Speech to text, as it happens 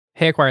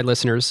Hey, Acquired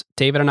listeners.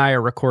 David and I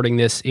are recording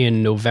this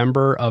in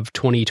November of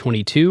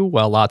 2022,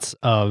 while lots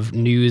of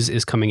news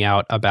is coming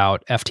out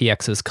about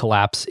FTX's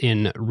collapse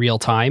in real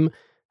time.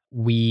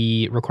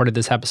 We recorded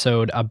this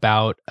episode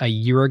about a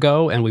year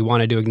ago, and we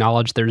wanted to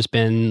acknowledge there's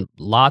been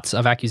lots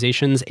of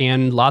accusations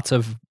and lots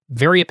of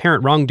very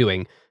apparent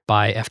wrongdoing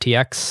by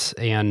FTX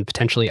and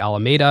potentially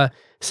Alameda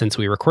since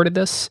we recorded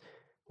this.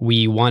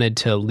 We wanted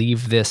to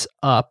leave this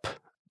up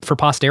for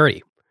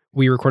posterity.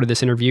 We recorded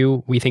this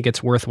interview. We think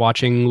it's worth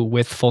watching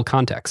with full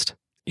context.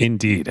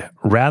 Indeed.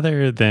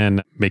 Rather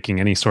than making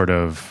any sort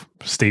of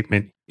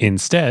statement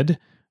instead,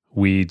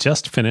 we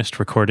just finished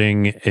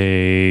recording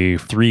a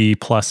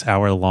 3+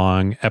 hour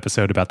long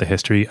episode about the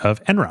history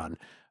of Enron,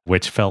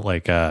 which felt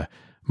like a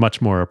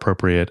much more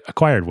appropriate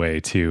Acquired way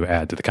to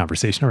add to the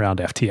conversation around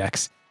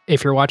FTX.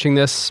 If you're watching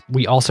this,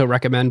 we also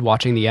recommend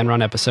watching the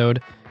Enron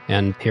episode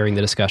and hearing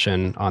the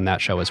discussion on that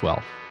show as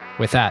well.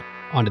 With that,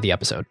 on to the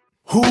episode.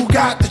 Who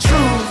got the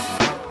truth?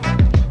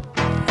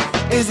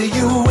 Is it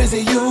you? Is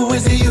it you?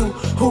 Is it you?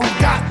 Who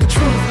got the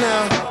truth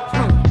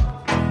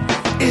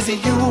now? Is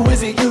it you?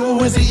 Is it you?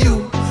 Is it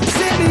you?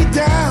 Sit me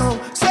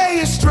down,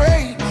 say it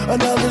straight.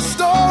 Another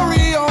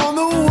story on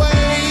the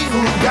way.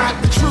 Who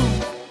got the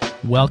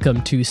truth?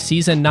 Welcome to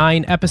Season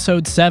 9,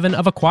 Episode 7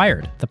 of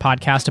Acquired, the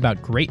podcast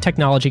about great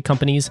technology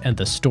companies and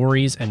the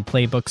stories and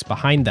playbooks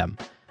behind them.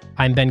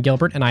 I'm Ben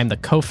Gilbert, and I'm the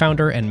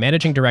co-founder and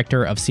managing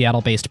director of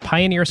Seattle-based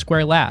Pioneer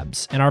Square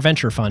Labs and our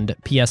venture fund,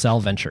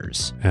 PSL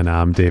Ventures. And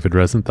I'm David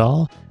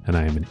Rosenthal, and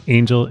I am an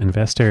angel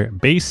investor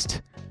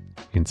based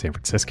in San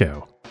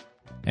Francisco.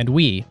 And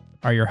we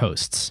are your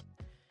hosts.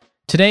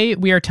 Today,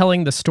 we are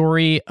telling the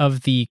story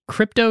of the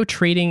crypto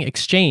trading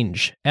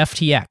exchange,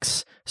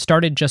 FTX,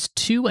 started just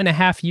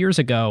 2.5 years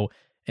ago,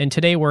 and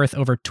today worth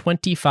over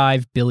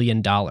 $25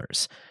 billion.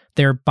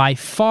 They're by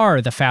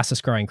far the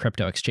fastest growing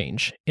crypto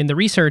exchange. In the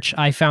research,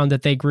 I found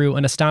that they grew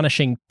an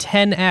astonishing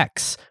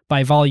 10x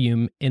by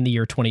volume in the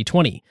year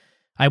 2020.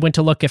 I went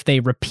to look if they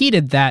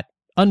repeated that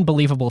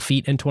unbelievable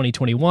feat in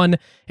 2021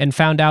 and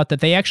found out that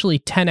they actually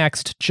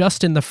 10x'd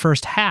just in the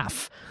first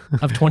half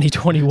of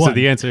 2021. So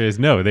the answer is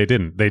no, they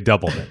didn't. They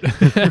doubled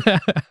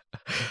it.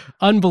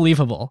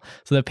 Unbelievable.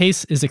 So the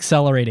pace is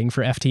accelerating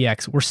for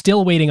FTX. We're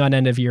still waiting on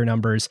end of year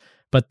numbers,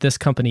 but this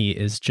company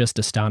is just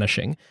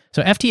astonishing.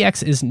 So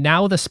FTX is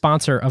now the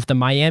sponsor of the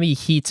Miami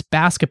Heat's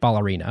basketball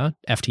arena,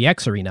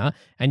 FTX Arena,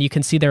 and you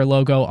can see their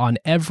logo on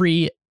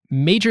every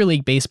Major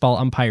League Baseball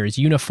umpire's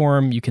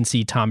uniform. You can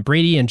see Tom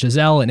Brady and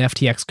Giselle in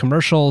FTX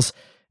commercials.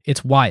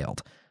 It's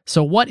wild.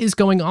 So what is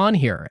going on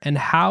here, and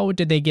how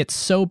did they get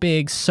so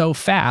big so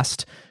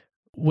fast?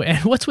 And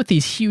what's with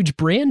these huge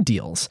brand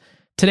deals?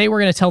 Today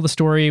we're going to tell the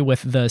story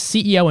with the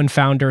CEO and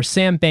founder,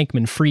 Sam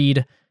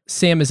Bankman-Fried.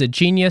 Sam is a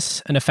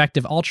genius, an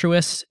effective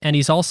altruist, and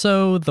he's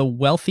also the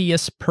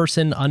wealthiest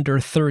person under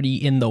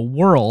 30 in the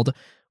world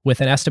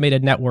with an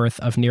estimated net worth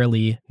of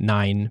nearly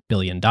 $9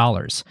 billion.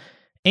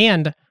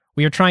 And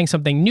we are trying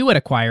something new at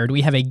Acquired.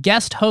 We have a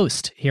guest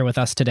host here with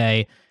us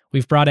today.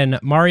 We've brought in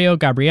Mario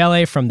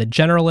Gabriele from The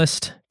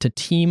Generalist to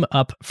team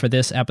up for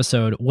this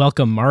episode.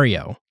 Welcome,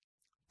 Mario.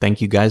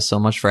 Thank you guys so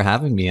much for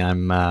having me.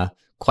 I'm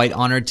quite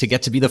honored to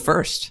get to be the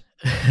first.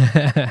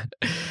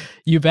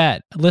 You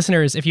bet.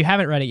 Listeners, if you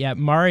haven't read it yet,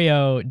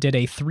 Mario did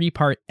a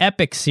 3-part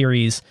epic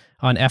series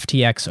on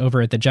FTX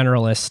over at The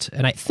Generalist.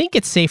 And I think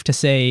it's safe to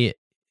say,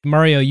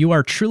 Mario, you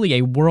are truly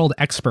a world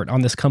expert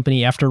on this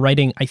company after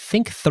writing, I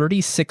think,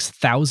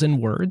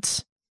 36,000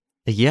 words.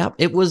 Yeah,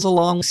 it was a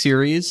long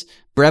series.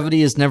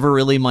 Brevity is never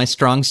really my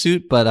strong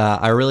suit, but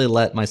I really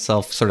let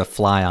myself sort of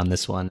fly on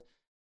this one.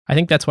 I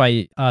think that's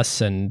why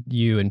us and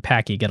you and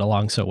Packy get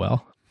along so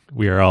well.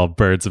 We are all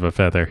birds of a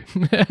feather.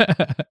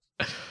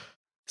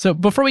 So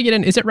before we get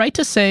in, is it right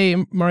to say,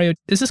 Mario,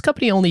 is this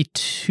company only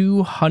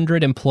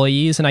 200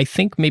 employees? And I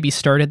think maybe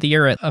started the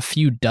year at a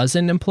few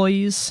dozen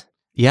employees?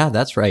 Yeah,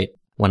 that's right.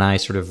 When I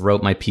sort of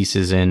wrote my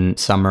pieces in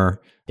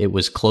summer, it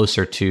was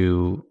closer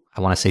to, I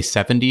want to say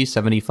 70,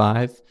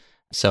 75.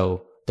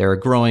 So they're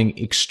growing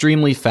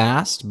extremely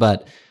fast,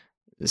 but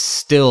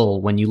still,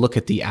 when you look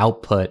at the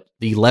output,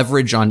 the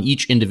leverage on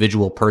each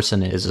individual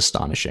person is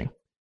astonishing.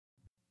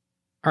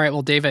 All right,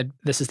 well, David,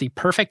 this is the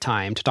perfect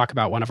time to talk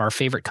about one of our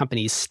favorite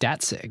companies,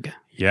 Statsig.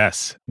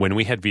 Yes. When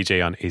we had VJ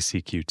on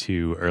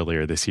ACQ2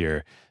 earlier this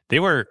year,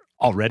 they were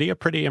already a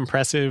pretty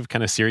impressive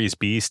kind of Series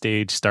B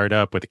stage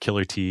startup with a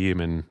killer team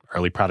and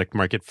early product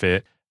market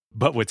fit.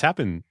 But what's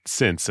happened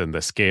since and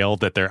the scale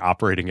that they're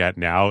operating at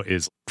now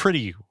is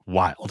pretty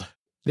wild.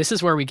 This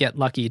is where we get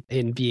lucky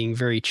in being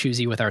very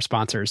choosy with our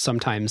sponsors.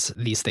 Sometimes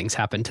these things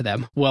happen to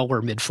them while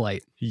we're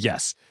mid-flight.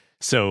 Yes.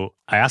 So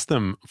I asked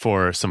them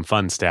for some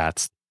fun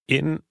stats.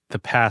 In the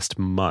past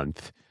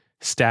month,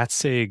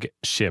 Statsig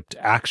shipped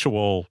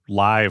actual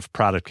live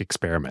product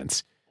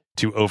experiments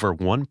to over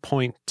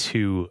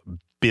 1.2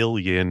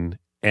 billion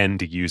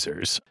end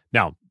users.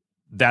 Now,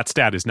 that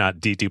stat is not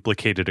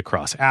deduplicated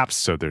across apps,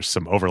 so there's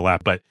some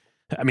overlap. But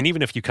I mean,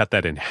 even if you cut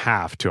that in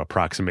half to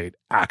approximate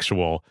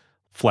actual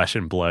flesh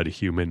and blood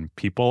human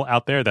people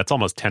out there, that's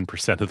almost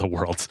 10% of the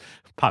world's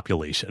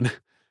population.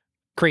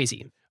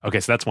 Crazy. Okay,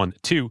 so that's one.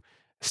 Two,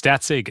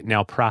 StatSig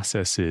now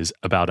processes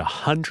about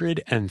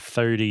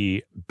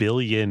 130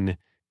 billion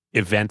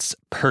events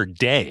per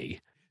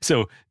day.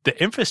 So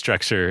the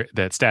infrastructure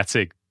that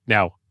StatSig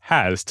now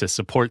has to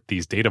support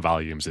these data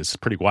volumes is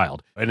pretty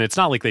wild. And it's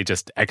not like they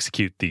just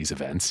execute these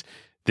events.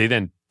 They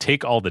then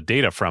take all the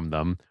data from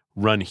them,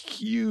 run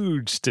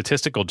huge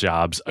statistical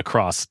jobs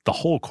across the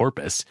whole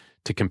corpus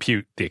to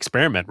compute the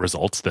experiment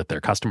results that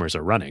their customers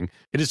are running.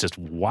 It is just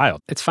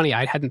wild. It's funny,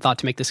 I hadn't thought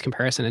to make this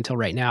comparison until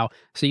right now.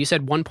 So you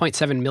said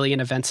 1.7 million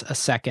events a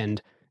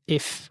second.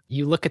 If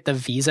you look at the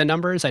Visa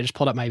numbers, I just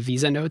pulled up my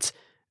Visa notes.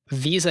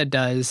 Visa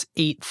does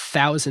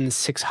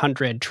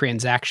 8,600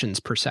 transactions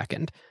per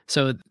second.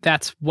 So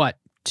that's what,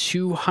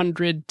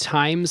 200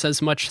 times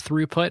as much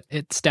throughput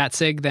at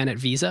StatSig than at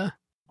Visa?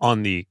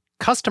 On the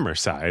customer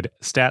side,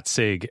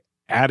 StatSig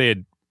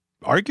added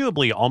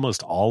arguably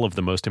almost all of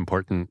the most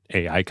important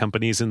AI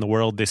companies in the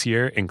world this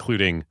year,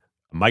 including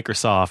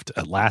Microsoft,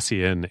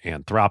 Atlassian,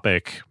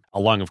 Anthropic,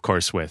 along, of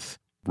course, with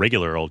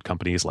regular old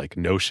companies like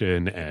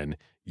Notion and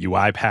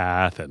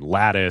UiPath and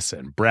Lattice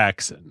and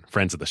Brex and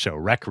friends of the show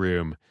Rec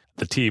Room.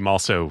 The team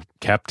also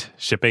kept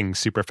shipping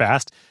super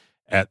fast.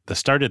 At the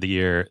start of the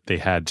year, they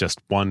had just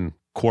one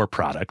core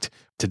product.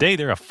 Today,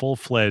 they're a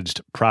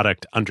full-fledged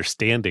product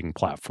understanding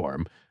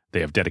platform. They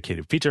have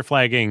dedicated feature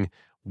flagging,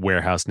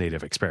 warehouse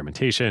native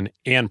experimentation,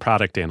 and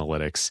product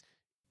analytics.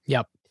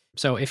 Yep.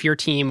 So if your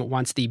team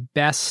wants the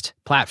best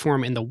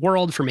platform in the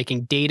world for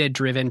making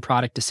data-driven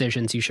product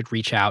decisions, you should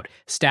reach out,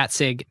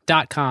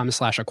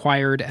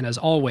 statsig.com/acquired. And as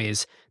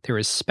always, there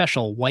is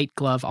special white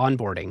glove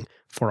onboarding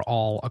for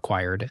all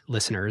acquired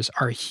listeners.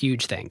 Our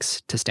huge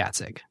thanks to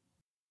StatSig.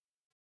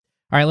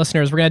 All right,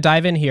 listeners, we're going to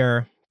dive in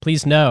here.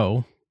 Please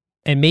know,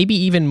 and maybe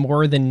even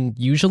more than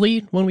usually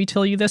when we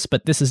tell you this,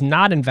 but this is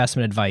not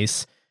investment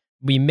advice.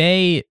 We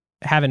may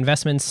have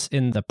investments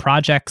in the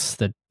projects,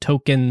 the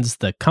tokens,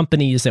 the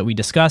companies that we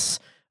discuss.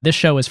 This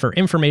show is for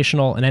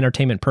informational and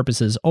entertainment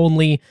purposes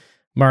only.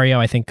 Mario,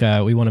 I think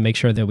we want to make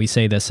sure that we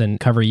say this and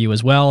cover you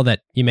as well,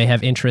 that you may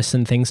have interests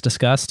in things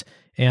discussed,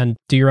 and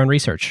do your own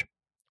research.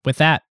 With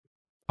that,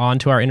 on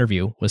to our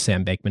interview with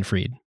Sam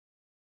Bankman-Fried.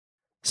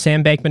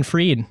 Sam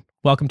Bankman-Fried,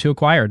 welcome to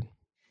Acquired.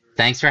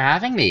 Thanks for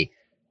having me.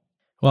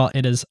 Well,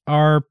 it is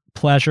our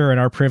pleasure and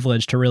our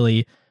privilege to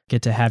really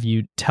get to have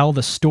you tell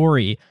the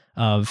story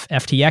of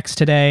FTX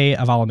today,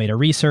 of Alameda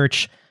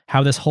Research,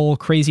 how this whole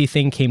crazy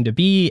thing came to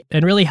be,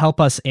 and really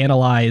help us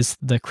analyze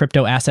the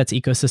crypto assets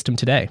ecosystem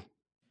today.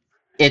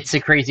 It's a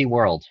crazy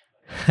world.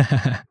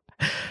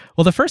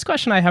 Well, the first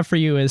question I have for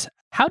you is,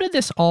 how did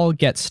this all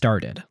get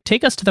started?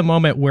 Take us to the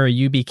moment where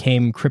you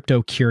became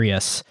crypto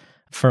curious,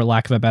 for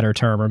lack of a better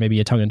term, or maybe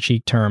a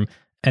tongue-in-cheek term,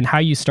 and how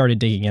you started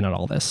digging in on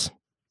all this.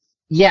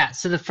 Yeah,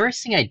 so the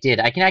first thing I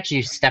did, I can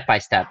actually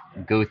step-by-step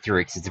go through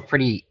it because it's a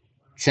pretty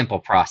simple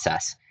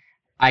process.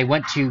 I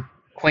went to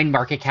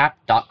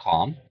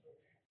coinmarketcap.com,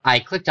 I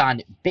clicked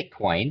on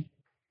Bitcoin,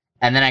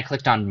 and then I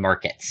clicked on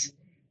markets.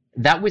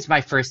 That was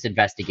my first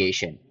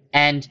investigation.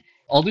 And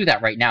I'll do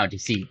that right now to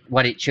see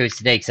what it shows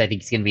today because I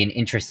think it's going to be an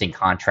interesting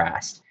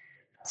contrast.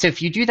 So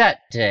if you do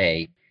that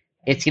today,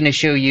 it's going to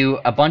show you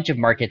a bunch of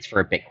markets for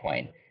a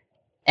Bitcoin.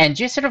 And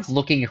just sort of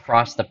looking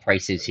across the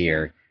prices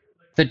here,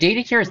 the data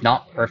here is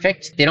not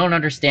perfect. They don't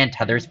understand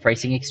Tether's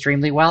pricing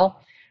extremely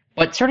well.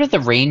 But sort of the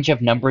range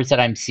of numbers that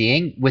I'm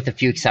seeing, with a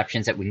few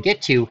exceptions that we can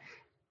get to,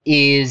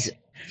 is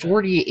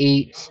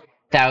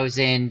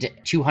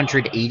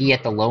 48,280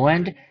 at the low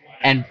end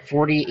and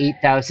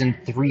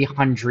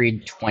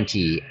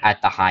 48,320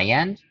 at the high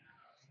end.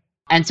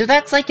 And so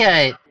that's like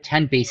a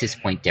 10 basis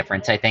point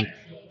difference, I think,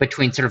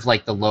 between sort of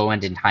like the low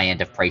end and high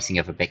end of pricing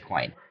of a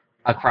Bitcoin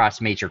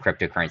across major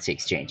cryptocurrency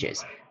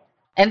exchanges.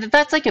 And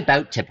that's like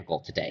about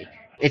typical today.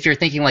 If you're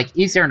thinking like,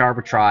 is there an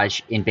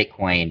arbitrage in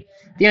Bitcoin?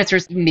 The answer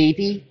is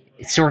maybe,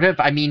 sort of.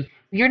 I mean,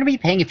 you're going to be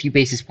paying a few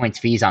basis points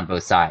fees on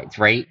both sides,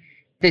 right?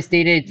 This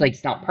data,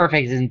 it's not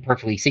perfect, it isn't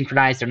perfectly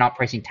synchronized, they're not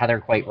pricing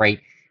Tether quite right.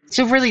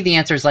 So really the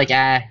answer is like,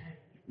 kind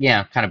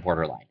of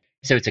borderline.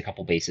 So it's a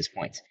couple basis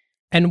points.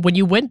 And when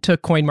you went to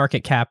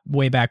CoinMarketCap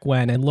way back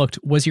when and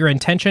looked, was your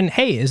intention,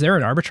 hey, is there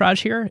an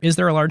arbitrage here? Is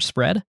there a large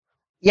spread?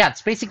 Yeah,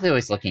 it's basically what I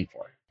was looking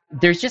for.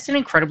 There's just an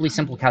incredibly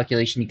simple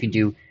calculation you can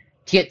do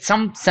to get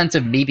some sense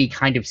of maybe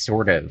kind of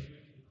sort of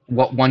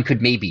what one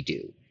could maybe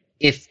do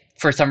if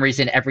for some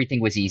reason everything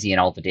was easy and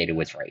all the data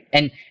was right.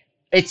 And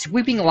it's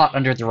sweeping a lot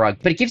under the rug,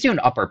 but it gives you an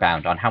upper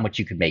bound on how much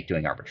you could make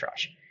doing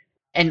arbitrage.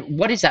 And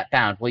what is that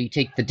bound? Well, you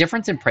take the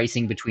difference in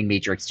pricing between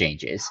major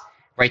exchanges,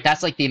 right?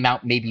 That's like the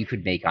amount maybe you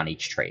could make on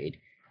each trade.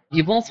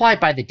 You multiply it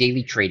by the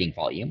daily trading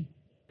volume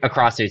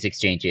across those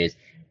exchanges,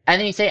 and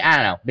then you say, I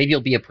don't know, maybe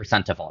it'll be a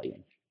percent of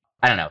volume.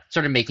 I don't know,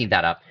 sort of making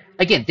that up.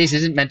 Again, this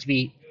isn't meant to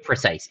be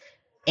precise.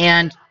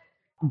 And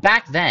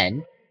back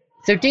then,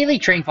 so daily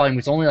trading volume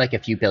was only like a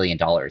few $1 billion,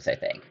 I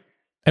think.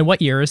 And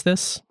what year is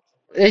this?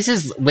 This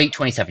is late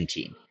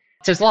 2017.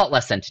 So it's a lot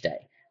less than today.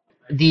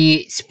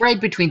 The spread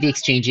between the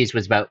exchanges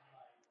was about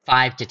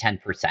 5 to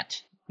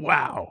 10%.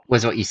 Wow.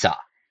 Was what you saw.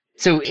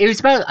 So it was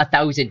about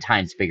 1,000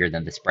 times bigger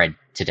than the spread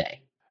today.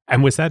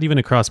 And was that even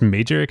across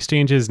major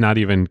exchanges, not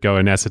even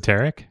going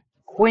esoteric?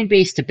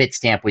 Coinbase to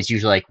Bitstamp was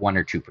usually like 1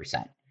 or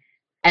 2%.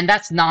 And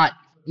that's not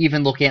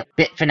even looking at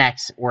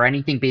Bitfinex or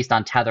anything based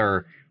on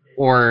Tether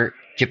or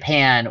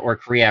Japan or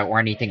Korea or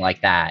anything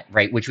like that,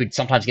 right? Which would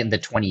sometimes get in the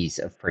 20s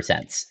of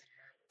percents.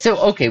 So,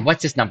 okay,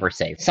 what's this number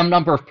say? Some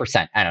number of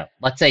percent. I don't know.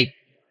 Let's say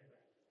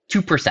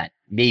 2%,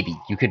 maybe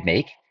you could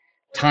make,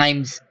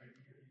 times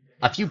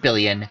a few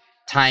billion,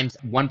 times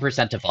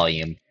 1% of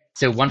volume.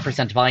 So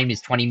 1% of volume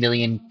is 20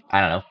 million,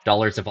 I don't know,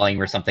 dollars of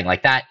volume or something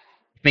like that.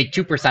 Make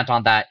 2%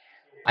 on that.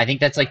 I think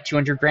that's like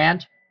 200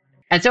 grand.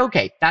 And so,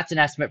 okay, that's an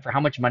estimate for how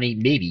much money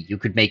maybe you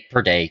could make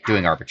per day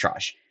doing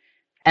arbitrage.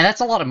 And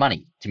that's a lot of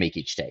money to make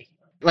each day.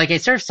 Like, I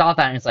sort of saw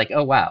that and it's like,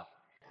 oh, wow.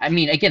 I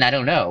mean, again, I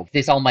don't know.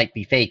 This all might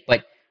be fake,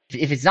 but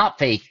if it's not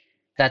fake,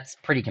 that's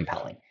pretty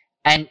compelling.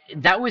 And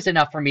that was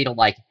enough for me to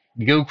like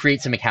go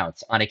create some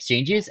accounts on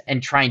exchanges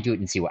and try and do it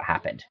and see what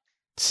happened.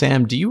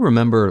 Sam, do you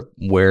remember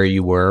where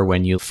you were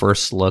when you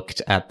first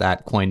looked at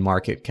that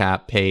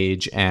CoinMarketCap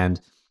page and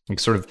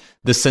sort of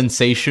the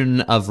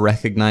sensation of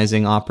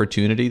recognizing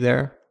opportunity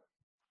there?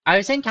 I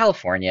was in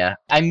California.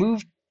 I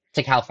moved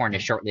to California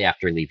shortly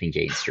after leaving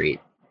Jane Street.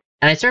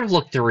 And I sort of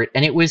looked through it,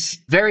 and it was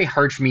very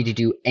hard for me to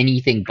do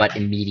anything but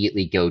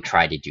immediately go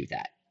try to do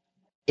that.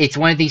 It's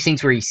one of these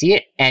things where you see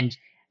it, and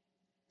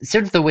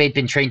sort of the way I'd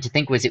been trained to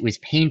think was it was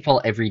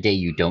painful every day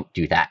you don't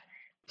do that.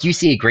 You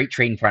see a great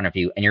trade in front of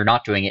you, and you're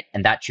not doing it,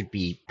 and that should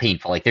be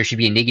painful. Like, there should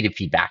be a negative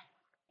feedback.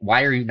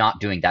 Why are you not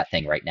doing that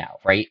thing right now,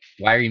 right?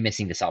 Why are you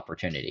missing this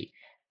opportunity?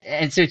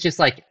 And so it's just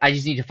like, I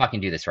just need to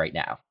fucking do this right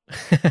now.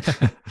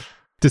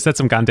 To set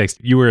some context,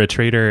 you were a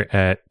trader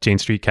at Jane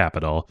Street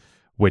Capital,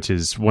 which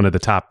is one of the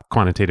top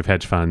quantitative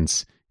hedge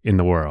funds in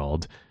the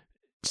world.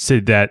 So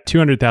that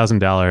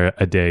 $200,000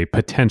 a day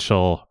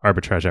potential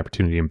arbitrage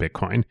opportunity in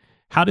Bitcoin,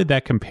 how did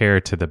that compare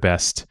to the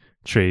best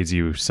trades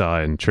you saw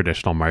in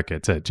traditional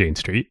markets at Jane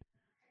Street?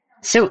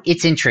 So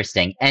it's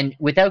interesting. And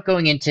without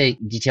going into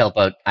detail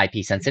about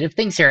IP sensitive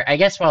things here, I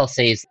guess what I'll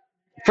say is,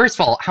 first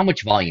of all, how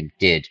much volume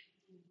did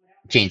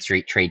Jane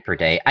Street trade per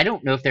day? I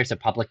don't know if there's a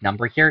public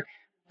number here,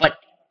 but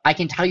I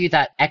can tell you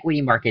that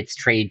equity markets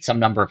trade some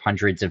number of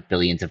hundreds of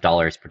billions of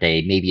dollars per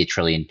day, maybe $1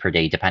 trillion per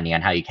day, depending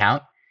on how you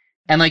count.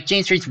 And like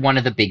Jane Street's one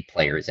of the big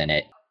players in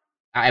it.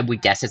 I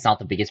would guess it's not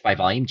the biggest by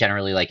volume,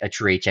 generally like a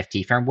true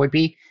HFT firm would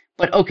be.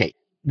 But okay,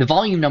 the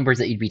volume numbers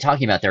that you'd be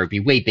talking about there would be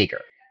way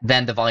bigger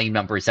than the volume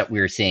numbers that we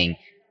were seeing.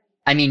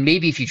 I mean,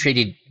 maybe if you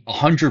traded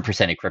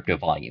 100% of crypto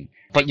volume,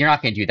 but you're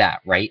not going to do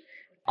that, right?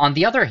 On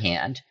the other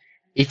hand,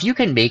 if you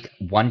can make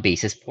 1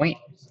 basis point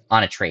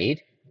on a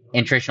trade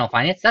in traditional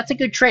finance, that's a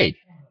good trade.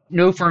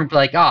 No firm would be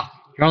like, oh,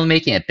 you're only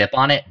making a BIP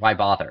on it, why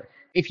bother?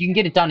 If you can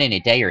get it done in a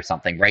day or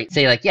something, right?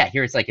 Say like, yeah,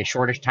 here's like a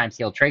shortish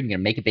timescale trade. You're going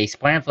to make a basis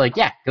point. I'm like,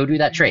 yeah, go do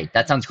that trade.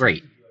 That sounds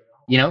great.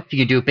 You know, if you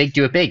can do it big,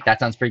 do it big. That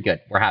sounds pretty good.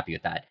 We're happy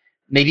with that.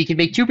 Maybe you can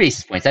make 2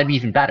 basis points. That'd be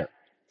even better.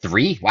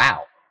 3,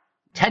 wow.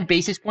 10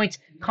 basis points,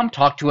 come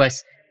talk to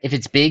us if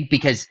it's big,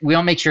 because we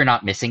want to make sure you're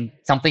not missing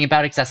something about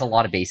it, because that's a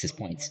lot of basis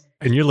points.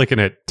 And you're looking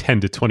at 10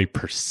 to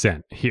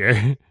 20%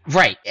 here.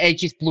 Right. It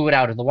just blew it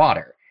out of the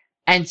water.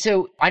 And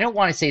so I don't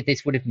want to say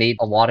this would have made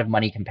a lot of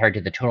money compared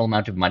to the total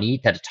amount of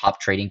money that a top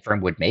trading firm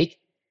would make.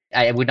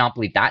 I would not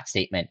believe that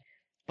statement.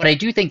 But I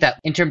do think that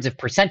in terms of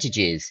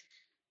percentages,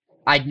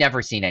 I'd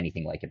never seen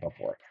anything like it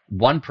before.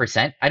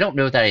 1%, I don't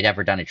know that I'd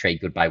ever done a trade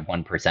good by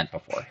 1%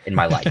 before in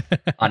my life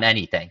on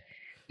anything.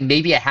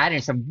 Maybe I had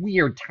in some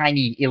weird,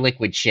 tiny,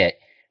 illiquid shit,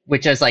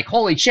 which I was like,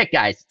 holy shit,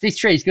 guys, this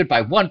trade is good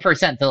by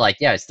 1%. They're like,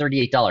 yeah, it's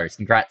 $38.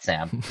 Congrats,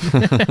 Sam.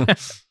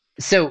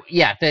 So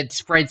yeah, the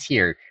spreads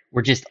here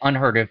were just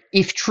unheard of,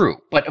 if true.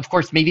 But of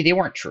course, maybe they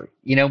weren't true.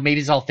 You know,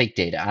 maybe it's all fake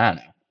data. I don't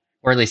know.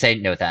 Or at least I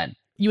didn't know then.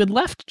 You had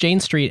left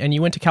Jane Street and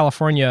you went to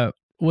California.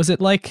 Was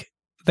it like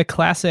the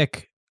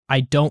classic,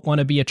 I don't want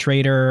to be a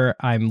trader,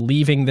 I'm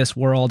leaving this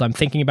world, I'm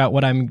thinking about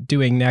what I'm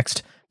doing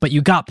next, but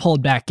you got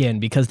pulled back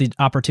in because the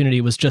opportunity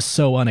was just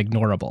so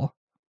unignorable?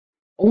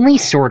 Only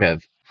sort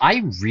of.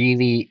 I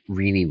really,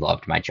 really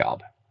loved my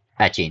job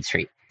at Jane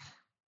Street.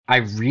 I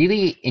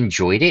really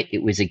enjoyed it.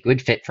 It was a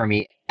good fit for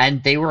me.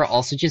 And they were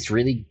also just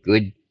really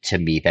good to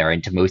me there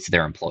and to most of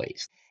their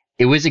employees.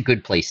 It was a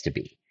good place to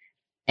be.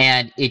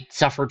 And it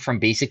suffered from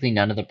basically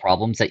none of the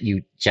problems that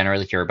you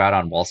generally hear about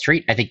on Wall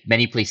Street. I think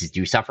many places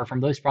do suffer from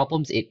those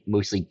problems. It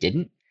mostly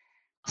didn't.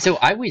 So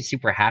I was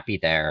super happy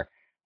there.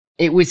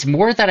 It was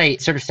more that I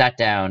sort of sat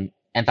down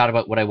and thought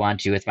about what I wanted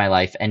to do with my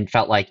life and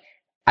felt like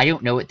I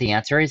don't know what the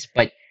answer is,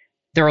 but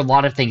there are a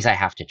lot of things I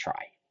have to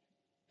try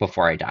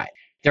before I die.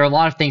 There are a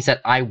lot of things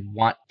that I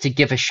want to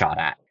give a shot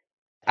at.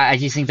 I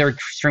just think they're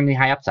extremely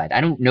high upside.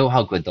 I don't know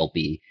how good they'll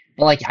be,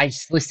 but like I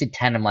just listed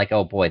 10. I'm like,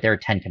 oh boy, there are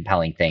 10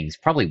 compelling things.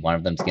 Probably one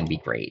of them is going to be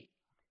great.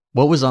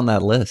 What was on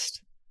that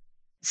list?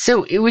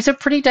 So it was a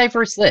pretty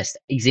diverse list.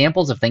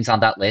 Examples of things on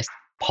that list: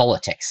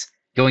 politics.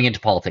 Going into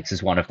politics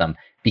is one of them.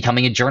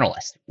 Becoming a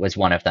journalist was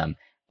one of them.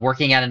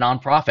 Working at a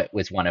nonprofit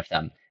was one of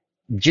them.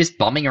 Just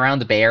bumming around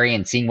the Bay Area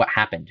and seeing what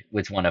happened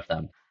was one of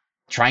them.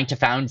 Trying to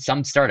found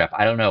some startup,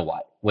 I don't know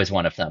what, was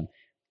one of them.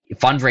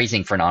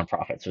 Fundraising for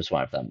nonprofits was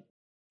one of them.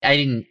 I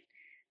didn't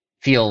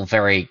feel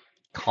very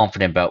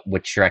confident about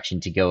which direction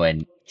to go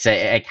in. So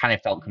I kind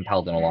of felt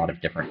compelled in a lot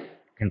of different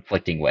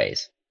conflicting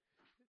ways.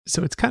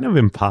 So it's kind of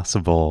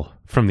impossible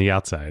from the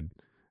outside,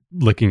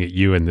 looking at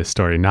you in this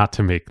story, not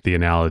to make the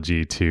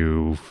analogy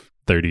to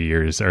 30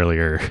 years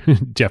earlier,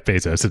 Jeff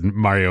Bezos, and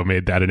Mario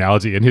made that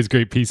analogy in his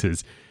great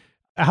pieces.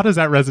 How does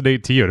that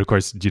resonate to you? And of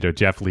course,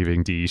 Jeff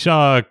leaving D.E.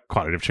 Shaw,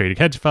 quantitative trading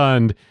hedge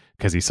fund,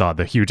 because he saw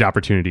the huge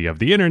opportunity of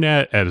the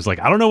internet and was like,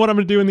 I don't know what I'm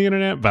going to do in the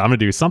internet, but I'm going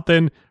to do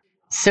something.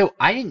 So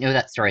I didn't know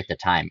that story at the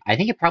time. I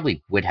think it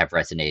probably would have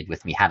resonated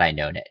with me had I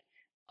known it.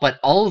 But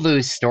all of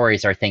those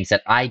stories are things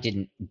that I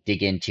didn't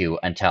dig into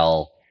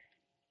until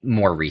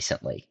more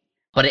recently.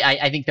 But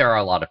I think there are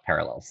a lot of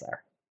parallels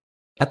there.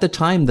 At the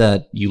time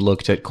that you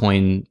looked at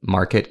coin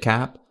market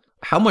cap,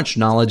 how much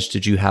knowledge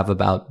did you have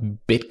about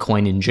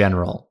Bitcoin in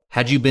general?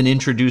 Had you been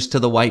introduced to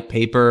the white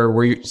paper?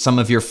 Were some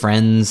of your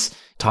friends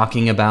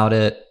talking about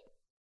it?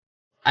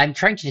 I'm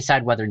trying to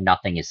decide whether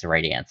nothing is the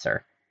right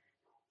answer.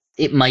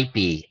 It might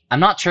be. I'm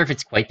not sure if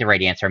it's quite the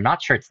right answer. I'm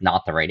not sure it's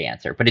not the right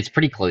answer, but it's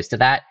pretty close to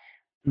that.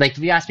 Like, if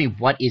you ask me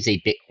what is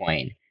a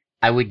Bitcoin,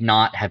 I would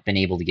not have been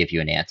able to give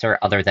you an answer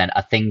other than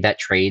a thing that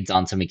trades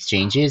on some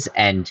exchanges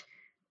and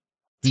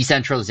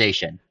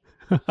decentralization.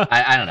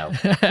 I don't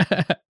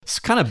know. It's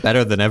kind of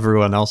better than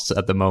everyone else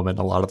at the moment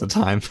a lot of the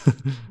time.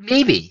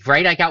 Maybe,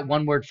 right? I got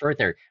one word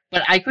further,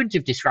 but I couldn't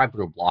have described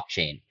it a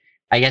blockchain.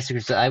 I guess it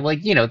was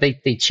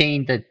they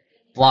chained the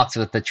blocks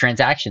with the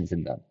transactions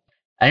in them.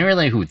 I didn't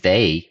really know who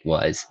they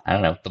was. I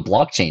don't know. The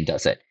blockchain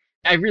does it.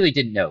 I really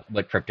didn't know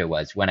what crypto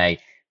was when I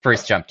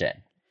first jumped in.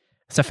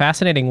 It's a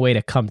fascinating way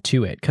to come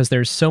to it because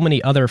there's so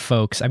many other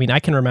folks. I mean, I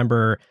can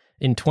remember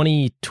in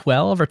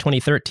 2012 or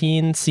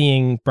 2013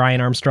 seeing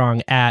Brian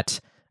Armstrong at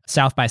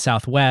South by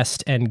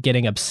Southwest and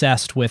getting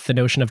obsessed with the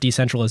notion of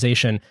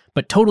decentralization,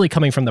 but totally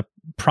coming from the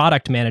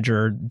product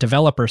manager,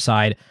 developer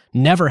side,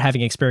 never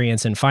having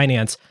experience in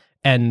finance.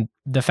 And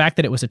the fact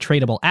that it was a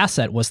tradable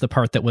asset was the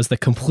part that was the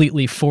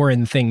completely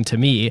foreign thing to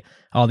me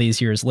all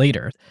these years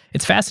later.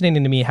 It's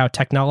fascinating to me how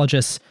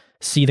technologists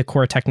see the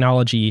core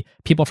technology,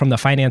 people from the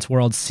finance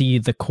world see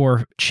the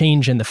core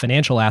change in the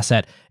financial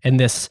asset, and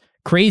this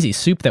crazy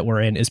soup that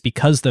we're in is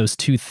because those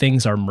two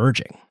things are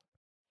merging.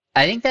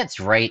 I think that's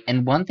right.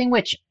 And one thing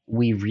which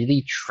we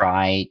really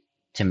try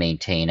to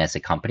maintain as a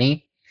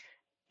company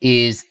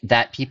is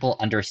that people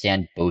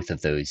understand both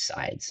of those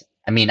sides.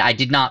 I mean, I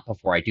did not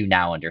before. I do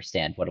now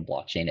understand what a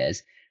blockchain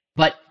is.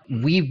 But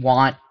we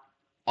want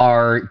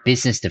our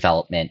business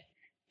development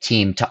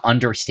team to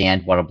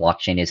understand what a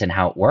blockchain is and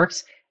how it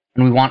works.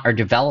 And we want our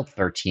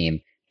developer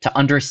team to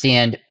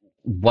understand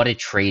what a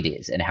trade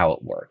is and how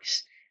it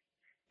works.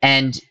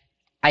 And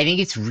I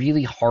think it's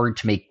really hard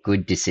to make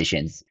good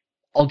decisions.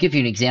 I'll give you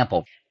an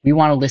example. We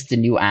want to list a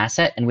new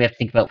asset and we have to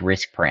think about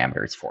risk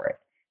parameters for it.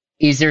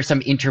 Is there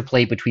some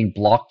interplay between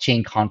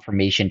blockchain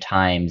confirmation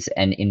times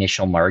and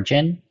initial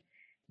margin?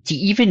 To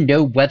even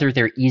know whether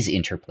there is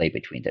interplay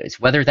between those,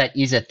 whether that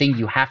is a thing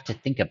you have to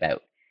think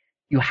about,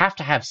 you have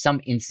to have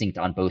some instinct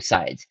on both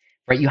sides,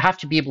 right? You have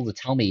to be able to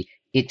tell me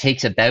it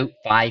takes about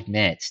 5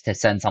 minutes to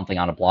send something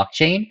on a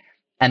blockchain,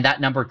 and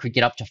that number could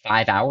get up to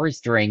 5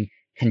 hours during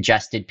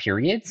congested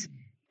periods.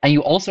 And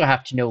you also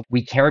have to know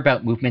we care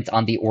about movements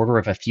on the order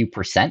of a few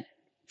percent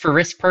for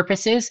risk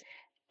purposes,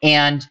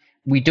 and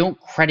we don't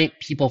credit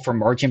people for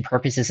margin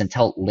purposes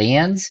until it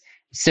lands.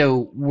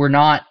 So we're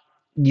not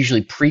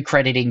usually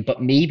pre-crediting,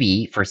 but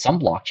maybe for some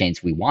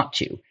blockchains we want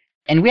to.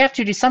 And we have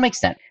to some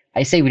extent.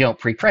 I say we don't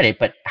pre-credit,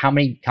 but how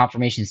many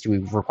confirmations do we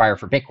require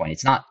for Bitcoin?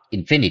 It's not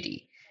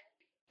infinity.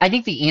 I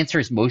think the answer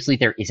is mostly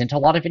there isn't a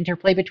lot of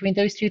interplay between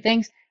those two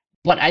things,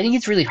 but I think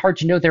it's really hard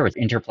to know there is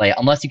interplay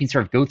unless you can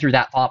sort of go through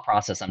that thought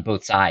process on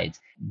both sides,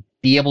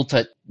 be able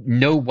to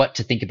know what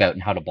to think about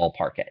and how to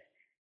ballpark it.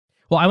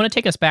 Well, I want to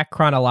take us back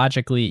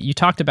chronologically. You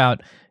talked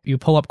about, you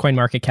pull up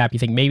CoinMarketCap, you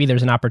think maybe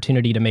there's an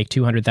opportunity to make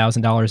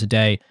 $200,000 a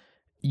day.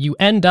 You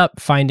end up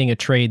finding a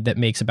trade that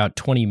makes about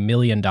 $20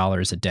 million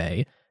a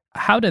day.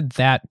 How did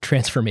that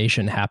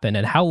transformation happen,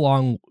 and how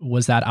long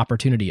was that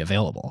opportunity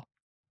available?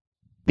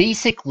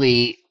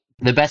 Basically,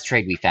 the best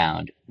trade we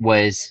found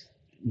was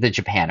the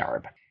Japan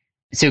ARB.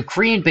 So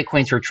Korean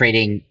Bitcoins were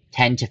trading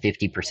 10 to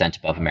 50%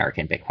 above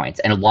American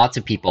Bitcoins. And lots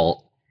of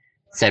people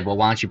said, well,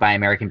 why don't you buy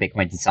American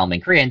Bitcoins and sell them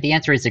in Korea? And the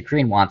answer is the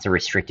Korean won's a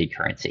restricted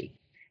currency.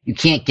 You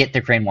can't get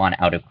the Korean won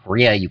out of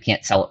Korea. You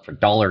can't sell it for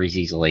dollars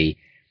easily.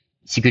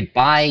 So you could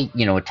buy, a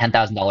 $10,000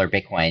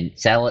 Bitcoin,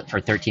 sell it for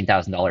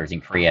 $13,000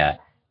 in Korea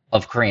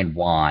of Korean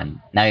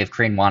won. Now you have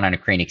Korean won on a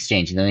Korean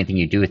exchange, and the only thing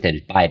you do with it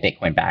is buy a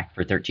Bitcoin back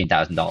for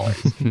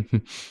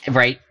 $13,000.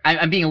 Right?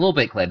 I'm being a little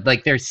bit glib.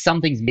 Like, there's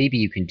some things maybe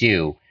you can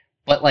do,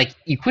 but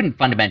you couldn't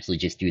fundamentally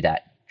just do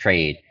that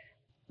trade.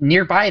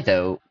 Nearby,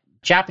 though,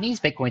 Japanese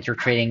Bitcoins are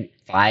trading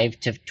 5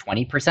 to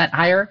 20%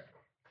 higher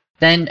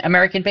than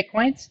American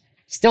Bitcoins.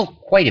 Still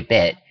quite a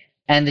bit.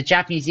 And the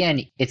Japanese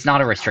yen, it's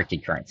not a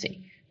restricted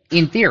currency.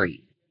 In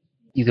theory,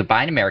 you could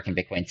buy an American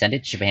Bitcoin, send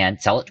it to Japan,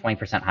 sell it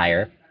 20%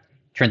 higher,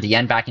 turn the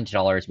yen back into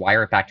dollars,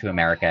 wire it back to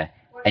America,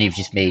 and you've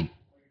just made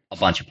a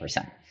bunch of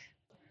percent.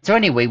 So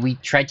anyway, we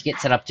tried to get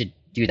set up to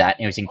do that,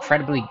 and it was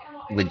incredibly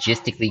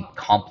logistically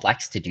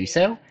complex to do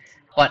so.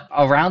 But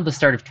around the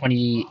start of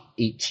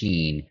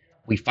 2018,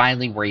 we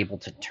finally were able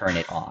to turn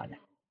it on.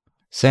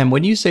 Sam,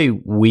 when you say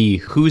we,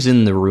 who's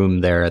in the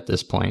room there at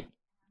this point?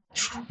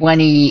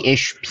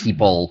 20-ish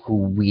people who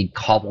we'd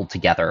cobbled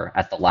together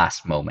at the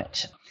last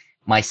moment.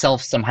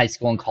 Myself, some high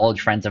school and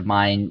college friends of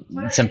mine,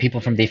 some people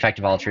from the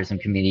effective altruism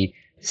community,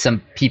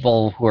 some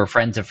people who are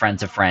friends of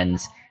friends of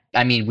friends.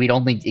 I mean, we'd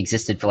only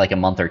existed for like a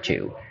month or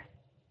two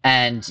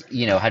and,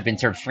 had been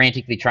sort of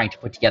frantically trying to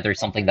put together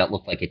something that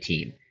looked like a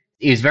team.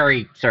 It was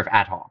very sort of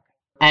ad hoc.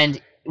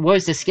 And what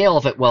was the scale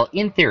of it? Well,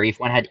 in theory, if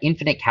one had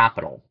infinite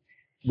capital,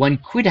 one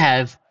could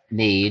have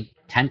made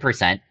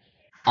 10%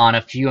 on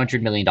a few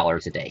 $100 million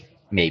a day,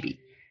 maybe.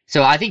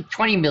 So I think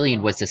 20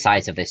 million was the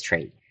size of this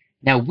trade.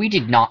 Now, we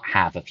did not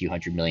have a few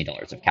 $100 million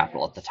of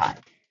capital at the time,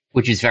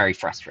 which is very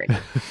frustrating.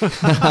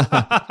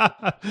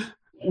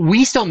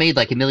 We still made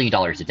like $1 million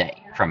a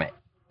day from it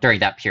during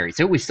that period.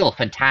 So it was still a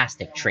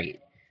fantastic trade.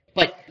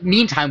 But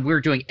meantime, we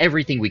were doing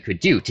everything we could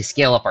do to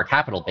scale up our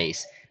capital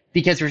base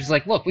because we're just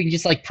like, look, we can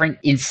just like print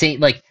insane,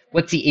 like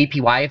what's the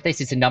APY of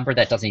this? It's a number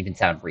that doesn't even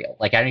sound real.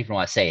 Like, I don't even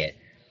want to say it.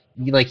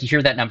 You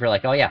hear that number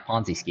like, oh yeah,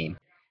 Ponzi scheme.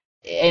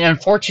 And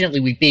unfortunately,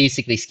 we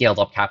basically scaled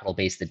up capital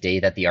base the day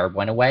that the ARB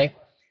went away.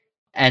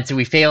 And so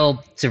we failed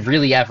to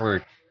really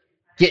ever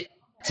get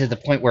to the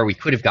point where we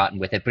could have gotten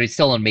with it, but it's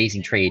still an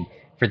amazing trade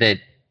for the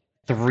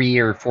 3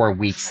 or 4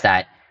 weeks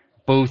that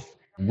both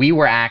we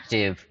were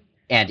active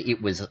and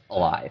it was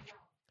alive.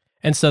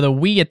 And so the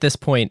we at this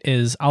point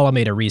is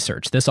Alameda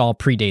Research. This all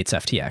predates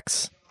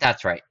FTX.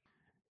 That's right.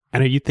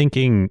 And are you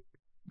thinking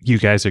you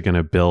guys are going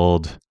to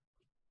build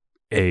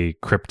a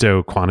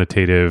crypto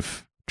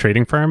quantitative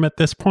trading firm at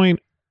this point?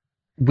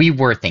 We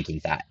were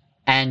thinking that.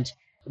 And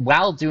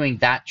while doing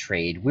that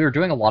trade, we were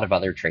doing a lot of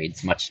other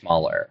trades much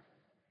smaller.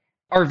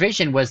 Our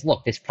vision was,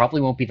 look, this probably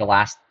won't be the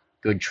last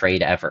good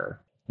trade ever.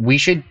 We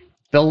should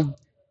build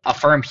a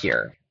firm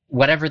here.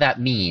 Whatever that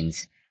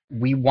means,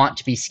 we want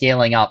to be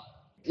scaling up.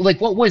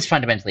 Like, what was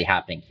fundamentally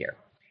happening here?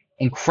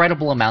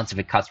 Incredible amounts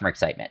of customer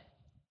excitement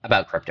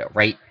about crypto,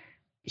 right?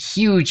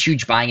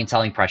 Huge buying and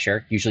selling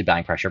pressure, usually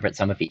buying pressure, but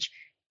some of each,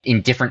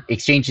 in different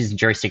exchanges and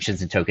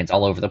jurisdictions and tokens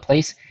all over the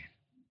place.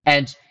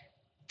 And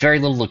very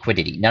little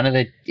liquidity. None of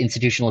the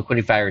institutional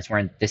liquidity buyers were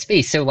in this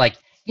space. So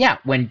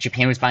when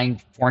Japan was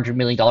buying $400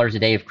 million a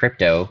day of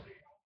crypto,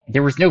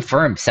 there was no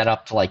firm set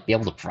up to be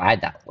able to provide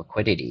that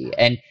liquidity.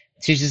 And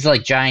so it's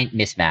just giant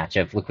mismatch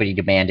of liquidity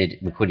demanded,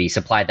 liquidity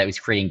supply that was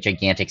creating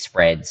gigantic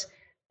spreads.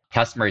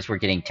 Customers were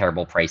getting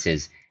terrible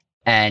prices.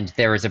 And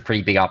there was a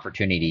pretty big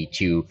opportunity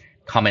to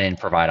come in and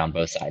provide on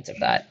both sides of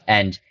that.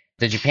 And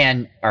the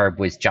Japan ARB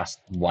was just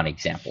one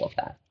example of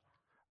that.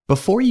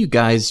 Before you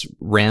guys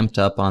ramped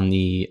up on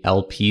the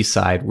LP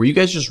side, were you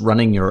guys just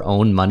running your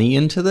own money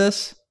into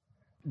this?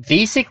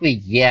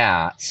 Basically,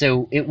 yeah.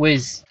 So it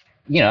was,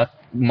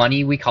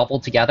 money we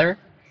cobbled together.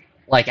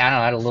 I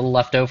had a little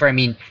left over. I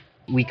mean,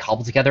 we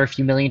cobbled together a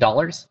few $1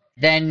 million.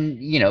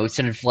 Then,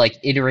 sort of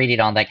iterated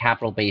on that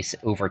capital base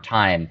over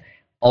time,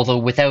 although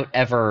without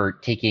ever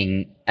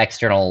taking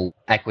external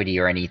equity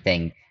or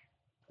anything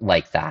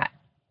like that.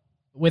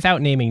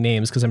 Without naming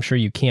names, because I'm sure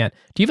you can't,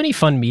 do you have any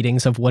fun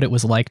meetings of what it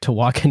was like to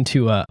walk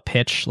into a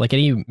pitch?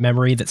 Any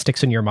memory that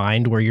sticks in your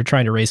mind where you're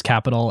trying to raise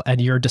capital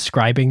and you're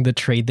describing the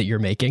trade that you're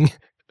making?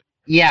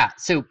 Yeah,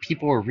 so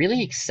people were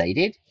really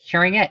excited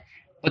hearing it,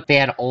 but they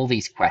had all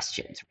these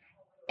questions.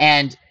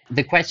 And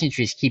the questions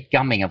just keep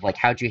coming of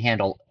how do you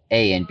handle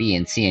A and B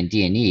and C and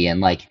D and E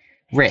and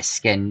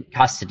risk and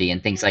custody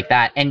and things like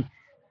that. And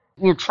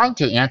we were trying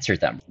to answer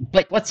them.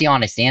 But what's the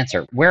honest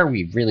answer? Where are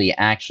we really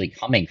actually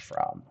coming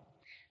from?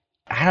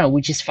 I don't know,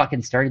 we just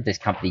fucking started this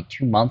company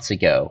 2 months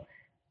ago,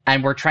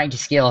 and we're trying to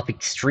scale up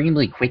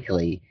extremely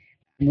quickly.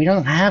 We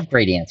don't have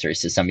great answers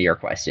to some of your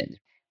questions.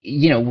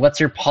 What's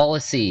your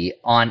policy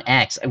on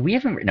X? We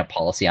haven't written a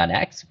policy on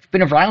X. We've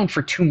been around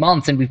for 2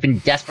 months, and we've been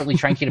desperately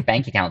trying to get a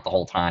bank account the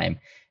whole time.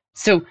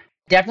 So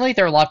definitely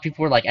there are a lot of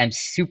people who are I'm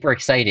super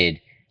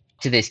excited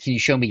to this. Can you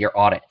show me your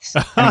audits?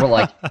 And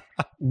we're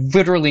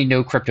literally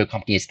no crypto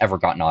company has ever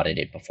gotten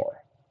audited before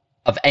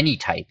of any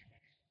type.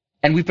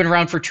 And we've been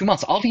around for 2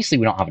 months. Obviously,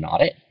 we don't have an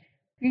audit.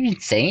 Are you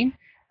insane?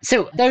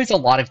 So that was a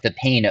lot of the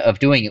pain of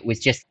doing it, was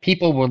just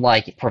people were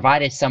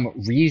provide us some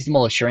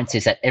reasonable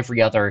assurances that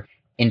every other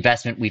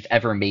investment we've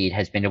ever made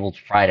has been able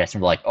to provide us.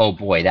 And we're oh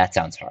boy, that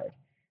sounds hard.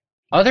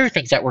 Other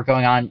things that were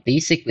going on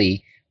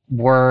basically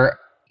were,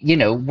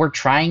 we're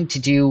trying to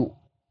do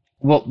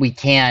what we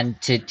can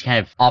to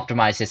kind of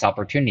optimize this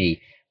opportunity.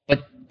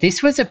 But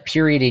this was a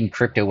period in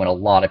crypto when a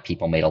lot of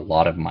people made a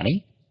lot of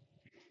money.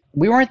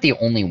 We weren't the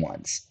only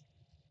ones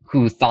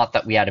who thought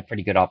that we had a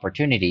pretty good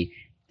opportunity.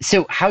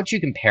 So how do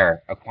you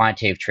compare a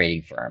quantitative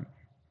trading firm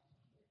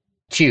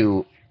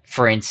to,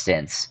 for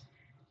instance,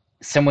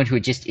 someone who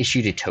had just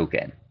issued a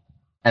token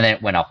and then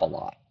it went up a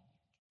lot?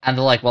 And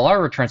they're well,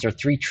 our returns are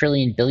 3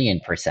 trillion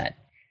billion%.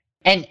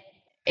 And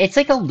it's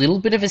a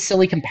little bit of a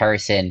silly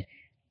comparison,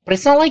 but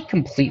it's not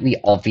completely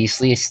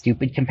obviously a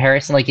stupid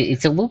comparison.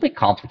 It's a little bit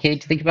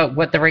complicated to think about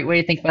what the right way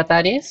to think about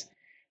that is.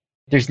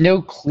 There's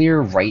no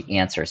clear right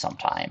answer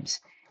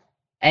sometimes.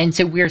 And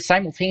so we're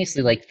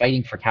simultaneously like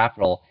fighting for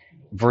capital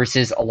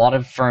versus a lot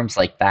of firms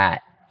like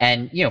that.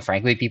 And,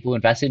 frankly, people who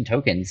invested in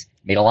tokens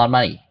made a lot of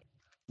money.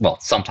 Well,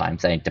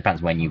 sometimes, it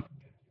depends when you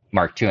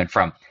mark to and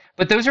from.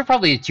 But those are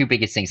probably the two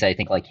biggest things that I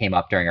think like came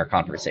up during our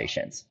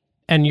conversations.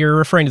 And you're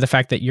referring to the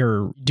fact that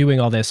you're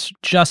doing all this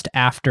just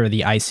after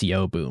the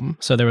ICO boom.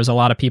 So there was a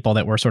lot of people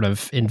that were sort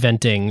of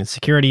inventing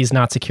securities,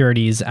 not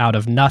securities out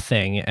of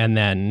nothing, and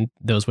then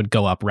those would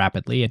go up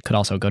rapidly. It could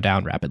also go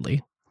down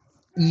rapidly.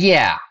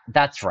 Yeah,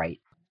 that's right.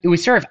 It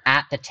was sort of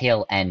at the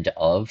tail end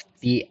of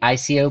the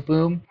ICO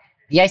boom.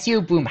 The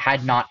ICO boom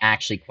had not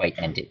actually quite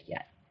ended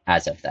yet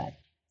as of then.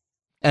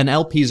 And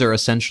LPs are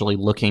essentially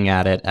looking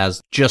at it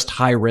as just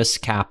high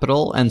risk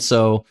capital. And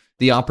so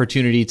the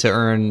opportunity to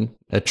earn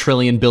a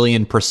trillion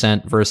billion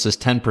 % versus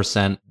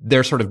 10%,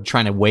 they're sort of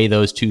trying to weigh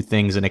those two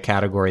things in a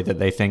category that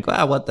they think,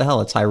 what the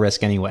hell, it's high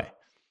risk anyway.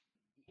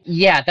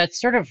 Yeah, that's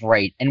sort of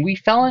right. And we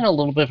fell in a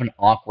little bit of an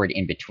awkward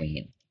in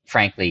between,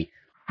 frankly,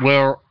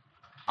 where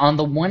on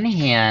the one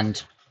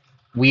hand,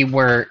 we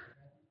were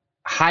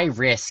high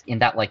risk in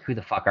that, like, who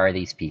the fuck are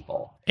these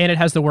people? And it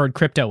has the word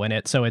crypto in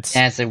it, so it's...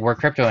 And it's the word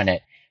crypto in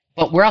it.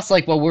 But we're also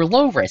like, well, we're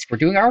low risk. We're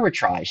doing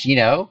arbitrage,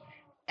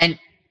 And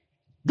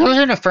those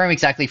aren't a firm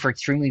exactly for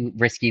extremely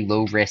risky,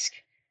 low risk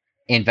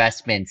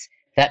investments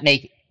that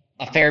make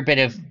a fair bit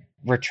of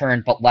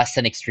return, but less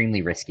than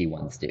extremely risky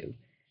ones do.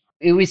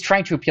 It was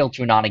trying to appeal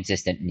to a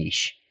non-existent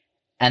niche.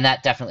 And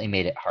that definitely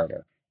made it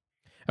harder.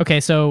 Okay,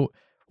 so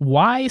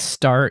why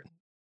start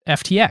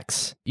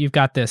FTX? You've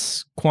got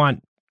this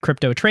quant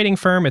crypto trading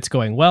firm. It's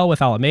going well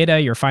with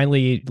Alameda. You're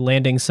finally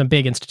landing some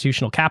big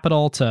institutional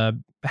capital to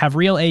have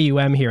real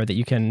AUM here that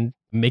you can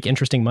make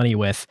interesting money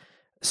with.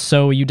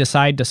 So you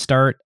decide to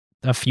start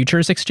a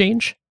futures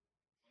exchange?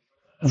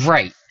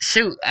 Right.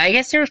 So I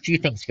guess there are a few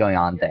things going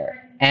on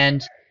there.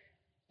 And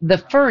the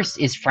first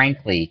is,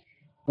 frankly,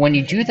 when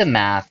you do the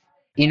math,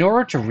 in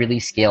order to really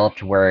scale up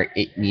to where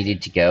it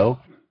needed to go,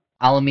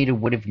 Alameda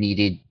would have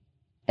needed,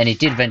 and it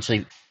did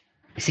eventually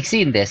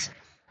succeed in this,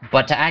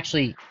 but to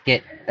actually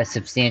get a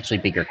substantially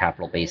bigger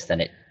capital base than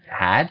it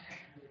had.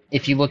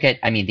 If you look at,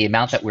 the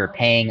amount that we're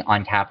paying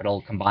on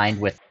capital combined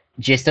with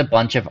just a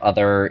bunch of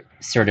other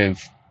sort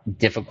of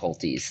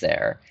difficulties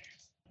there.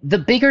 The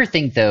bigger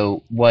thing,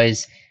 though,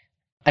 was,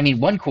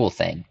 one cool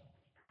thing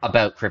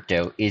about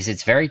crypto is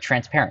it's very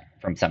transparent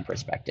from some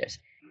perspectives.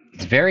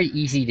 It's very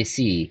easy to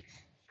see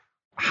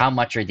how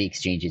much are the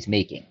exchanges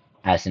making,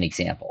 as an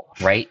example,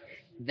 right?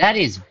 That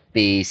is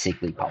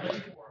basically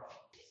public.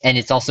 And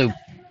it's also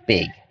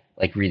big,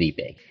 like really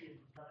big.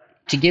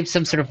 To give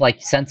some sort of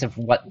like sense of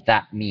what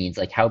that means,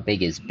 like how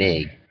big is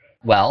big,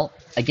 well,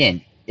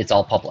 again, it's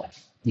all public.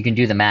 You can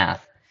do the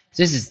math.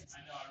 So this is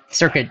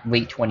circa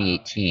late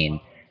 2018.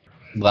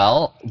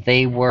 Well,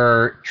 they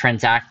were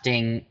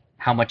transacting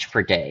how much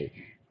per day?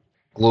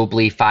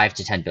 Globally, $5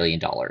 to $10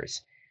 billion.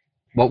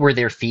 What were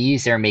their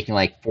fees? They're making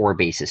like 4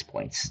 basis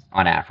points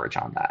on average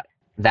on that.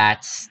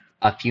 That's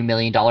a few $1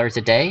 million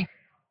a day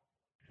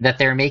that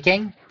they're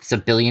making. It's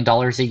 $1 billion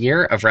a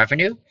year of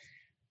revenue.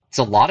 It's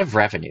a lot of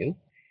revenue.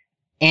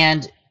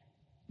 And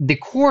the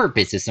core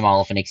business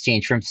model of an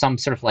exchange from some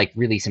sort of like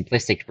really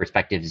simplistic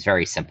perspective is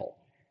very simple.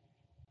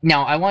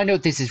 Now, I want to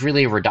note this is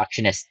really a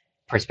reductionist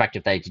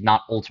perspective that I did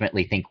not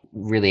ultimately think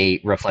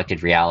really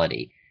reflected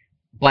reality.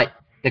 But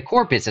the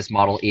core business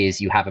model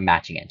is you have a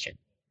matching engine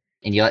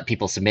and you let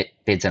people submit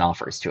bids and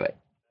offers to it.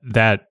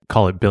 That,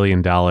 call it $1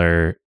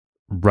 billion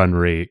run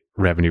rate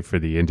revenue for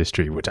the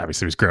industry, which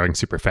obviously was growing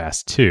super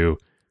fast too.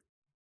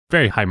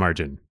 Very high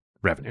margin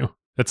revenue.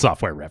 That's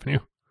software revenue.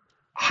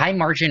 High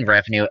margin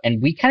revenue,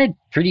 and we kind of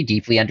pretty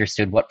deeply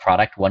understood what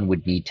product one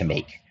would need to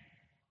make.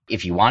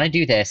 If you want to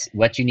do this,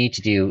 what you need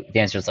to do, the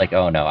answer is like,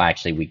 oh no,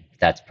 actually,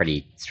 that's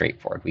pretty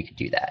straightforward. We could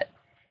do that.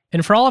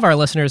 And for all of our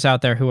listeners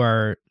out there who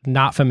are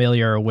not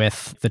familiar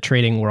with the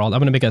trading world, I'm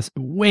going to make a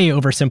way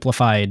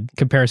oversimplified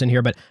comparison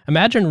here, but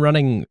imagine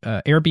running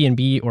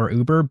Airbnb or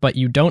Uber, but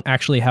you don't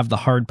actually have the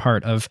hard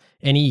part of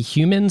any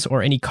humans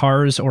or any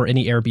cars or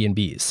any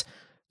Airbnbs.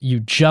 You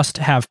just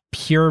have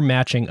pure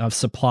matching of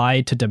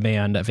supply to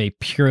demand of a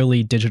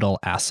purely digital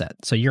asset.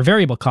 So your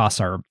variable costs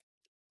are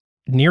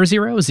near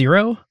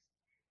zero?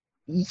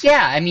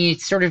 Yeah,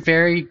 it's sort of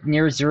very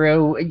near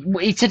zero.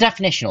 It's a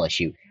definitional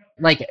issue.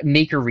 Like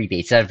maker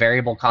rebates, that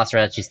variable cost, or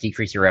that's just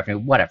decrease your revenue,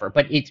 whatever.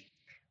 But it's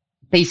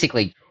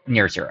basically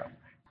near zero.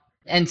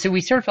 And so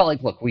we sort of felt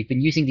like, look, we've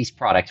been using these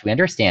products. We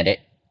understand it.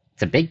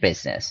 It's a big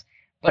business.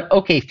 But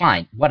okay,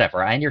 fine,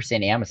 whatever. I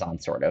understand Amazon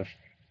sort of.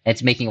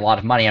 It's making a lot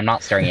of money. I'm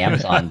not starting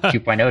Amazon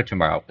 2.0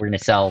 tomorrow. We're going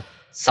to sell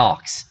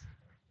socks.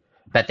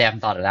 Bet they haven't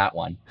thought of that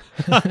one.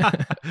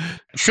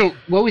 So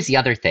what was the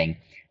other thing?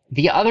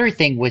 The other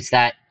thing was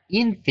that,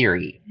 in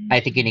theory, I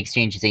think an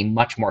exchange is a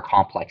much more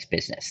complex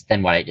business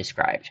than what I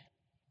described.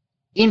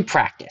 In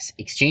practice,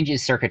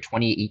 exchanges circa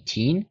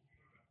 2018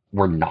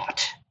 were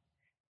not.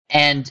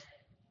 And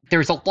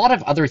there's a lot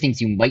of other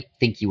things you might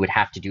think you would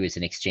have to do as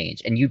an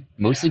exchange, and you'd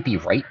mostly be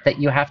right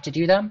that you have to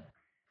do them.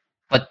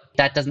 But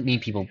that doesn't mean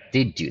people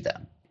did do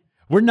them.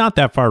 We're not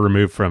that far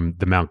removed from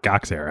the Mt.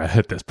 Gox era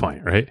at this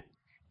point, right?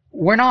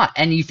 We're not.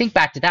 And you think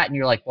back to that and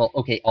you're like, well,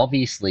 okay,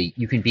 obviously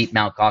you can beat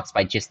Mt. Gox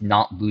by just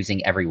not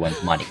losing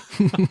everyone's money.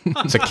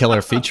 It's a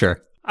killer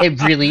feature.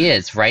 It really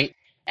is, right?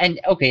 And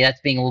okay,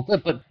 that's being a little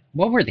bit, but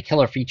what were the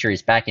killer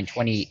features back in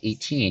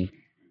 2018?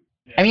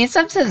 I mean, in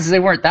some senses, they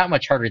weren't that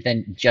much harder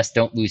than just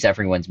don't lose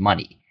everyone's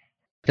money.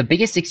 The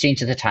biggest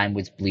exchange at the time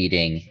was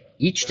bleeding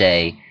each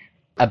day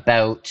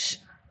about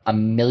 $1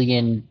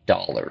 million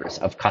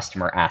of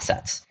customer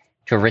assets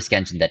to a risk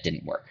engine that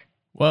didn't work.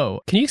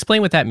 Whoa. Can you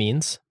explain what that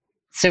means?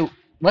 So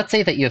let's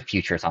say that you have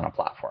futures on a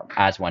platform,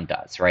 as one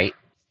does, right?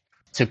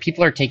 So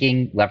people are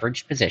taking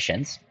leveraged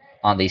positions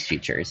on these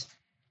futures,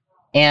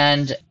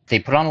 and they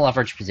put on a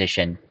leveraged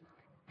position,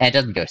 and it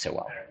doesn't go so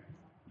well.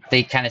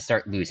 They kind of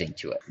start losing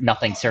to it.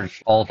 Nothing sort of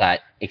all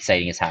that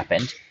exciting has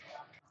happened.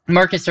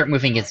 Markets start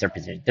moving against their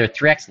position. They're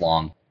 3x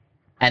long,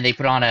 and they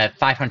put on a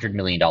 $500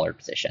 million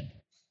position.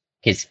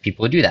 Because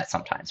people do that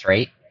sometimes,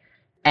 right?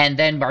 And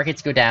then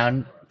markets go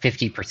down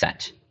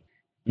 50%.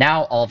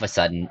 Now, all of a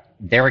sudden,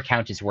 their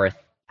account is worth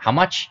how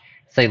much?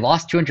 So they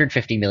lost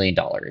 $250 million.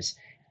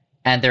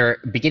 And their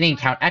beginning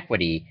account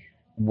equity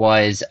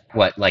was,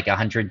 what, like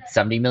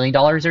 $170 million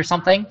or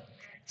something?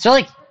 So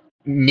like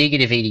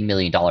negative $80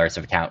 million of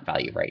account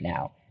value right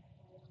now.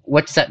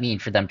 What does that mean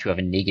for them to have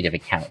a negative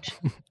account?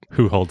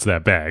 Who holds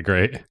that bag,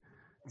 right?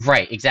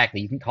 Right,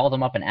 exactly. You can call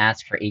them up and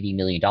ask for $80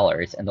 million,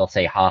 and they'll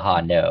say,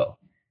 haha, no.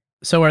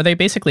 So are they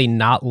basically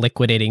not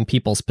liquidating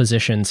people's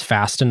positions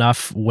fast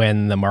enough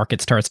when the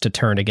market starts to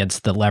turn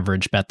against the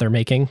leverage bet they're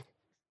making?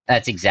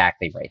 That's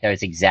exactly right. That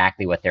was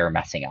exactly what they were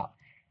messing up.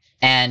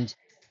 And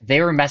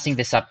they were messing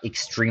this up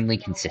extremely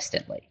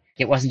consistently.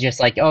 It wasn't just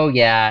like, oh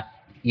yeah,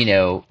 you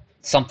know,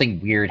 something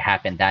weird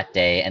happened that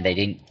day and they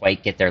didn't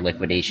quite get their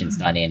liquidations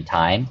done in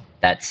time.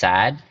 That's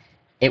sad.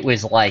 It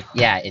was like,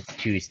 yeah, it's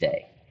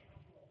Tuesday.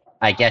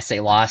 I guess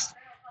they lost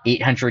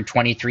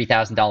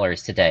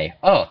 $823,000 today.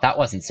 Oh, that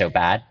wasn't so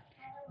bad.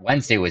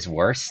 Wednesday was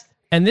worse.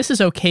 And this is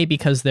okay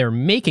because they're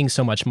making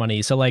so much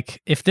money. So like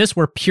if this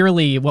were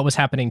purely what was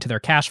happening to their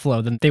cash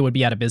flow, then they would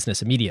be out of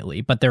business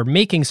immediately. But they're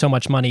making so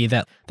much money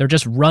that they're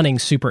just running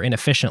super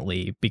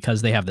inefficiently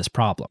because they have this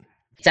problem.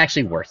 It's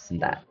actually worse than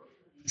that.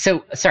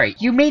 So, sorry,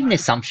 you made an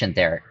assumption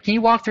there. Can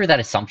you walk through that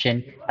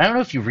assumption? I don't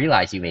know if you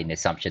realize you made an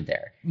assumption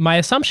there. My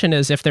assumption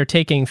is if they're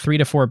taking 3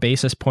 to 4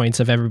 basis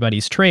points of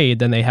everybody's trade,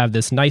 then they have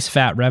this nice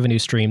fat revenue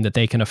stream that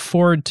they can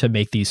afford to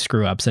make these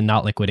screw ups and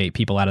not liquidate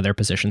people out of their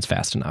positions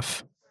fast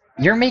enough.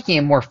 You're making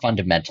a more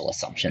fundamental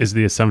assumption. Is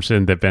the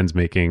assumption that Ben's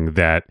making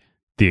that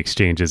the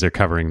exchanges are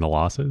covering the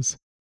losses?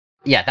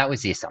 Yeah, that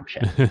was the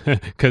assumption.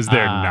 Because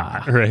they're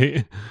not,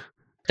 right?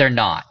 They're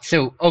not.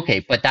 So,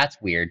 okay, but that's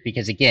weird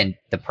because, again,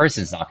 the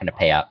person's not going to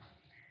pay up.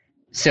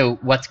 So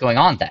what's going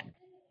on then?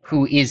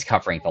 Who is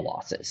covering the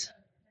losses?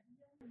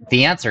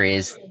 The answer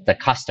is the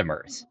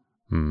customers.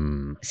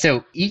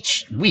 So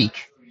each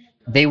week,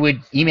 they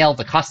would email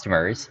the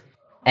customers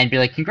and be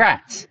like,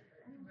 congrats,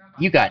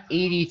 you got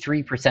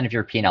 83% of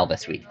your P&L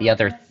this week. The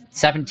other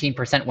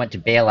 17% went to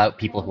bail out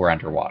people who are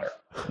underwater.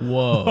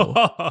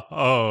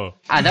 Whoa.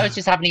 And that was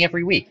just happening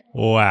every week.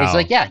 Wow. It's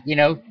like, yeah, you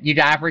know, you'd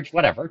average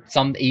whatever,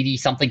 some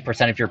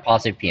 80-something% of your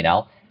positive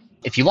P&L.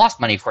 If you lost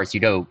money, of course,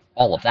 you'd owe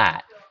all of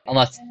that.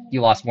 Unless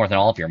you lost more than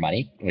all of your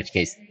money, in which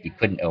case you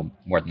couldn't owe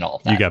more than all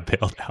of that. You got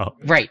bailed out.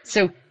 Right.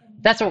 So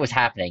that's what was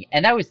happening.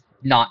 And that was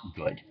not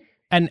good.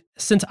 And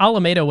since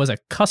Alameda was a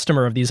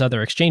customer of these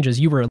other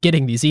exchanges, you were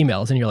getting these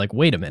emails and you're like,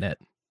 wait a minute.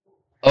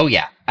 Oh,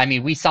 yeah. I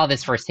mean, we saw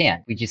this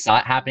firsthand. We just saw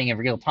it happening in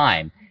real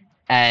time.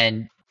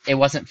 And it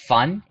wasn't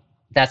fun.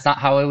 That's not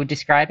how I would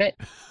describe it.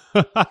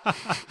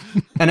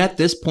 And at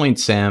this point,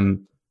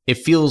 Sam, it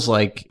feels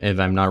like, if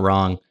I'm not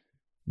wrong,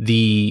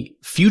 the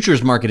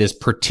futures market is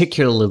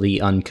particularly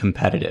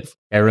uncompetitive.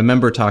 I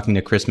remember talking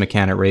to Chris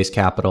McCann at Raise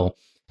Capital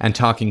and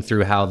talking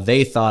through how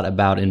they thought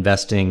about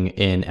investing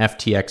in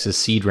FTX's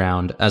seed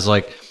round as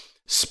like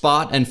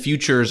spot and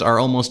futures are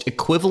almost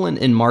equivalent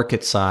in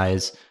market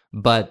size,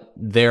 but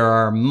there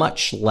are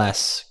much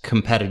less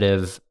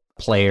competitive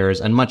players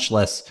and much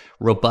less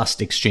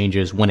robust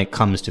exchanges when it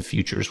comes to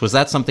futures. Was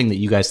that something that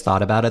you guys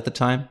thought about at the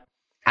time?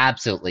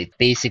 Absolutely.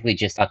 Basically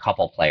just a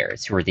couple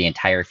players who are the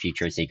entire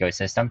futures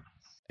ecosystem.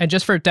 And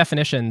just for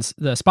definitions,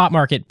 the spot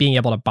market being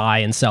able to buy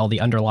and sell the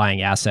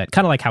underlying asset,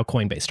 kind of like how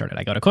Coinbase started.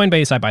 I go to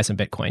Coinbase, I buy some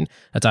Bitcoin.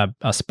 That's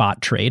a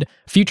spot trade.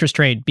 Futures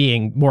trade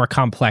being more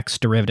complex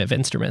derivative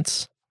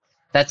instruments.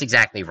 That's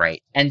exactly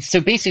right. And so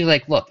basically,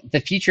 like, look, the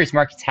futures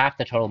market's half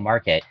the total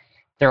market.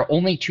 There are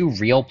only 2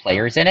 real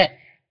players in it,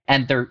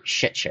 and they're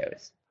shit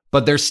shows.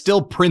 But they're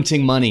still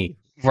printing money.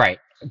 Right.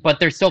 But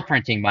they're still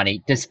printing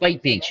money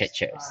despite being shit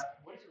shows.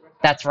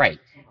 That's right.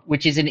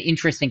 Which is an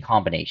interesting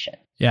combination.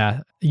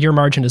 Yeah. Your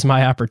margin is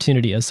my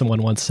opportunity, as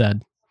someone once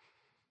said.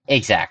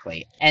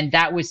 Exactly. And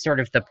that was sort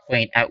of the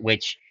point at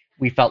which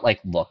we felt like,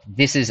 look,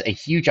 this is a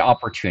huge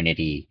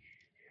opportunity.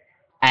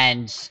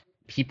 And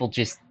people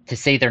just, to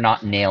say they're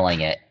not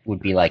nailing it would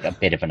be like a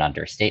bit of an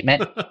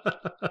understatement.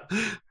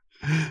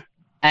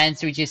 And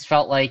so we just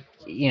felt like,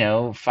 you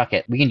know, fuck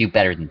it. We can do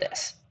better than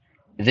this.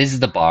 this is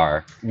the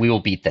bar. We will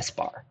beat this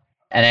bar.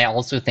 And I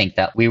also think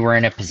that we were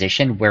in a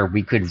position where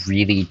we could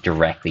really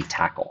directly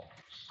tackle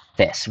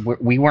this.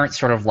 We weren't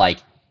sort of like,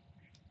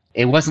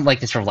 it wasn't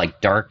like this sort of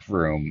like dark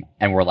room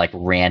and we're like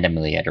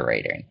randomly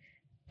iterating.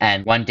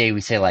 And one day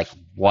we say like,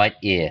 what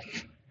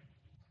if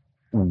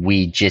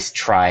we just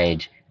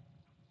tried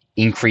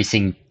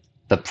increasing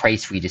the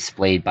price we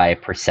displayed by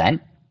 1%?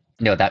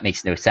 No, that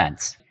makes no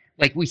sense.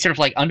 Like we sort of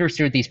like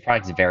understood these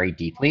products very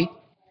deeply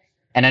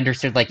and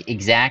understood like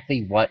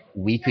exactly what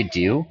we could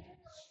do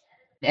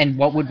and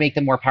what would make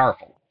them more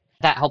powerful.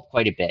 That helped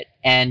quite a bit.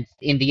 And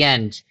in the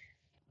end,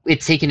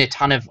 it's taken a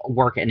ton of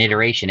work and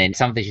iteration. And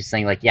some of it's just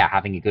saying like, yeah,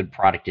 having a good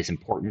product is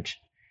important.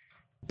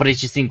 But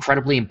it's just an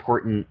incredibly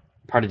important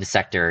part of the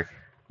sector,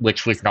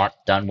 which was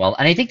not done well.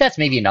 And I think that's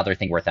maybe another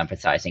thing worth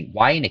emphasizing.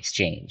 Why an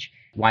exchange?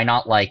 Why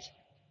not like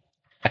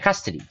a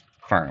custody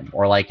firm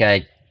or like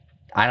a,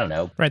 I don't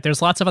know. Right.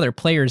 There's lots of other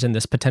players in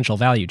this potential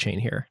value chain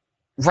here.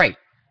 Right.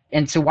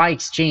 And so why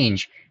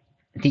exchange?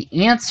 The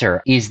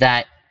answer is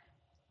that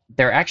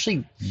there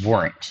actually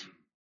weren't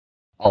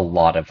a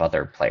lot of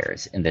other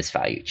players in this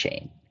value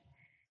chain.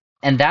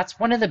 And that's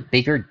one of the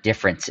bigger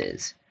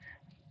differences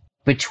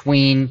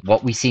between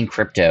what we see in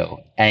crypto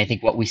and I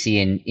think what we see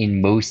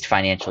in most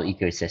financial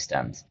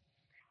ecosystems,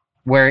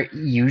 where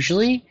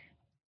usually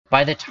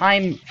by the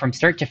time from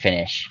start to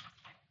finish,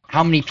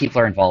 how many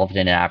people are involved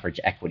in an average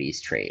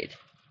equities trade?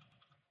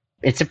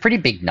 It's a pretty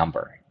big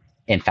number,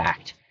 in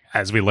fact.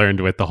 As we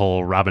learned with the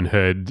whole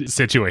Robinhood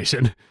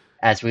situation.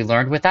 As we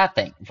learned with that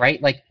thing,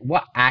 right? Like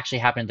what actually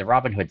happened in the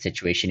Robinhood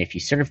situation, if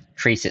you sort of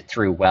trace it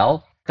through,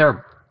 well, they're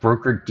a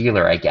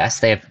broker-dealer, I guess.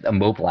 They have a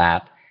mobile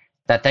app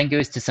that then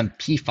goes to some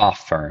PFOF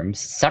firms.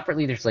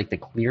 Separately, there's like the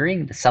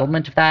clearing, the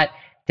settlement of that.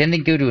 Then they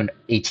go to an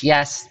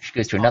ATS, which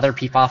goes to another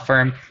PFOF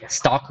firm.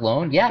 Stock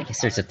loan, yeah, I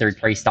guess there's a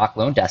third-party stock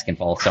loan desk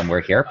involved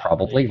somewhere here,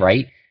 probably,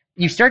 right?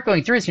 You start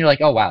going through this and you're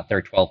like, oh, wow, there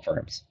are 12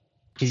 firms.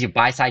 Because you have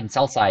buy side and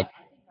sell side.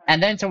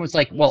 And then someone's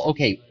like, well,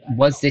 okay,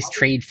 was this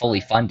trade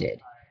fully funded?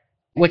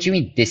 What do you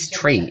mean, this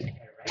trade?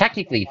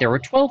 Technically, there were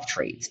 12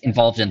 trades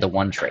involved in the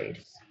one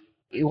trade.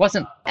 It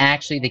wasn't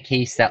actually the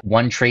case that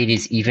one trade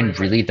is even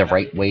really the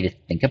right way to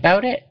think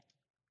about it.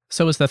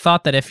 So is the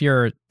thought that if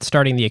you're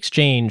starting the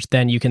exchange,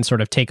 then you can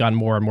sort of take on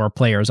more and more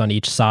players on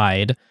each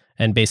side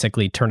and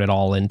basically turn it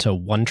all into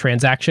one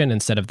transaction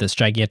instead of this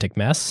gigantic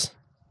mess?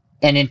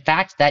 And in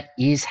fact, that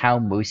is how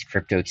most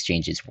crypto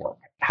exchanges work.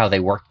 How they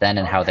work then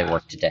and how they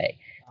work today.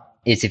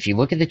 Is if you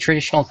look at the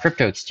traditional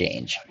crypto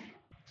exchange,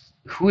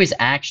 who is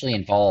actually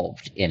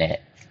involved in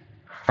it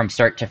from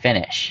start to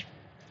finish?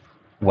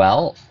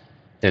 Well,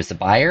 there's the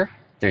buyer,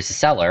 there's the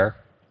seller,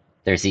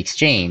 there's the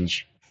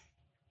exchange.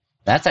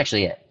 That's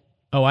actually it.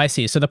 Oh, I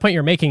see. So the point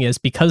you're making is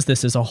because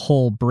this is a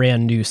whole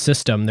brand new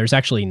system, there's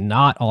actually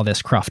not all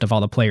this cruft of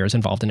all the players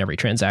involved in every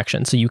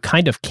transaction. So you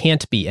kind of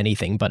can't be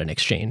anything but an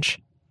exchange.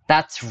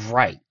 That's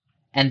right.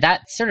 And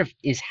that sort of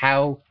is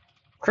how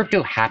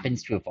crypto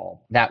happens to evolve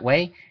that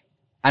way.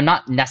 I'm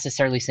not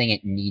necessarily saying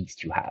it needs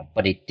to have,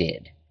 but it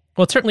did.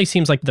 Well, it certainly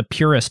seems like the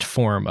purest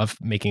form of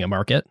making a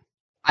market.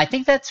 I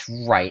think that's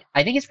right.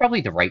 I think it's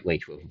probably the right way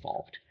to have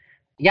evolved.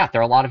 Yeah,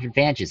 there are a lot of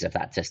advantages of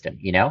that system,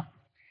 you know?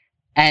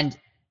 And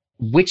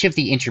which of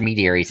the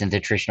intermediaries in the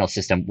traditional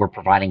system were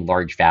providing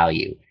large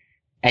value?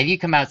 Have you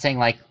come out saying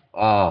like,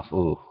 oh,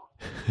 ooh.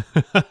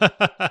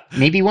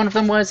 Maybe one of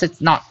them was,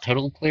 it's not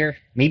totally clear.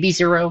 Maybe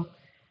zero.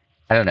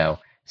 I don't know.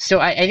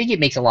 So I think it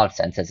makes a lot of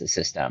sense as a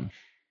system.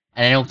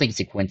 And I don't think it's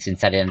a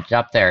coincidence that it ended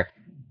up there.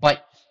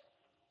 But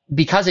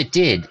because it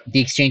did, the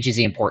exchange is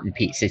the important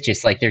piece. It's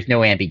just like there's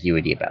no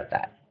ambiguity about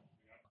that.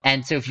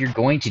 And so if you're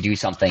going to do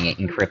something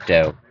in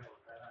crypto,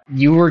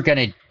 you were going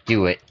to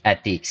do it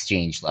at the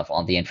exchange level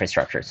on the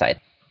infrastructure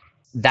side.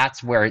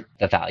 That's where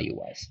the value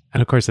was.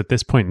 And of course, at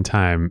this point in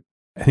time,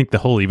 I think the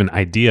whole even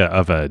idea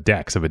of a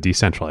DEX, of a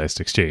decentralized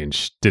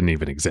exchange, didn't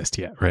even exist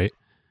yet, right?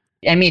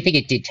 I mean, I think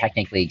it did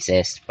technically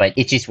exist, but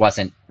it just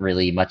wasn't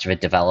really much of a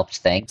developed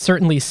thing.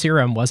 Certainly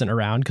Serum wasn't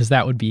around because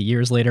that would be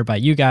years later by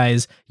you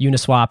guys.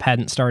 Uniswap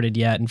hadn't started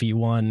yet in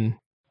V1.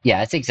 Yeah,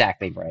 that's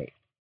exactly right.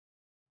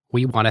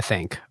 We want to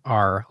thank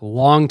our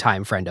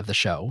longtime friend of the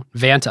show,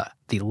 Vanta,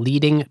 the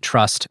leading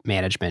trust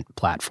management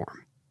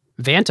platform.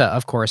 Vanta,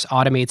 of course,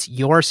 automates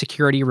your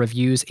security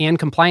reviews and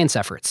compliance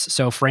efforts,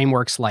 so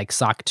frameworks like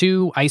SOC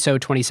 2, ISO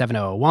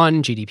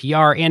 27001,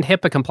 GDPR, and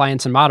HIPAA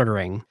compliance and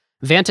monitoring.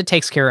 Vanta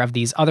takes care of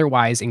these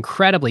otherwise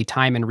incredibly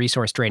time and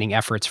resource draining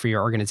efforts for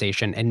your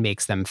organization and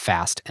makes them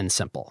fast and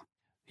simple.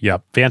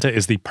 Yep, Vanta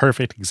is the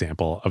perfect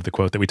example of the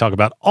quote that we talk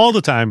about all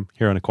the time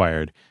here on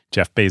Acquired.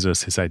 Jeff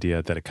Bezos' his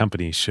idea that a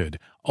company should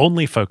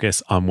only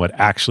focus on what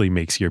actually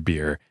makes your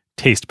beer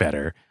taste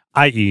better,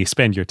 i.e.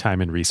 spend your time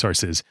and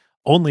resources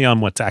only on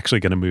what's actually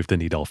going to move the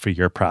needle for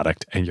your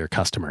product and your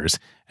customers,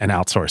 and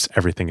outsource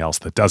everything else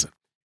that doesn't.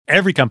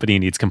 Every company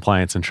needs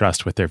compliance and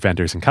trust with their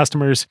vendors and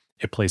customers.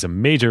 It plays a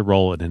major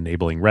role in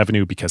enabling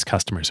revenue because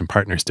customers and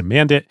partners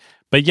demand it,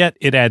 but yet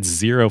it adds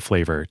zero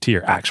flavor to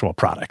your actual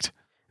product.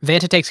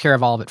 Vanta takes care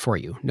of all of it for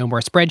you. No more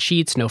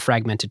spreadsheets, no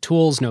fragmented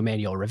tools, no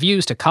manual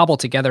reviews to cobble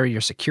together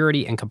your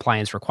security and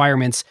compliance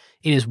requirements.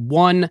 It is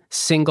one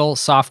single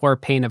software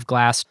pane of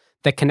glass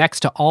that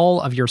connects to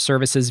all of your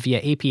services via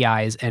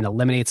APIs and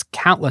eliminates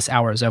countless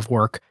hours of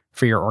work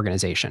for your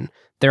organization.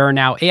 There are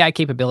now AI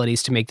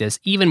capabilities to make this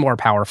even more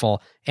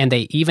powerful, and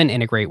they even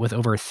integrate with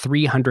over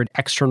 300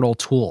 external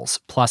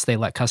tools. Plus, they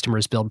let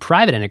customers build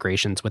private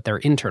integrations with their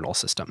internal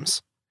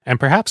systems. And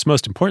perhaps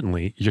most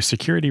importantly, your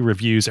security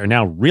reviews are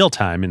now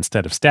real-time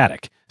instead of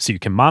static, so you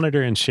can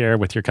monitor and share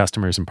with your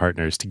customers and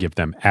partners to give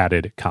them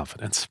added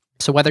confidence.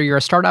 So whether you're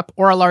a startup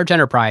or a large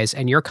enterprise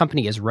and your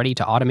company is ready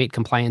to automate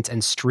compliance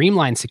and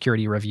streamline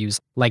security reviews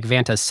like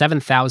Vanta's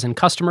 7,000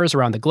 customers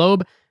around the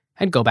globe,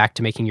 and go back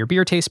to making your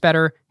beer taste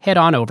better, head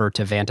on over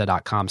to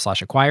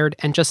vanta.com/acquired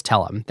and just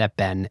tell them that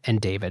Ben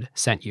and David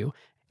sent you.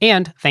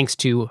 And thanks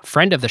to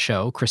friend of the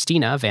show,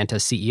 Christina,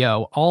 Vanta's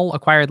CEO, all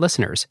Acquired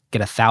listeners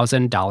get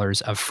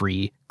 $1,000 of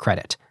free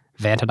credit.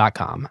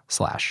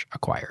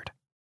 Vanta.com/acquired.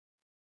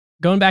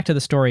 Going back to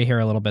the story here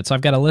a little bit. So I've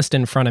got a list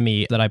in front of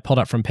me that I pulled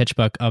up from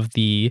PitchBook of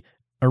the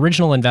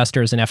original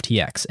investors in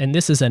FTX. And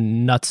this is a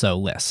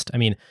nutso list. I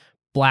mean,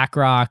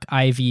 BlackRock,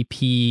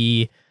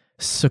 IVP,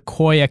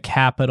 Sequoia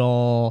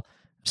Capital,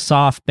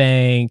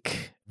 SoftBank,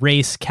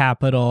 Race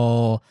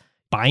Capital,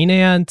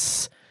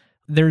 Binance.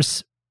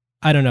 There's,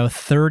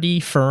 30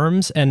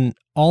 firms, and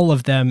all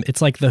of them,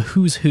 it's like the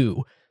who's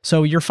who.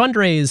 So your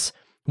fundraise,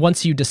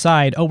 once you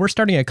decide, we're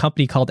starting a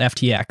company called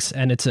FTX,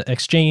 and it's an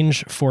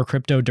exchange for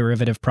crypto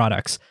derivative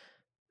products.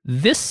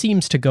 This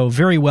seems to go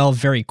very well,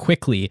 very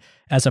quickly,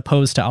 as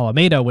opposed to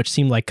Alameda, which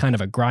seemed like kind of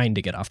a grind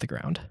to get off the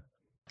ground.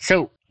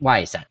 So why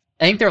is that?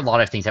 I think there are a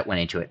lot of things that went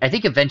into it. I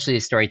think eventually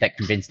the story that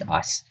convinced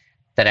us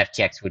that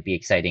FTX would be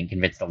exciting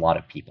convinced a lot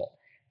of people.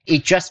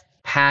 It just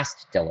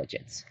passed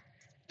diligence.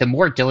 The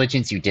more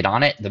diligence you did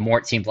on it, the more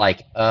it seemed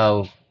like,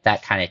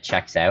 that kind of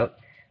checks out.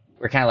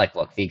 We're kind of like,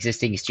 look, the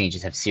existing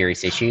exchanges have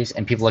serious issues.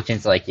 And people looked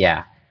into like,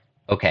 yeah,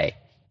 okay.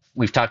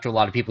 We've talked to a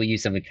lot of people who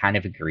use them and kind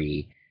of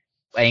agree.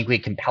 I think we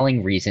have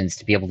compelling reasons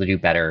to be able to do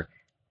better.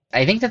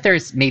 I think that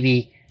there's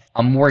maybe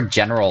a more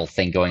general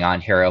thing going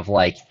on here of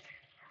like,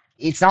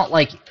 it's not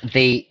like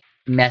they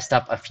messed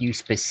up a few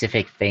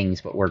specific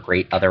things but were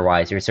great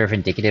otherwise. They're sort of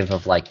indicative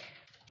of like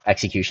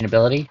execution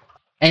ability.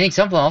 I think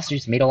some of them also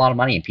just made a lot of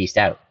money and pieced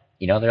out.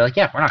 They're like,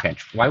 yeah, we're not going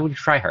to, why would we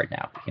try hard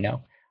now?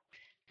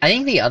 I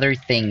think the other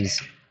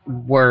things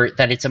were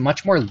that it's a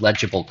much more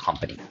legible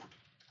company.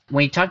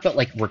 When you talk about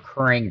like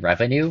recurring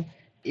revenue,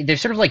 there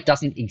sort of like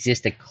doesn't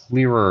exist a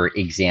clearer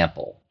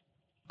example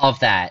of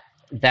that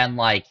than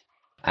like,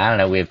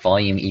 we have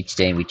volume each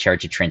day and we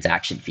charge a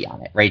transaction fee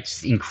on it, right?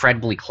 It's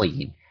incredibly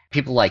clean.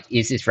 People like,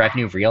 is this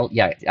revenue real?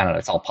 Yeah,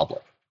 it's all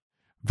public.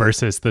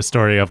 Versus the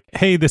story of,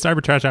 hey, this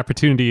arbitrage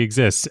opportunity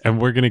exists and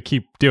we're going to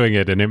keep doing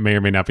it and it may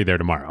or may not be there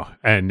tomorrow.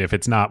 And if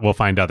it's not, we'll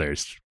find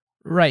others.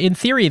 Right. In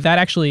theory, that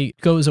actually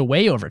goes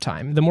away over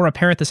time. The more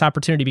apparent this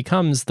opportunity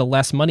becomes, the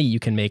less money you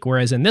can make.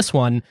 Whereas in this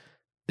one,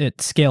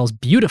 it scales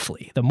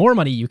beautifully. The more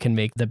money you can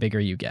make, the bigger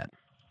you get.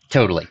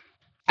 Totally.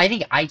 I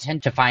think I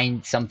tend to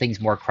find some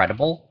things more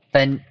credible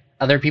than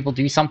other people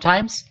do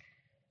sometimes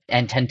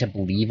and tend to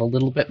believe a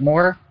little bit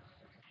more.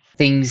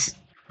 Things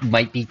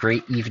might be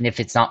great even if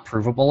it's not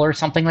provable or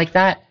something like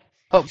that.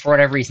 But for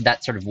whatever reason,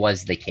 that sort of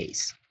was the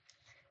case.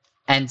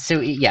 And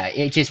so,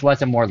 it just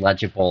was a more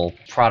legible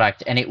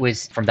product. And it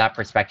was, from that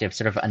perspective,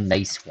 sort of a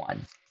nice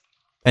one.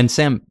 And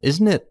Sam,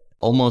 isn't it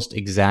almost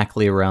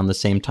exactly around the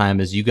same time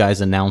as you guys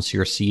announce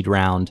your seed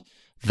round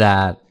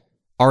that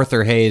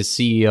Arthur Hayes,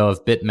 CEO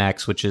of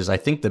BitMEX, which is, I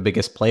think, the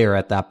biggest player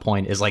at that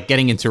point, is like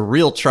getting into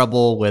real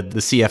trouble with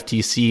the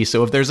CFTC.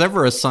 So if there's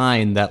ever a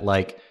sign that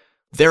like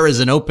there is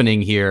an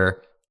opening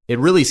here, it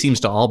really seems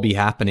to all be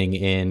happening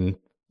in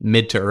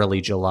mid to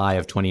early July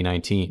of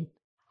 2019.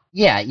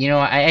 Yeah,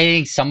 I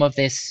think some of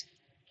this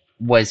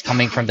was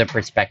coming from the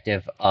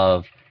perspective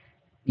of,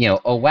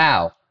 oh,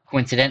 wow,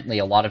 coincidentally,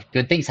 a lot of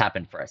good things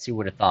happened for us. Who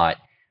would have thought?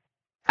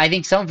 I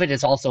think some of it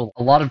is also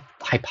a lot of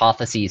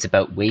hypotheses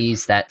about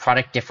ways that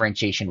product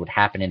differentiation would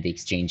happen in the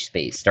exchange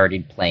space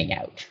started playing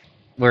out.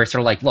 Where it's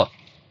sort of like, look,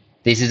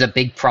 this is a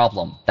big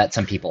problem that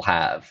some people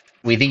have.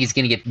 We think it's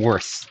going to get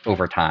worse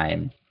over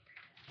time.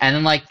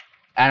 And then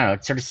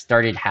it sort of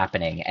started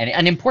happening. And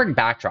an important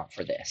backdrop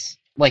for this,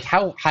 like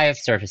how high of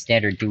sort of a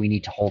standard do we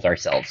need to hold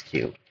ourselves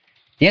to?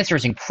 The answer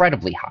is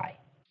incredibly high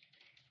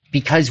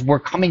because we're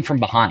coming from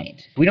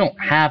behind. We don't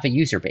have a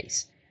user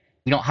base.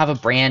 We don't have a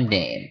brand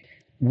name.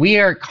 We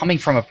are coming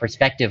from a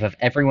perspective of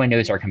everyone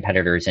knows our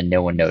competitors and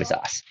no one knows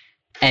us.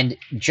 And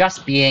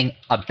just being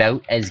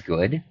about as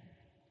good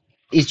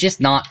is just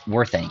not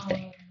worth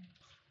anything.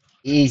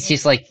 It's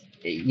just like,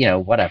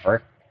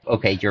 whatever.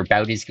 Okay, you're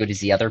about as good as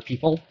the other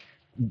people.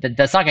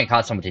 That's not going to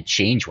cause someone to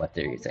change what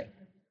they're using.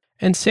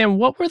 And Sam,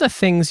 what were the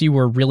things you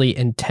were really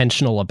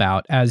intentional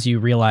about as you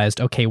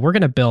realized, okay, we're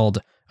going to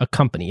build a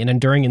company, an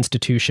enduring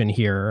institution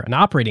here, an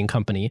operating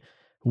company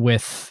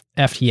with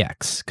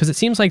FTX? Because it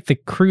seems like the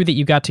crew that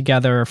you got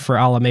together for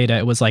Alameda,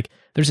 it was like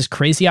there's this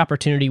crazy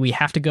opportunity. We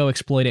have to go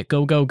exploit it.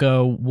 Go, go,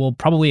 go. We'll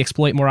probably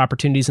exploit more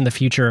opportunities in the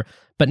future.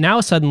 But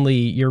now suddenly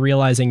you're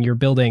realizing you're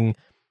building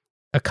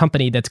a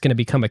company that's going to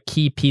become a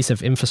key piece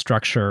of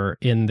infrastructure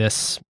in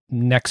this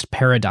next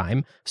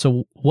paradigm.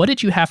 So what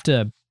did you have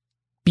to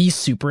be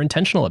super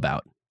intentional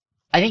about?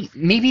 I think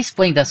maybe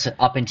splitting this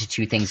up into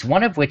two things,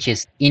 one of which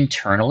is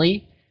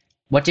internally,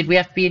 what did we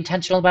have to be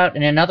intentional about?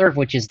 And another of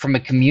which is from a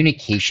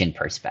communication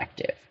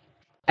perspective.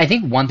 I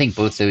think one thing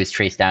both those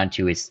trace down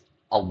to is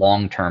a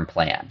long-term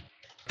plan.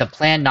 The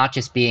plan not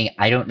just being,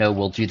 I don't know,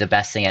 we'll do the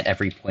best thing at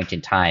every point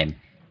in time.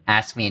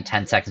 Ask me in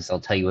 10 seconds, I'll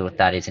tell you what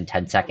that is in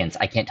 10 seconds.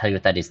 I can't tell you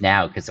what that is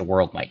now because the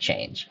world might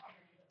change.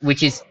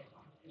 Which is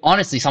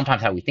honestly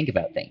sometimes how we think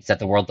about things, that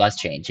the world does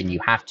change and you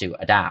have to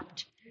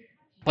adapt.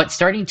 But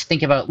starting to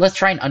think about, let's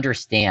try and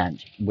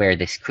understand where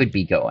this could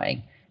be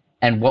going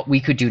and what we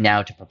could do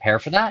now to prepare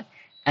for that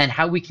and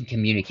how we can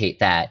communicate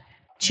that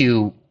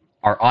to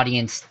our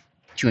audience,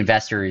 to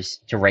investors,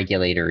 to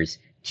regulators,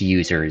 to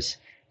users,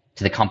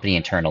 to the company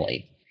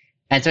internally.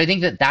 And so I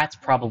think that that's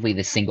probably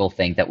the single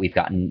thing that we've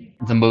gotten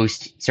the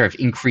most sort of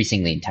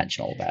increasingly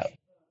intentional about.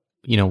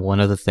 You know, one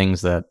of the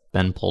things that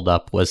Ben pulled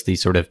up was the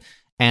sort of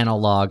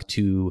analog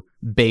to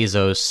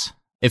Bezos.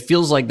 It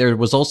feels like there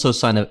was also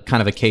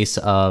kind of a case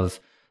of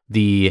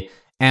the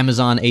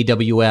Amazon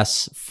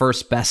AWS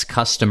first best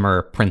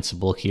customer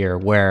principle here,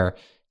 where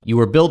you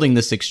were building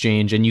this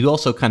exchange and you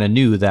also kind of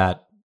knew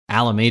that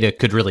Alameda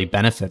could really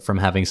benefit from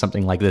having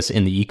something like this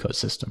in the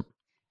ecosystem.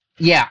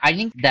 Yeah, I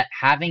think that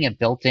having a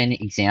built-in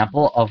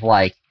example of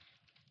like,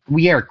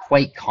 we are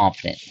quite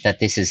confident that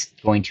this is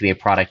going to be a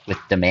product with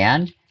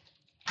demand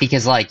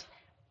because like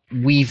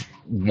we've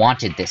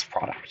wanted this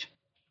product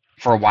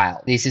for a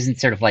while. This isn't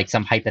sort of like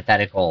some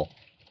hypothetical,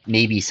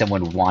 maybe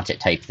someone would want it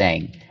type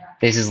thing.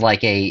 This is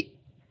like a,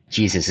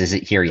 Jesus, is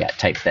it here yet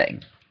type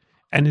thing.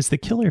 And is the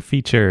killer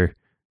feature,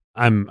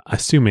 I'm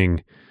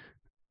assuming,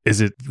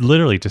 is it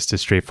literally just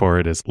as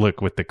straightforward as,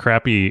 look, with the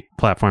crappy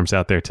platforms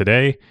out there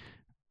today,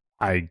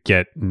 I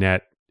get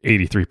net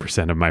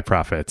 83% of my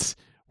profits.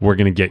 We're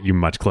going to get you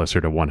much closer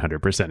to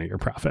 100% of your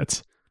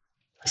profits.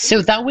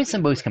 So that was the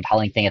most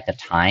compelling thing at the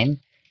time.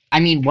 I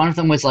mean, one of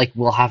them was like,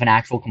 we'll have an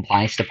actual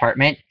compliance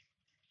department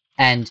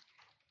and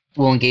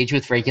we'll engage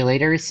with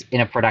regulators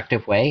in a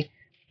productive way.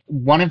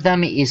 One of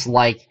them is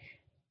like,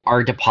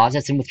 our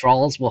deposits and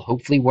withdrawals will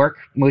hopefully work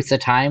most of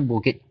the time. We'll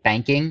get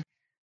banking.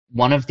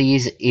 One of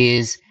these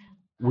is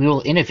we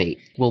will innovate.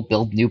 We'll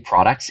build new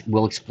products.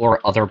 We'll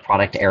explore other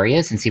product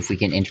areas and see if we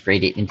can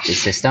integrate it into the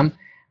system.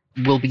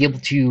 We'll be able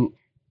to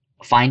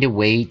find a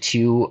way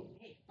to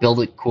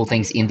build cool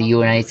things in the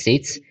United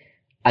States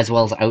as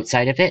well as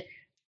outside of it.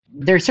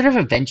 There's sort of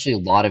eventually a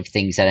lot of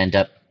things that end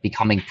up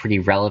becoming pretty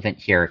relevant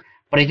here.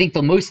 But I think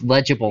the most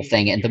legible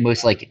thing and the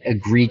most like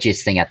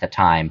egregious thing at the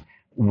time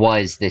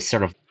was this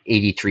sort of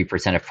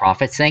 83% of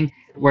profits thing,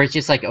 where it's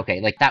just like,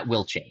 okay, like that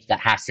will change. That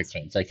has to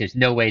change. Like there's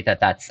no way that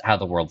that's how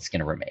the world's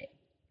going to remain.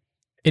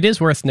 It is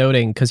worth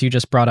noting, because you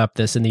just brought up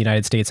this in the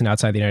United States and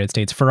outside the United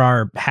States, for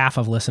our half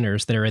of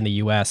listeners that are in the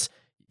US,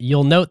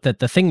 you'll note that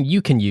the thing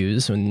you can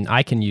use, and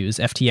I can use,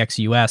 FTX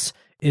US,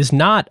 is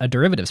not a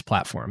derivatives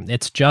platform.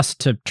 It's just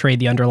to trade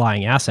the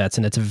underlying assets,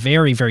 and it's a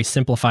very, very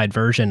simplified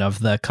version of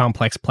the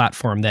complex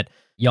platform that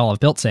y'all have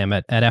built, Sam,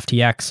 at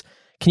FTX.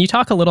 Can you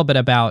talk a little bit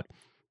about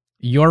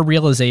your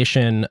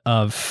realization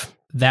of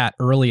that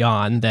early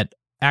on, that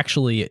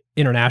actually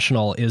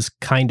international is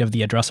kind of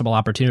the addressable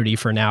opportunity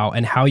for now,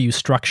 and how you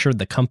structured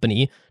the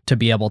company to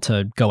be able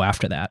to go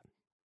after that?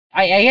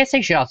 I guess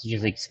I should also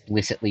just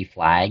explicitly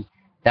flag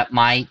that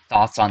my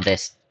thoughts on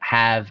this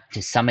have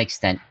to some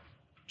extent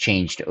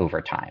changed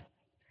over time.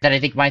 That I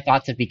think my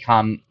thoughts have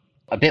become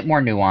a bit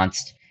more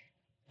nuanced,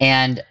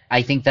 and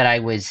I think that I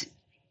was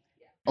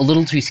a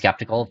little too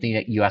skeptical of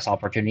the US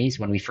opportunities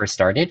when we first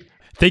started.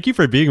 Thank you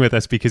for being with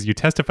us, because you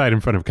testified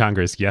in front of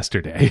Congress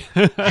yesterday.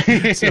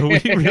 So we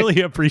really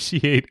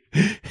appreciate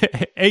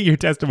A, your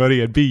testimony,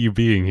 and B, you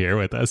being here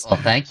with us. Well,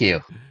 thank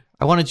you.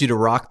 I wanted you to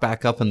rock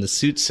back up in the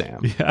suit,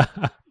 Sam. Yeah.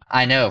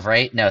 I know,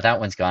 right? No,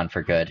 that one's gone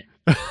for good.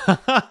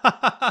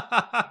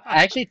 I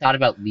actually thought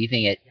about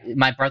leaving it.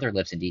 My brother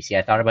lives in DC.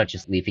 I thought about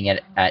just leaving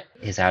it at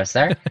his house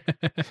there.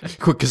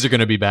 Quick, because they're going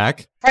to be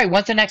back. Right.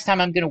 When's the next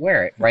time I'm going to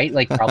wear it? Right.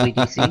 Like probably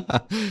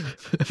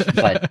DC.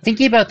 But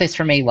thinking about this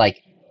from a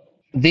like,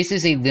 this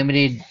is a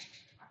limited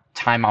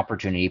time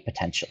opportunity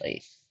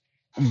potentially.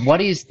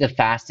 What is the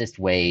fastest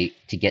way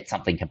to get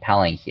something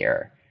compelling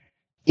here?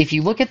 If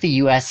you look at the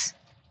US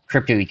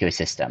crypto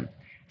ecosystem,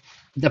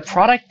 the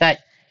product that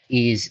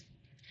is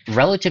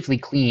relatively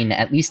clean,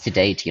 at least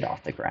today, to get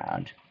off the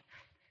ground,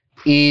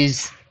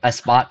 is a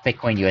spot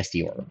Bitcoin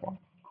USD order form.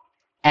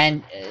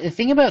 And the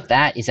thing about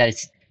that is that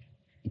it's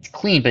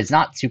clean, but it's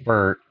not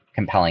super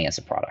compelling as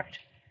a product.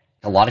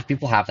 A lot of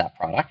people have that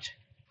product,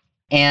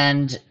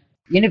 and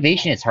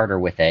innovation is harder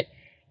with it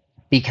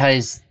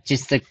because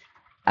just the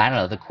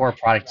core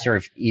product sort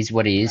of is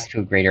what it is to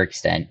a greater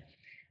extent.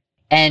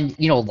 And,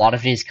 a lot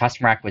of it is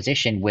customer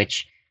acquisition,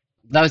 which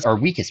that was our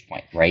weakest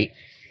point, right?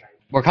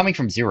 We're coming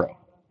from zero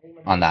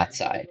on that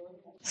side.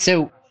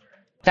 So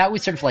that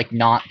was sort of like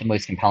not the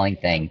most compelling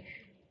thing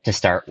to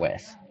start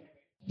with.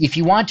 If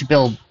you want to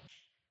build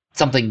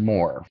something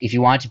more, if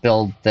you want to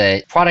build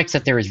the products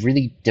that there is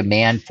really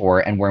demand for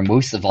and where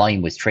most of the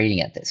volume was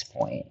trading at this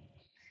point,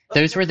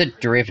 those were the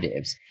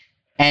derivatives.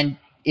 And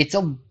it's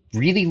a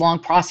really long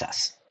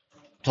process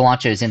to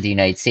launch those in the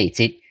United States.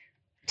 It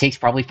takes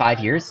probably 5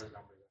 years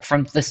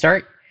from the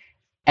start.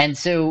 And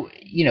so,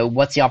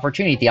 what's the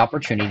opportunity? The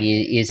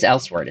opportunity is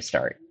elsewhere to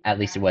start. At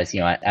least it was,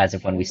 as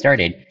of when we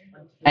started.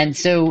 And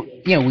so,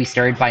 we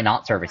started by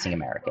not servicing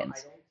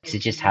Americans because it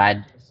just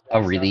had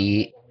a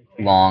really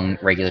long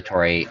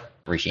regulatory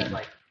regime.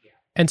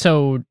 And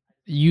so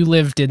you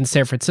lived in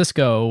San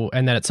Francisco,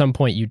 and then at some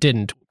point you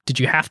didn't. Did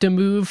you have to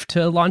move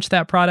to launch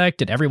that product?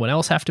 Did everyone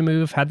else have to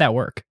move? How'd that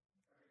work?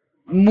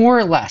 More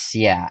or less,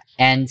 yeah.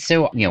 And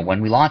so,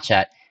 when we launched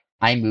that,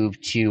 I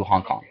moved to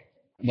Hong Kong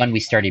when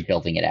we started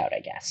building it out, I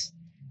guess.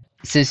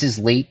 So this is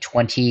late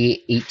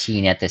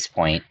 2018 at this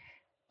point,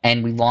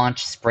 and we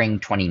launched spring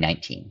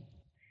 2019.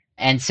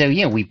 And so,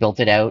 we built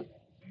it out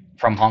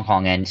from Hong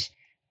Kong, and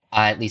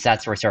at least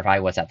that's where Surf I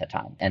was at the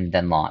time, and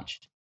then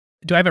launched.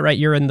 Do I have it right?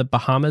 You're in the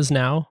Bahamas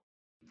now?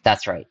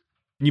 That's right.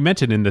 You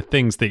mentioned in the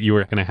things that you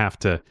were going to have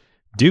to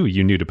do,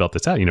 you knew to build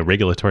this out.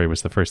 Regulatory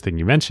was the first thing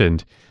you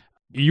mentioned.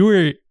 You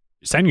were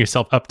signing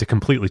yourself up to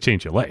completely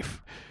change your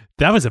life.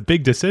 That was a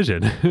big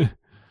decision.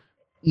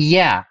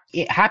 Yeah,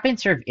 it happened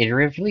sort of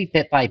iteratively,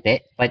 bit by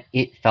bit, but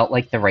it felt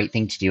like the right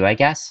thing to do, I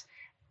guess.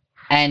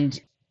 And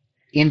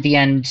in the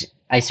end,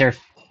 I sort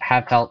of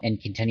have felt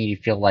and continue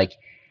to feel like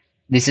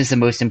this is the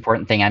most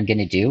important thing I'm going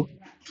to do.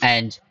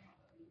 And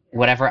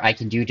whatever I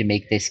can do to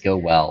make this go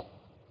well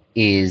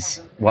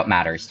is what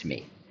matters to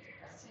me.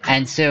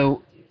 And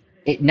so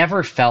it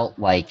never felt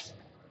like,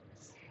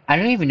 I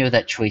don't even know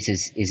that choice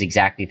is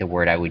exactly the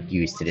word I would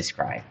use to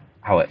describe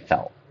how it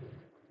felt.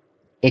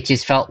 It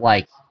just felt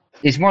like,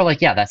 it's more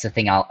like, yeah, that's the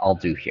thing I'll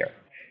do here.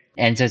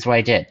 And so that's what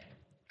I did.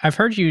 I've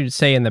heard you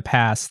say in the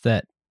past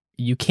that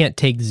you can't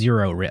take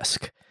zero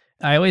risk.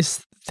 I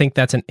always think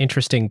that's an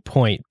interesting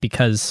point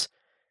because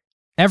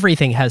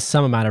everything has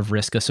some amount of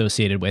risk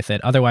associated with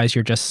it. Otherwise,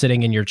 you're just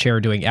sitting in your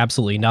chair doing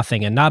absolutely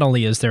nothing. And not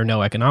only is there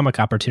no economic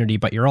opportunity,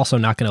 but you're also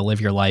not going to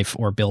live your life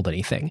or build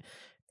anything.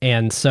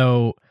 And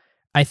so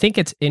I think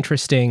it's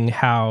interesting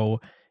how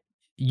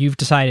you've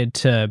decided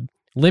to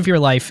live your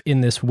life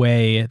in this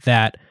way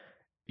that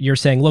you're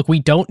saying, look, we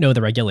don't know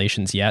the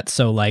regulations yet.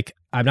 So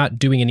I'm not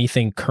doing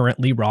anything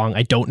currently wrong.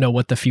 I don't know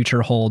what the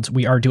future holds.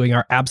 We are doing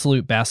our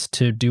absolute best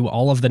to do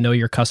all of the know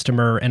your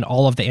customer and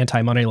all of the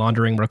anti-money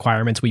laundering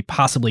requirements we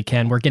possibly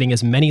can. We're getting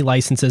as many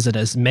licenses at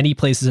as many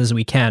places as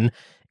we can.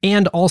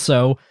 And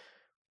also,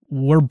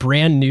 we're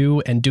brand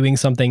new and doing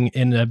something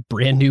in a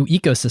brand new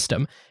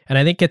ecosystem. And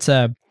I think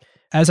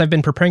as I've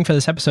been preparing for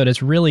this episode,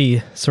 it's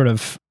really sort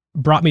of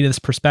brought me to this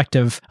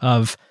perspective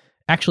of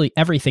actually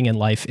everything in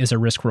life is a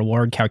risk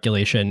reward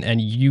calculation, and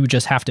you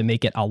just have to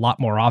make it a lot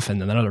more often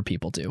than other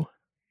people do.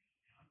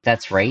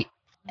 That's right.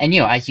 And,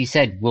 as you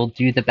said, we'll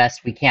do the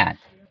best we can.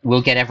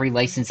 We'll get every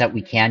license that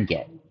we can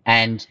get.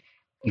 And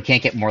you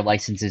can't get more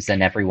licenses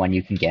than everyone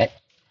you can get.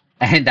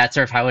 And that's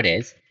sort of how it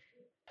is.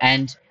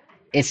 And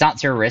it's not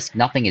zero risk.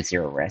 Nothing is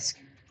zero risk.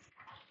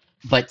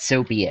 But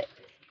so be it.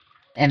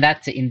 And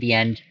that's, in the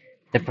end,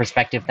 the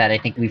perspective that I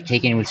think we've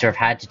taken and we've sort of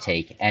had to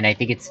take. And I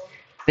think it's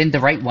been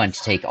the right one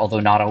to take, although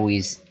not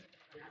always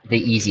the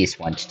easiest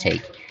one to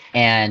take.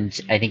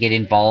 And I think it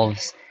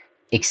involves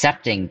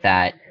accepting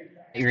that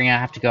you're going to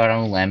have to go out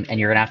on a limb and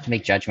you're going to have to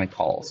make judgment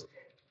calls,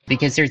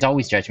 because there's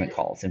always judgment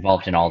calls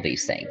involved in all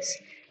these things.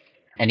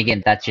 And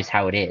again, that's just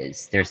how it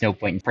is. There's no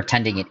point in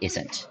pretending it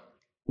isn't.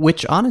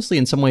 Which honestly,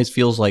 in some ways,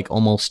 feels like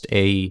almost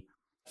a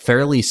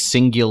fairly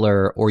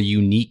singular or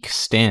unique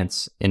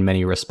stance in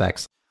many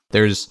respects.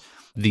 There's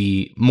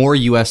the more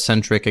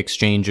US-centric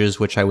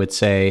exchanges, which I would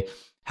say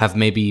have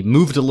maybe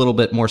moved a little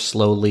bit more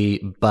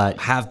slowly, but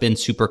have been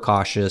super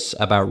cautious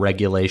about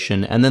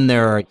regulation. And then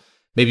there are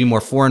maybe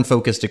more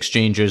foreign-focused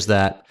exchanges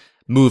that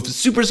moved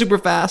super, super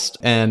fast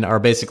and are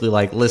basically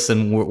like,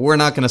 listen, we're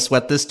not going to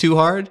sweat this too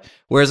hard.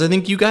 Whereas I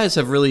think you guys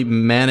have really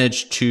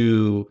managed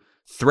to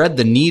thread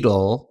the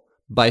needle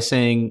by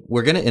saying,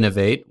 we're going to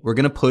innovate, we're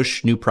going to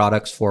push new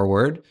products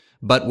forward,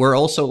 but we're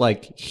also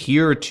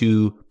here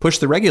to push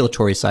the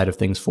regulatory side of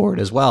things forward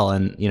as well.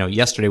 And,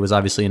 yesterday was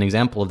obviously an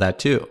example of that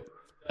too.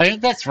 I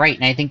think that's right.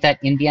 And I think that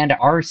in the end,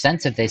 our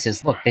sense of this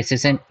is, look, this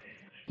isn't,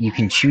 you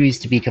can choose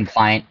to be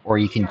compliant or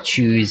you can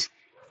choose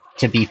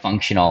to be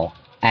functional.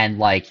 And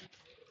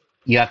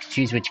you have to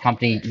choose which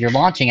company you're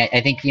launching. I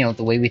think,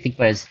 the way we think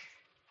about it is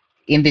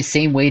in the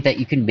same way that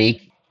you can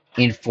make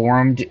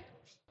informed,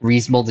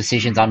 reasonable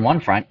decisions on one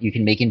front, you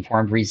can make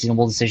informed,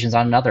 reasonable decisions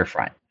on another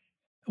front.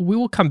 We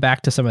will come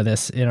back to some of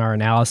this in our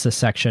analysis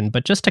section,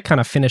 but just to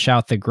kind of finish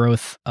out the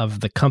growth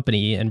of the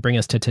company and bring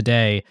us to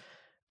today,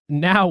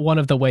 now one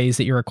of the ways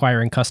that you're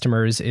acquiring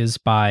customers is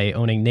by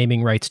owning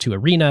naming rights to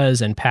arenas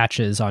and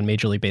patches on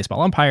Major League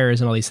Baseball umpires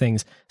and all these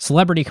things,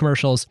 celebrity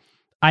commercials.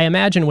 I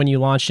imagine when you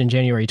launched in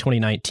January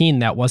 2019,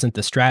 that wasn't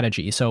the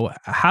strategy. So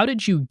how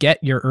did you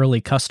get your early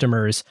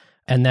customers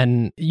And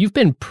then you've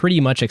been pretty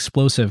much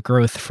explosive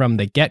growth from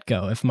the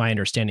get-go, if my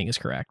understanding is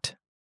correct.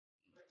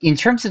 In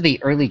terms of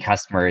the early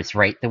customers,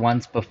 right, the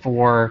ones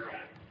before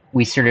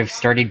we sort of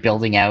started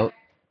building out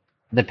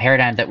the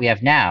paradigm that we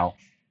have now,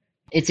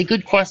 it's a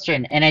good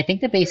question. And I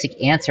think the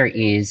basic answer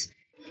is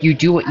you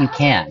do what you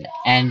can.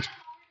 And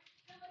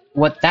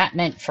what that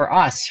meant for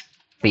us,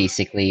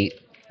 basically,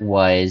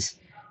 was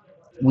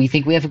we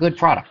think we have a good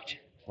product,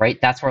 right?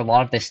 That's where a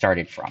lot of this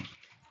started from.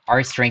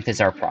 Our strength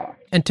is our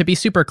product. And to be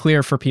super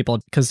clear for people,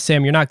 because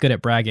Sam, you're not good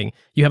at bragging,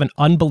 you have an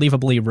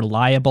unbelievably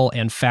reliable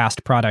and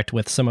fast product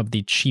with some of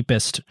the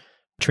cheapest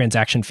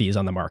transaction fees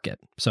on the market.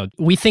 So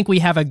we think we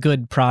have a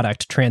good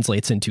product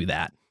translates into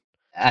that.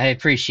 I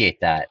appreciate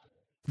that.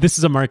 This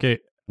is a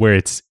market where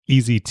it's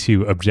easy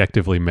to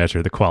objectively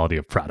measure the quality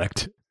of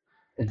product.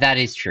 That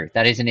is true.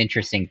 That is an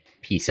interesting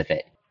piece of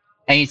it.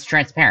 And it's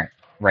transparent,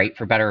 right?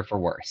 For better or for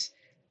worse.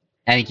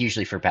 I think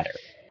usually for better.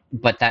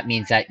 But that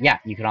means that, yeah,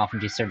 you can often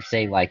just sort of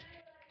say, like,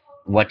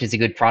 what does a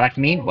good product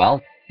mean?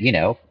 Well,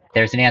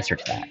 there's an answer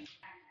to that.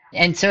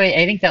 And so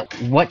I think that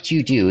what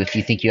you do if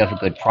you think you have a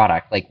good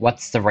product, like,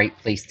 what's the right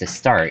place to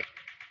start?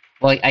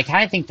 Well, I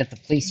kind of think that the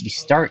place you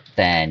start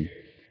then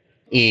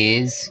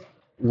is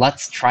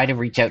let's try to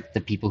reach out to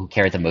the people who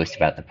care the most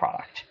about the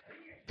product.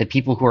 The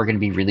people who are going to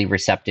be really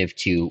receptive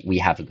to, we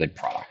have a good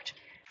product.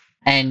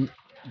 And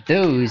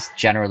those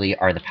generally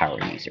are the power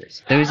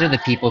users. Those are the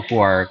people who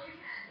are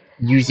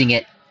using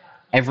it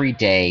every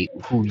day,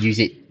 who use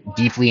it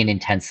deeply and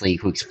intensely,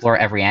 who explore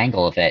every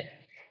angle of it.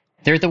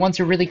 They're the ones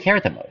who really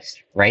care the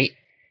most, right?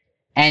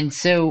 And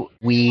so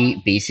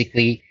we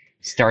basically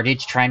started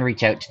to try and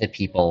reach out to the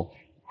people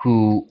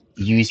who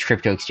used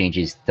crypto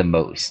exchanges the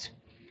most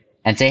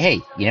and say,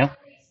 hey, why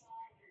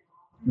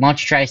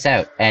don't you try us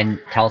out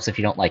and tell us if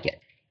you don't like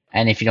it?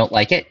 And if you don't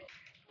like it,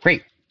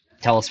 great,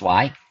 tell us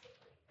why,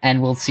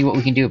 and we'll see what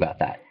we can do about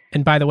that.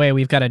 And by the way,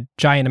 we've got a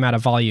giant amount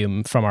of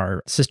volume from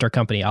our sister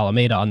company,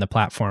 Alameda, on the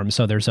platform.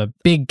 So there's a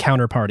big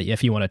counterparty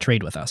if you want to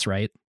trade with us,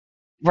 right?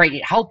 Right.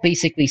 It helped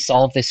basically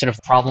solve this sort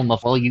of problem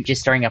of, well, you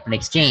just starting up an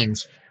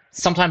exchange.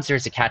 Sometimes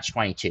there's a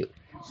catch-22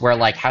 where,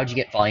 like, how'd you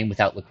get volume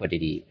without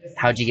liquidity?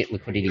 How'd you get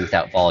liquidity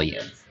without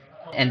volume?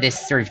 And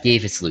this sort of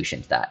gave a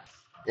solution to that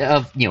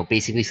of,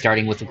 basically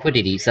starting with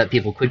liquidity so that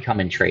people could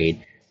come and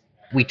trade.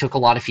 We took a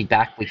lot of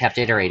feedback. We kept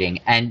iterating.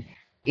 And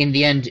in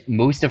the end,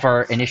 most of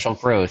our initial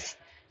growth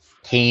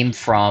came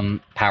from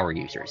power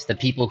users, the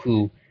people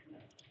who,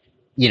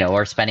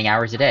 are spending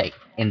hours a day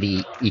in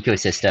the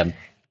ecosystem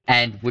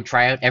and would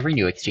try out every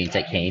new exchange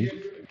that came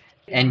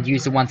and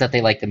use the ones that they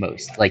like the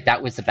most. Like,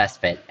 that was the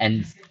best fit.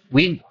 And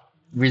we didn't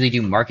really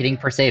do marketing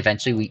per se.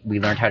 Eventually, we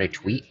learned how to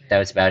tweet. That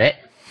was about it.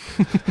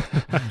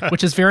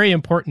 Which is very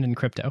important in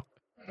crypto.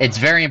 It's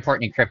very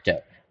important in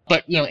crypto.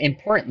 But,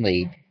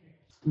 importantly,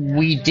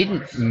 we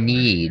didn't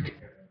need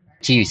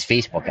to use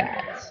Facebook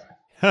ads.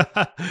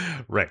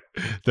 Right.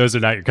 Those are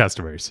not your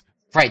customers.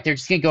 Right. They're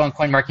just going to go on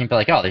CoinMarket and be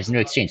like, oh, there's a new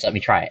exchange. Let me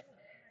try it.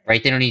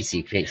 Right. They don't need to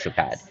see Facebook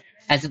ad.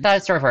 And so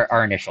that's sort of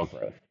our initial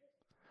growth.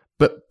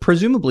 But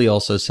presumably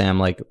also, Sam,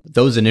 like,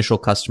 those initial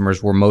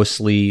customers were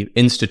mostly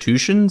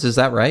institutions. Is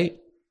that right?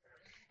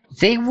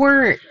 They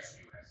were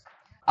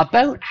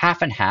about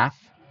half and half.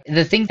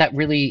 The thing that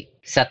really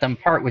set them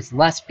apart was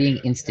less being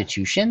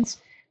institutions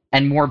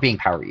and more being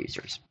power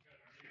users.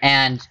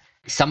 And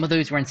some of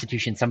those were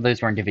institutions, some of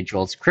those were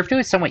individuals. Crypto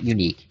is somewhat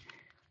unique.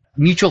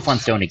 Mutual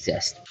funds don't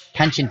exist.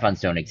 Pension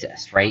funds don't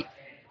exist, right?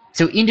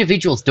 So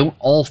individuals don't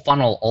all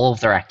funnel all of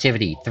their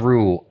activity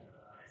through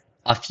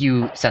a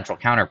few central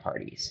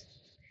counterparties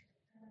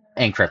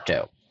in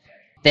crypto.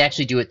 They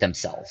actually do it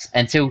themselves.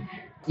 And so,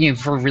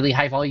 for really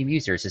high volume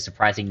users, a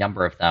surprising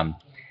number of them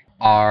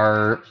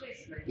are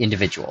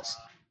individuals.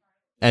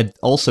 And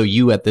also,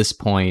 you at this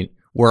point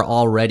were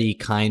already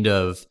kind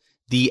of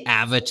the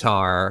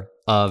avatar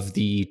of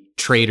the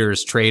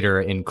trader's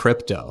trader in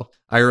crypto.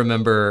 I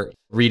remember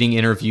reading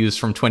interviews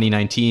from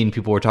 2019.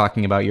 People were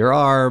talking about your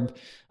ARB.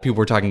 People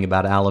were talking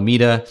about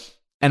Alameda.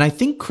 And I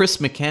think Chris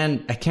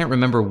McCann, I can't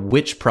remember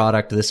which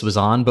product this was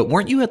on, but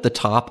weren't you at the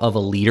top of a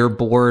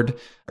leaderboard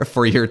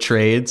for your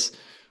trades?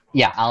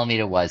 Yeah,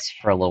 Alameda was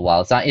for a little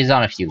while. It's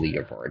on a few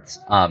leaderboards.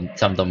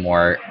 Some of them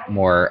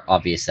more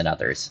obvious than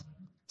others.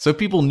 So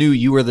people knew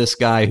you were this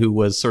guy who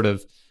was sort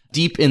of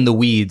deep in the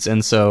weeds.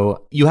 And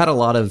so you had a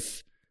lot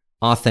of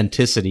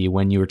authenticity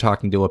when you were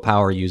talking to a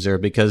power user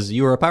because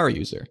you were a power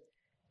user.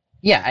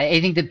 Yeah,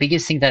 I think the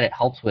biggest thing that it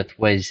helped with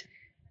was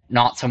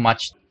not so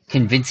much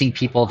convincing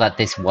people that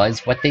this was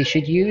what they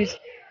should use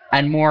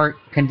and more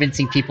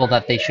convincing people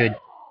that they should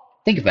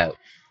think about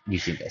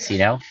using this,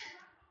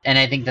 And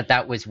I think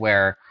that was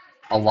where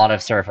a lot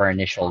of sort of our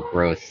initial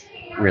growth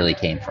really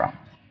came from.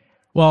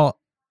 Well,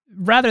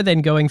 rather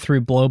than going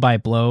through blow by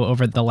blow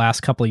over the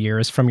last couple of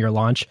years from your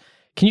launch,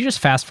 can you just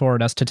fast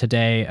forward us to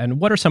today? And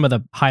what are some of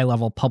the high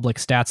level public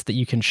stats that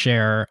you can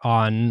share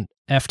on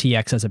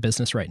FTX as a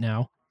business right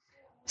now?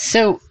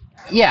 So,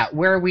 yeah,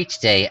 where are we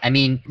today? I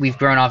mean, we've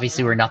grown,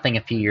 obviously, we were nothing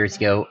a few years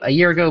ago. A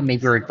year ago,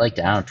 maybe we were like,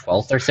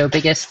 12th or so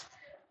biggest.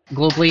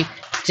 globally.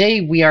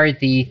 Today, we are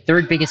the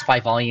third biggest by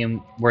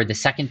volume. We're the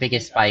second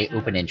biggest by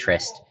open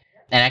interest,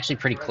 and actually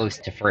pretty close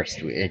to first,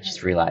 I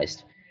just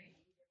realized.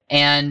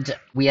 And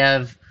we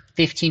have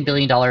 $15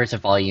 billion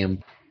of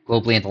volume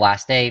globally in the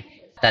last day.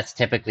 That's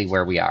typically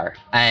where we are.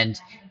 And,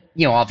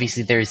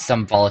 obviously there's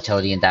some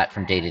volatility in that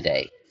from day to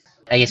day.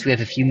 I guess we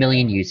have a few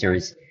million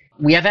users.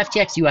 We have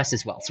FTX US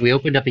as well. So we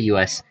opened up a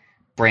US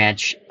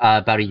branch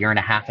about a year and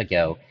a half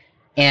ago.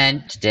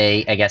 And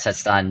today, I guess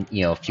that's done,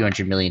 a few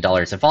 $100 million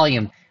of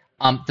volume.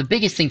 The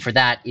biggest thing for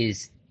that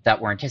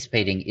we're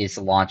anticipating is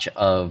the launch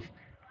of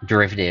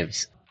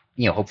derivatives,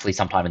 hopefully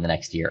sometime in the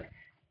next year,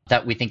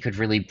 that we think could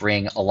really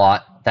bring a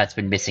lot that's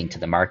been missing to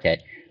the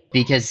market.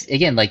 Because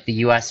again, like the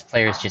US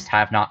players just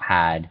have not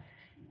had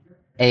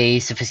a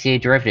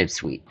sophisticated derivative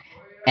suite.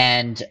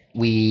 And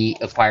we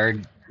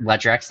acquired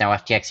LedgerX, now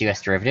FTX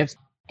US derivatives,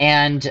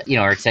 and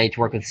are excited to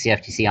work with the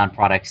CFTC on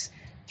products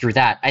through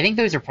that. I think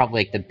those are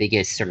probably like the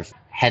biggest sort of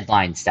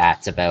headline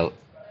stats about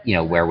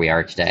where we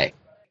are today.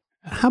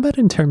 How about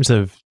in terms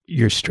of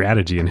your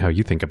strategy and how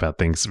you think about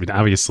things? I mean,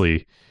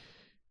 obviously,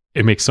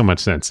 it makes so much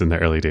sense in the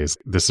early days.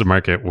 This is a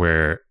market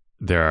where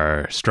there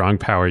are strong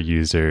power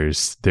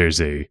users. There's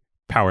a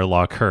power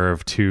law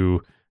curve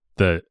to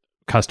the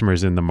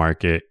customers in the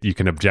market. You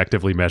can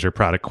objectively measure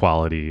product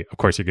quality. Of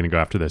course, you're going to go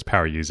after those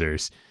power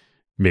users.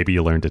 Maybe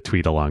you learned to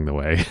tweet along the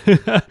way.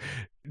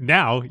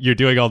 Now you're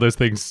doing all those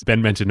things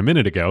Ben mentioned a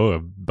minute ago,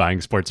 of buying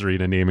sports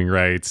arena naming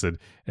rights and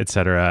et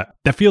cetera.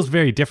 That feels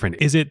very different.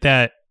 Is it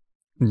that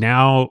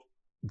now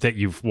that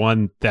you've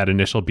won that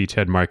initial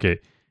beachhead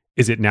market,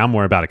 is it now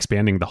more about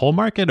expanding the whole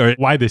market, or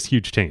why this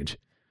huge change?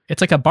 It's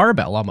like a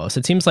barbell almost.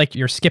 It seems like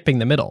you're skipping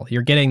the middle.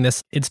 You're getting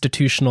this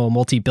institutional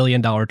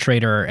multi-billion-dollar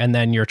trader, and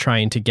then you're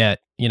trying to get,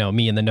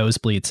 me in the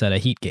nosebleeds at a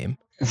Heat game.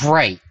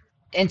 Right.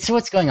 And so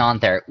what's going on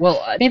there?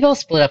 Well, maybe I'll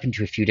split up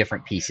into a few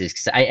different pieces,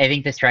 because I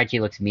think the strategy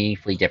looks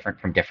meaningfully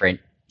different from different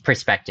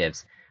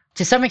perspectives.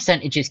 To some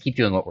extent, it just keep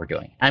doing what we're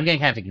doing. I'm going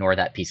to kind of ignore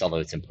that piece, although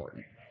it's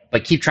important,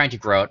 but keep trying to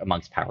grow it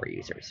amongst power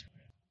users.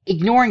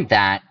 Ignoring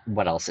that,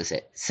 what else is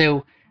it?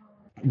 So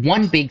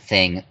one big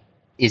thing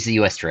is the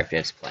US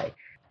derivatives play.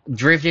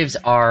 Derivatives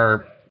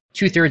are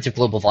 2/3 of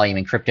global volume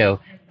in crypto.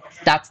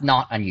 That's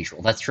not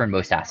unusual. That's true in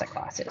most asset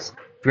classes.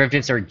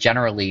 Derivatives are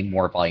generally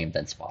more volume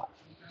than spot.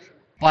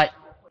 But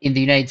in the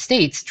United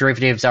States,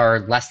 derivatives are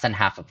less than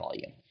half of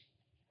volume.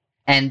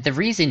 And the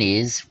reason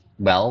is,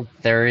 well,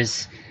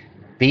 there's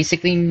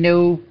basically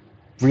no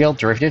real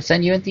derivatives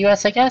venue in the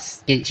US, I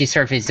guess. It just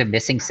sort of is a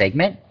missing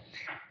segment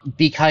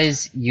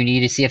because you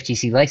need a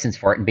CFTC license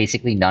for it, and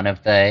basically none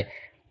of the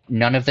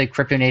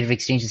crypto native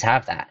exchanges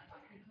have that.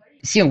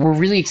 So we're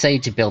really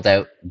excited to build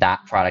out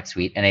that product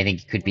suite, and I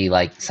think it could be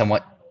like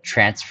somewhat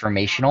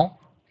transformational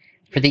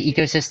for the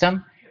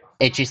ecosystem.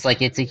 It's just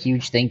like it's a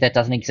huge thing that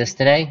doesn't exist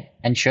today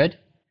and should.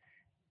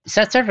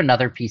 So that's sort of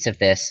another piece of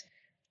this.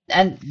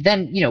 And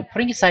then,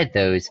 putting aside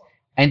those,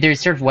 and there's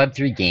sort of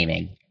Web3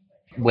 gaming,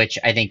 which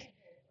I think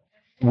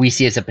we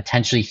see as a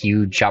potentially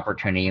huge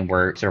opportunity, and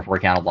we're sort of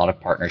working on a lot of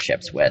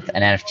partnerships with,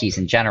 and NFTs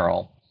in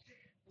general.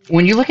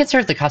 When you look at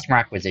sort of the customer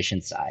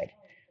acquisition side,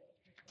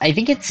 I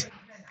think it's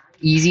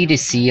easy to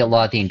see a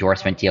lot of the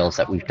endorsement deals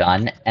that we've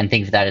done and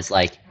think of that as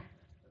like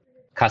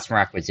customer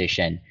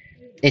acquisition.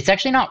 It's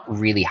actually not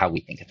really how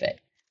we think of it.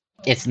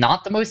 It's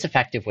not the most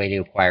effective way to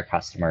acquire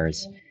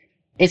customers.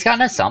 It's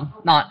gotten us some,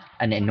 not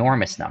an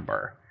enormous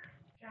number.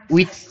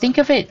 We think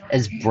of it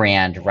as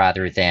brand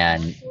rather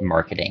than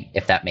marketing,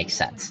 if that makes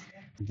sense.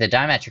 The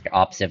diametric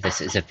opposite of this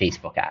is a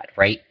Facebook ad,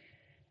 right?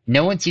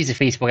 No one sees a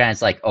Facebook ad and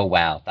is like, oh,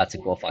 wow, that's a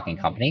cool fucking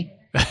company.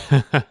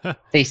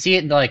 They see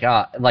it and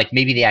they're like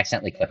maybe they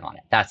accidentally click on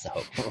it. That's the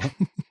hope.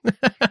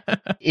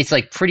 It's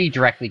like pretty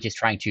directly just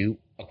trying to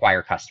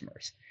acquire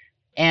customers.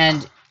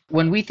 And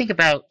when we think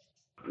about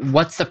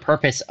what's the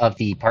purpose of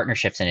the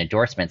partnerships and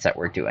endorsements that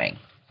we're doing,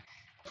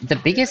 the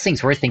biggest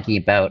things we're thinking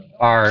about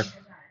are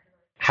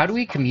how do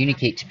we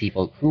communicate to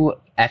people who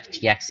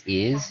FTX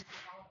is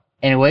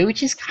in a way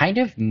which is kind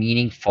of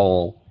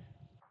meaningful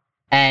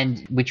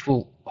and which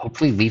will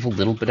hopefully leave a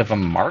little bit of a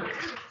mark,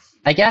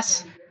 I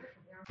guess.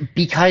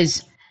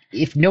 Because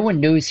if no one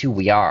knows who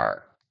we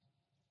are,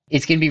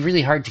 it's going to be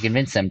really hard to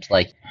convince them to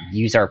like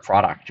use our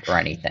product or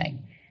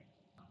anything.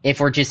 If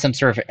we're just some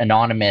sort of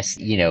anonymous,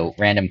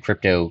 random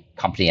crypto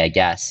company, I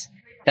guess,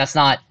 that's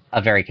not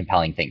a very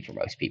compelling thing for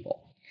most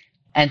people.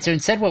 And so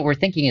instead what we're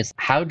thinking is,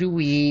 how do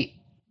we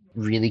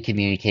really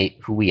communicate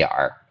who we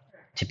are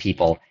to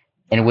people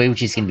in a way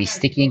which is going to be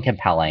sticky and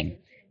compelling?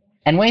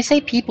 And when I say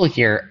people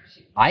here,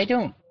 I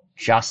don't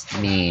just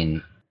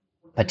mean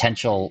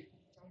potential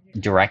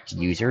direct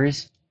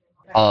users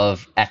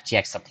of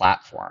FTX, the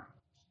platform.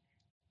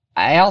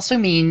 I also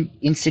mean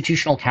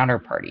institutional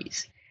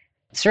counterparties.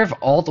 Sort of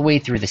all the way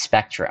through the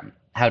spectrum,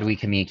 how do we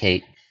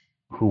communicate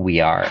who we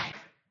are?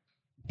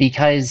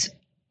 Because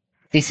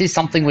this is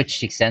something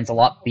which extends a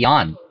lot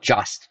beyond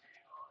just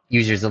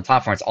users of the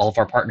platform. It's all of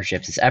our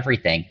partnerships, it's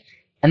everything.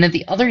 And then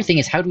the other thing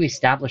is, how do we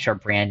establish our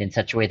brand in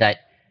such a way that,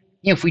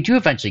 if we do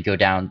eventually go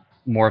down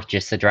more of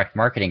just the direct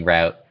marketing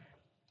route,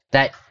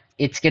 that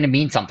it's going to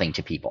mean something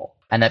to people.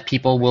 and that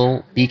people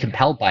will be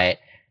compelled by it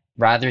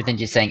rather than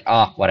just saying,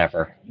 oh,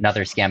 whatever,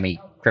 another scammy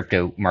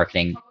crypto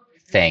marketing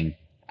thing.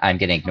 I'm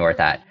going to ignore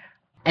that.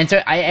 And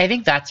so I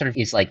think that sort of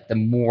is like the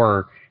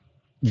more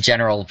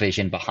general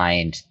vision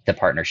behind the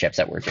partnerships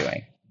that we're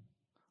doing.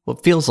 Well,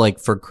 it feels like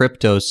for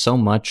crypto, so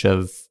much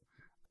of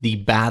the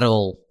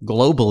battle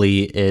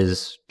globally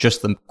is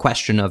just the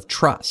question of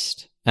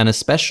trust. And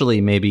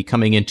especially maybe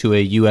coming into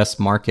a US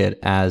market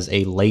as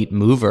a late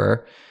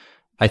mover,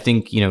 I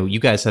think, you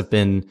guys have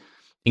been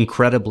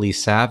incredibly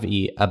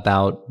savvy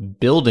about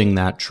building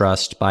that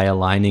trust by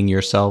aligning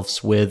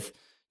yourselves with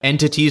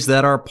entities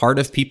that are part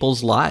of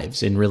people's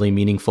lives in really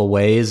meaningful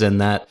ways and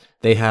that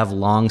they have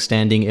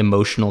long-standing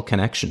emotional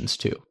connections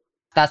to.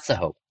 That's the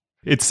hope.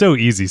 It's so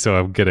easy, so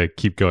I'm going to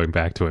keep going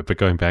back to it. But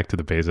going back to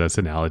the Bezos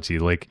analogy,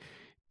 like,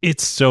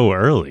 it's so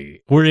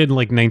early. We're in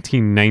like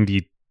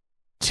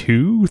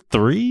 1992,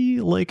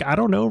 3? Like, I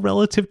don't know,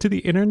 relative to the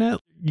internet.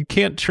 You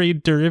can't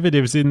trade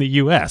derivatives in the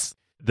US.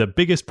 The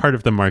biggest part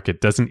of the market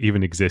doesn't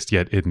even exist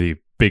yet in the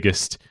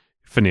biggest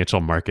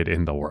financial market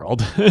in the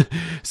world.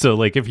 So,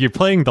 like, if you're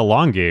playing the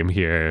long game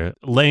here,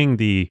 laying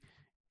the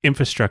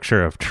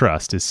infrastructure of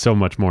trust is so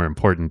much more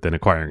important than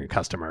acquiring a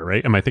customer,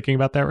 right? Am I thinking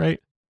about that right?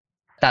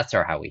 That's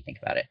how we think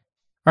about it.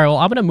 All right, well,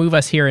 I'm going to move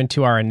us here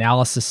into our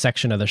analysis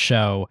section of the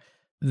show.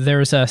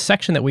 There's a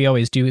section that we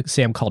always do,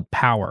 Sam, called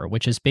Power,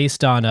 which is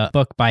based on a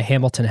book by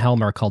Hamilton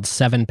Helmer called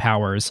Seven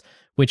Powers,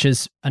 which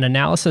is an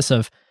analysis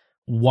of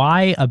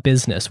why a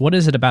business, what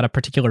is it about a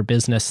particular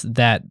business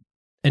that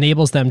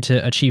enables them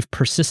to achieve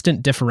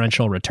persistent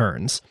differential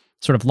returns,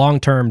 sort of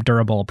long-term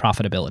durable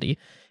profitability.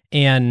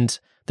 And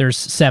there's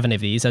 7 of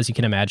these, as you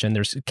can imagine.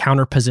 There's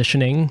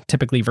counter-positioning,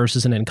 typically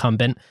versus an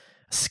incumbent,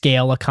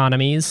 scale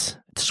economies,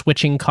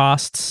 switching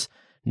costs,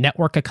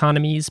 network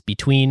economies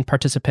between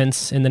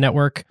participants in the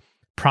network,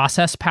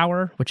 process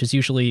power, which is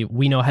usually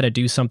we know how to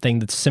do something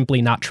that's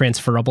simply not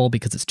transferable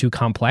because it's too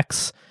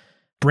complex,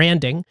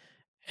 branding,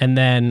 and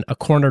then a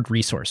cornered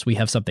resource. We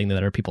have something that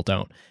other people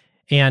don't.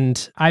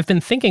 And I've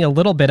been thinking a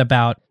little bit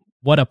about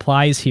what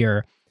applies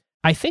here.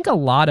 I think a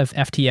lot of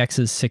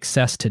FTX's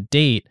success to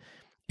date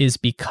is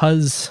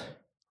because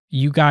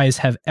you guys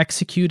have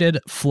executed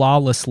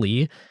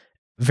flawlessly,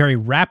 very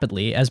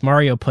rapidly, as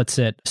Mario puts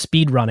it,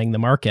 speed running the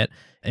market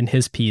in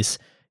his piece,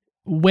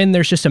 when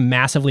there's just a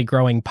massively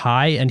growing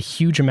pie and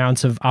huge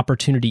amounts of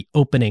opportunity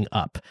opening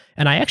up.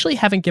 And I actually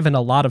haven't given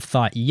a lot of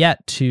thought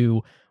yet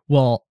to,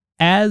 well,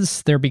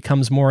 as there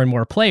becomes more and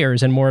more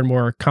players and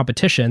more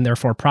competition,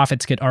 therefore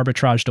profits get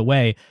arbitraged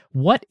away,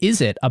 what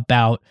is it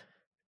about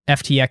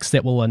FTX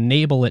that will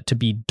enable it to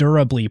be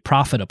durably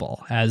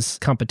profitable as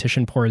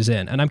competition pours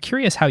in? And I'm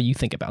curious how you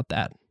think about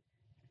that.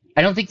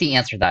 I don't think the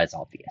answer to that is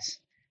obvious.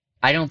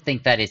 I don't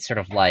think that it's sort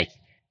of like,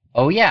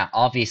 oh yeah,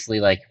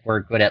 obviously, like, we're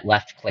good at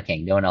left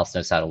clicking. No one else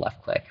knows how to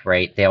left click,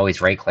 right? They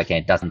always right click and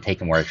it doesn't take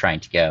them where they're trying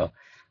to go.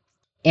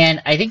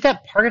 And I think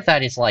that part of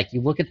that is like,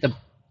 you look at the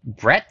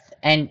breadth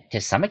and to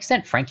some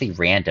extent, frankly,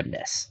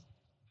 randomness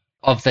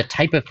of the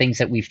type of things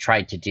that we've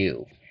tried to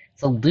do.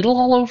 It's a little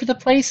all over the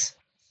place,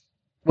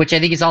 which I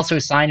think is also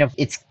a sign of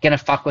it's going to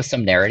fuck with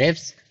some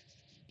narratives.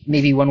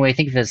 Maybe one way to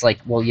think of it is like,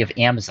 well, you have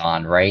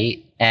Amazon,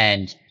 right?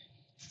 And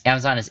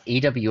Amazon is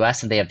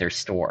AWS and they have their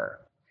store.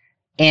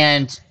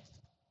 And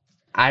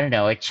I don't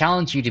know, I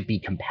challenge you to be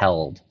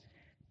compelled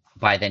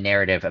by the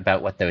narrative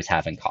about what those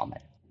have in common.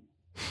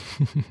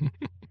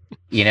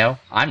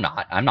 I'm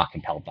not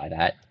compelled by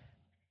that.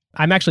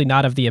 I'm actually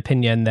not of the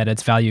opinion that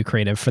it's value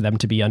creative for them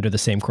to be under the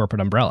same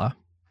corporate umbrella.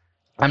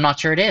 I'm not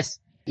sure it is.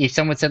 If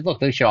someone said, look,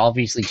 those should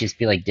obviously just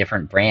be like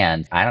different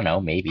brands, I don't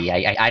know, maybe.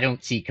 I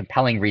don't see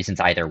compelling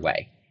reasons either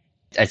way.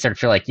 I sort of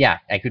feel like, yeah,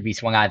 I could be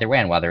swung either way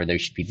on whether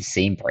those should be the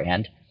same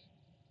brand.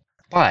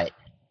 But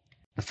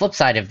the flip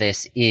side of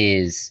this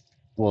is,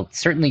 well, it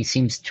certainly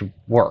seems to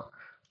work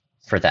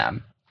for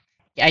them.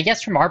 I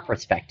guess from our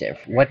perspective,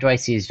 what do I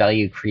see as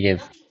value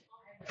creative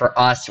for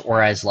us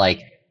or as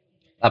like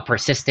a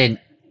persistent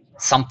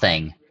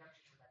something?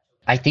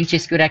 I think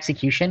just good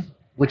execution,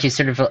 which is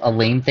sort of a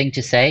lame thing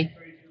to say,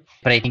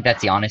 but I think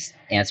that's the honest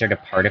answer to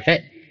part of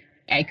it.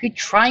 I could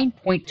try and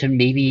point to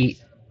maybe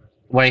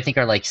what I think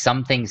are like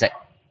some things that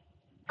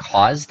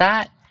cause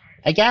that,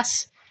 I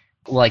guess.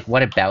 Like,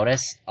 what about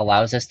us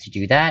allows us to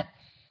do that?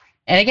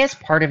 And I guess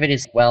part of it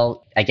is,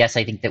 well, I guess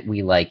I think that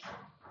we like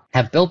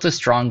have built a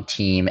strong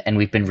team and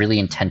we've been really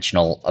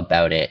intentional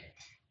about it.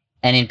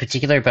 And in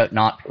particular about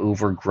not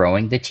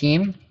overgrowing the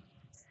team.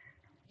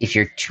 If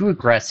you're too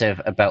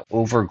aggressive about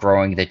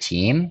overgrowing the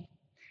team,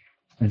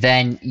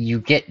 then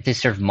you get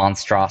this sort of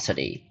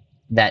monstrosity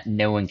that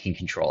no one can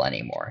control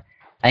anymore.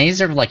 I think it's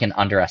sort of like an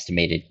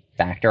underestimated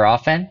factor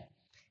often.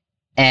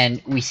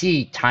 And we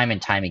see time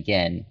and time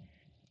again,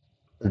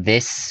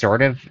 this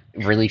sort of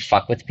really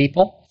fuck with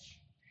people.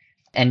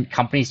 And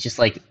companies just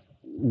like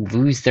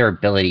lose their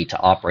ability to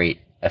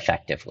operate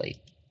effectively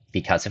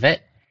because of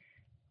it.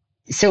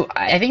 So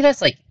I think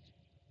that's like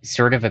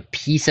sort of a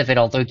piece of it.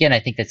 Although again,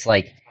 I think that's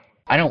like,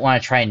 I don't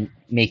want to try and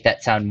make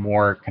that sound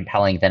more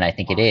compelling than I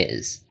think it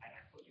is.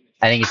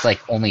 I think it's like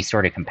only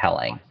sort of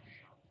compelling.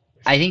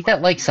 I think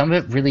that like some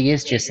of it really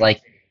is just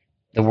like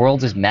the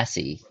world is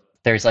messy.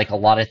 There's like a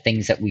lot of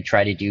things that we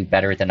try to do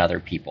better than other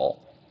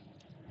people.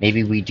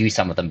 Maybe we do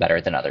some of them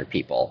better than other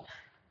people.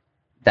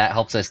 That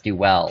helps us do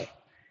well.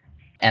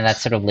 And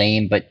that's sort of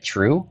lame, but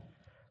true.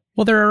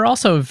 Well, there are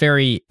also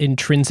very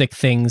intrinsic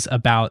things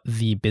about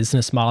the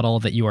business model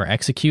that you are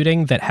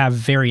executing that have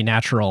very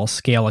natural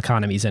scale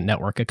economies and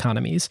network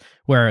economies,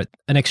 where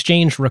an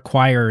exchange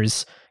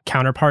requires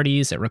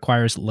counterparties, it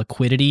requires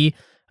liquidity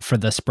for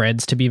the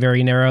spreads to be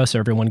very narrow so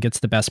everyone gets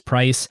the best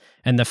price.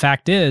 And the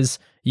fact is,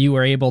 you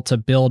were able to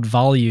build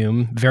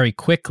volume very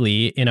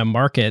quickly in a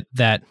market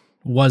that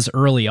was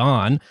early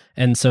on.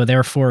 And so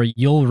therefore,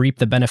 you'll reap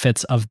the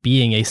benefits of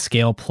being a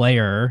scale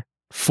player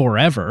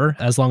forever,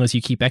 as long as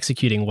you keep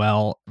executing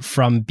well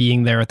from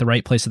being there at the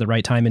right place at the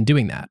right time and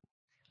doing that.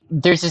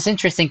 There's this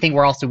interesting thing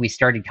where also we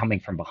started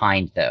coming from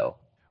behind, though.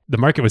 The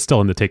market was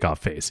still in the takeoff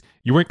phase.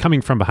 You weren't coming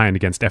from behind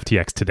against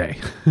FTX today.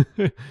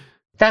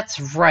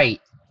 That's right.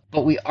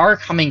 But we are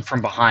coming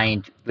from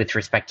behind with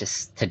respect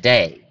to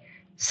today.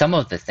 Some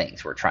of the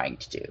things we're trying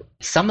to do,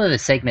 some of the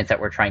segments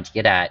that we're trying to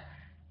get at,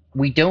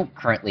 we don't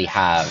currently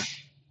have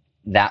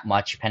that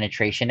much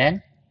penetration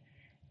in.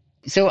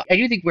 So I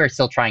do think we're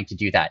still trying to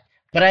do that.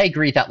 But I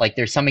agree that like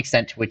there's some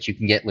extent to which you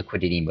can get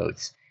liquidity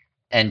moats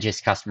and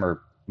just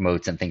customer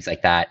moats and things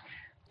like that,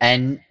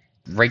 and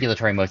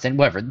regulatory moats and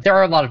whatever. There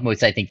are a lot of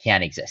moats I think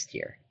can exist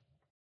here.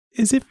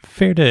 Is it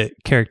fair to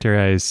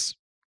characterize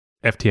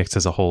FTX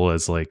as a whole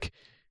as like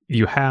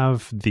you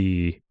have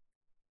the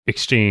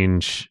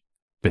exchange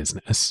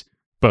business,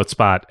 both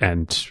spot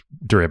and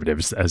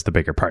derivatives as the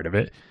bigger part of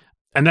it,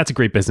 and that's a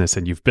great business,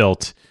 and you've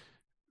built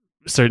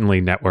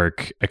certainly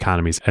network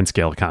economies and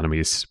scale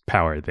economies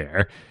power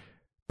there.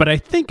 But I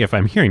think if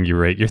I'm hearing you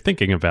right, you're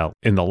thinking about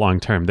in the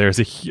long term, there's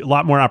a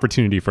lot more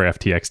opportunity for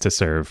FTX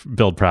to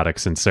build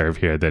products and serve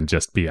here than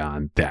just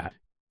beyond that.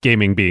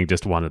 Gaming being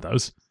just one of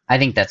those. I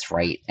think that's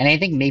right. And I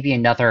think maybe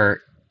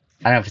another,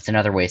 I don't know if it's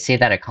another way to say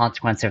that, a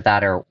consequence of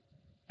that, or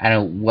I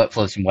don't know what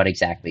flows from what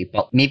exactly,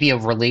 but maybe a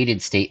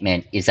related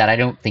statement is that I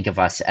don't think of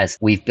us as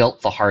we've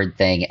built the hard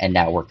thing and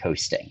now we're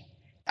coasting.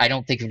 I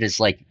don't think of it as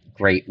like,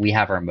 great, we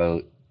have our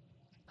moat,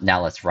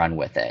 now let's run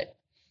with it.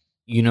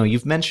 You know,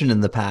 you've mentioned in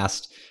the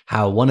past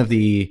how one of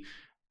the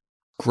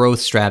growth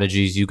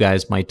strategies you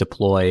guys might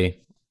deploy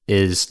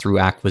is through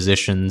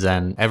acquisitions,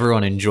 and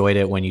everyone enjoyed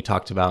it when you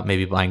talked about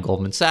maybe buying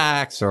Goldman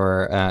Sachs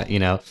or,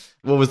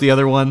 what was the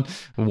other one?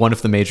 One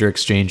of the major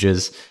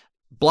exchanges.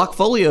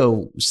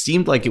 Blockfolio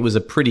seemed like it was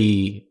a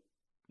pretty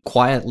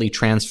quietly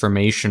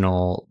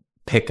transformational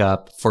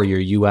pickup for your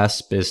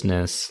US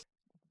business.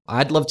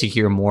 I'd love to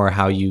hear more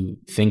how you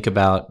think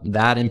about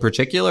that in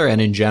particular and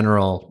in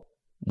general,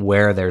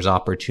 where there's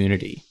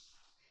opportunity.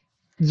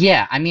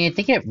 Yeah, I mean, I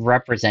think it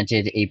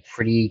represented a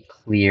pretty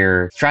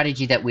clear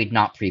strategy that we'd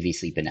not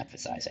previously been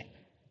emphasizing,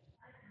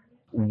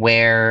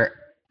 where,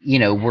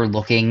 we're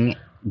looking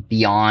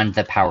beyond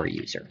the power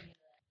user.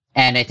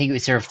 And I think it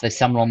was sort of the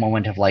seminal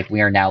moment of like,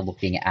 we are now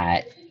looking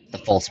at the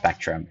full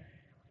spectrum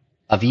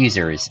of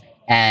users.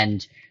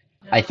 And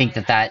I think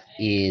that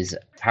is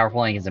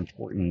powerful and is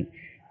important.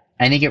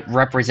 I think it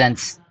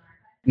represents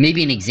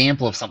maybe an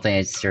example of something I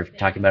was sort of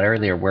talking about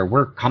earlier, where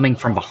we're coming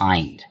from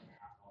behind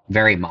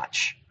very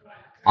much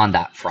on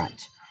that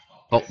front,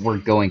 but we're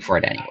going for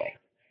it anyway.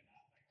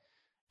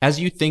 As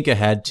you think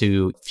ahead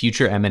to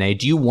future M&A,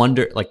 do you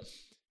wonder, like,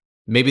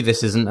 maybe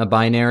this isn't a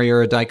binary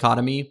or a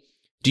dichotomy?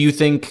 Do you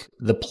think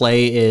the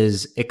play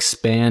is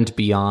expand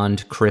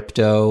beyond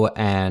crypto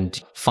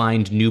and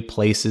find new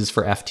places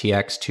for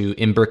FTX to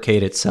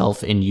imbricate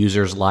itself in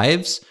users'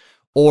 lives?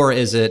 Or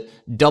is it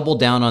double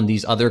down on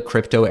these other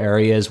crypto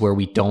areas where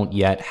we don't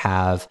yet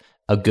have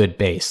a good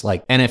base?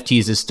 Like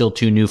NFTs is still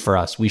too new for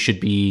us. We should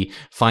be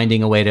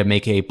finding a way to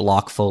make a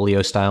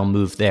Blockfolio style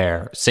move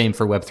there. Same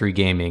for Web3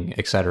 gaming,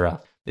 etc.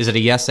 Is it a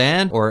yes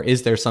and, or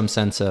is there some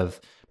sense of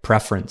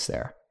preference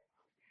there?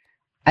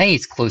 I think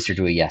it's closer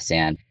to a yes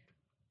and.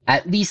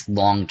 At least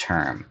long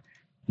term,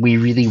 we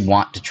really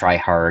want to try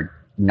hard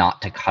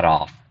not to cut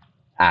off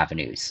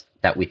avenues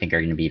that we think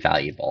are going to be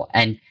valuable.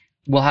 And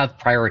we'll have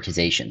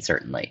prioritization,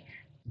 certainly,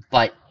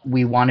 but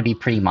we want to be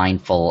pretty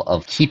mindful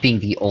of keeping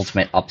the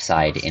ultimate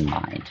upside in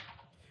mind.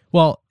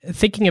 Well,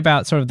 thinking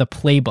about sort of the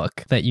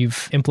playbook that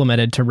you've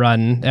implemented to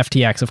run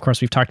FTX, of course,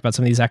 we've talked about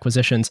some of these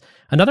acquisitions.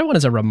 Another one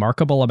is a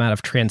remarkable amount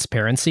of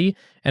transparency.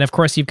 And of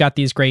course, you've got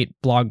these great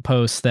blog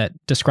posts that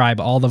describe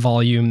all the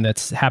volume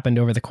that's happened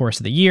over the course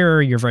of the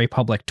year. You're very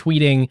public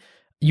tweeting.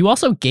 You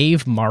also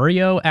gave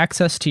Mario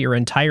access to your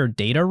entire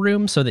data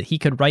room so that he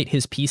could write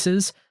his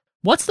pieces.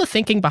 What's the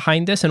thinking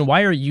behind this, and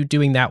why are you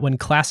doing that when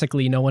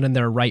classically no one in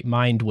their right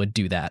mind would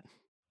do that?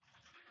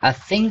 A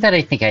thing that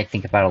I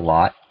think about a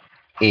lot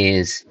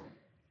is,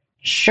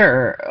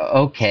 sure,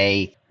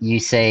 okay,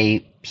 you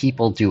say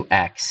people do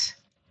X.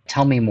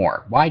 Tell me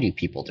more. Why do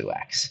people do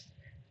X?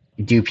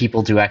 Do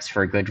people do X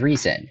for a good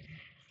reason?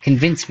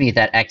 Convince me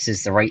that X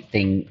is the right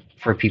thing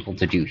for people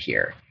to do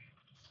here.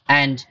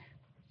 And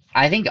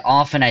I think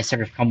often I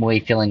sort of come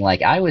away feeling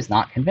like I was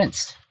not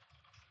convinced.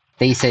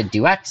 They said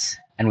do X,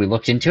 and we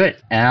looked into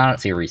it, and I don't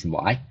see a reason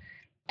why.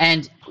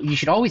 And you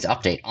should always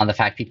update on the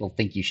fact people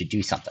think you should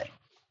do something.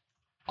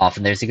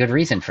 Often there's a good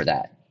reason for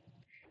that.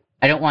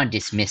 I don't want to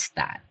dismiss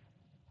that.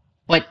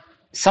 But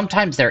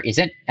sometimes there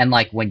isn't. And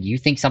like when you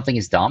think something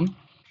is dumb,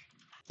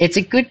 it's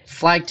a good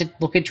flag to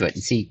look into it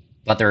and see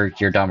whether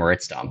you're dumb or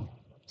it's dumb.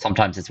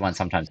 Sometimes it's one,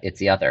 sometimes it's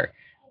the other.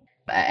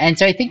 And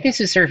so I think this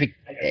is sort of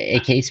a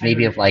case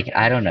maybe of like,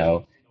 I don't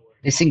know,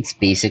 this thing's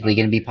basically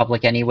going to be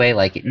public anyway.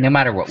 Like no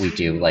matter what we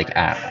do, like,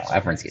 I don't know,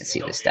 everyone's going to see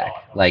this deck.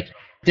 Like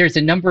there's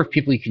a number of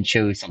people you can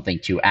show something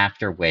to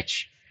after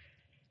which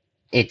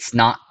it's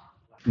not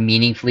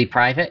meaningfully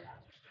private.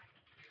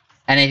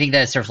 And I think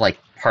that's sort of like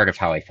part of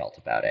how I felt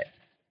about it.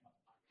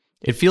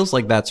 It feels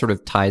like that sort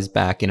of ties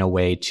back in a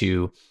way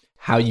to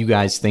how you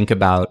guys think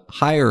about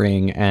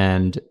hiring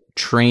and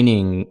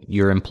training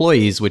your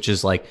employees, which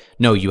is like,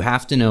 no, you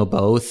have to know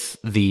both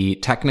the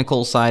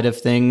technical side of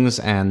things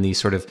and the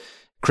sort of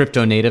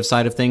crypto native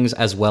side of things,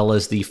 as well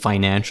as the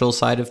financial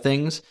side of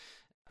things.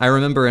 I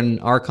remember in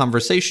our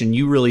conversation,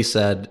 you really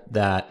said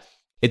that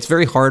it's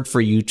very hard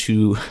for you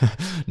to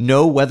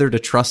know whether to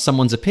trust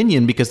someone's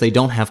opinion because they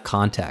don't have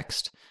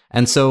context.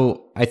 And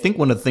so I think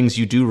one of the things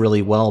you do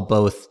really well,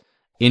 both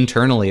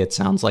internally, it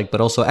sounds like,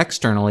 but also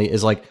externally,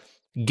 is like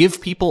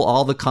give people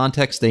all the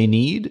context they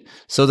need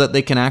so that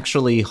they can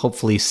actually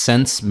hopefully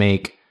sense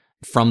make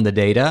from the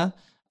data.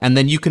 And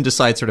then you can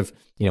decide sort of,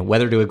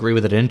 whether to agree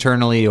with it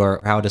internally or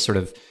how to sort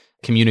of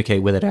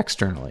communicate with it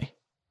externally.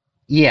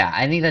 Yeah,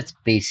 I think that's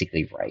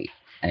basically right.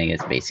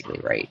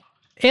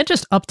 And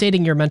just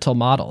updating your mental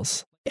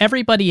models.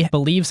 Everybody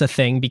believes a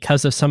thing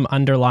because of some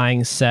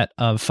underlying set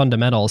of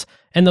fundamentals,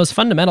 and those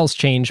fundamentals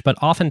change, but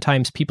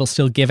oftentimes people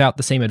still give out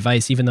the same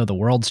advice even though the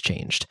world's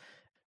changed.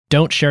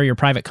 Don't share your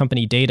private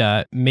company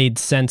data made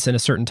sense in a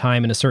certain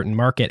time in a certain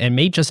market and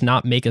may just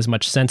not make as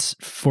much sense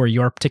for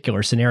your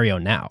particular scenario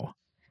now.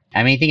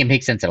 I mean, I think it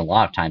makes sense in a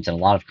lot of times, in a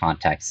lot of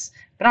contexts,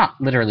 but not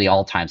literally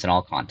all times in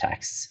all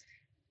contexts.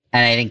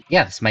 And I think,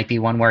 yeah, this might be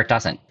one where it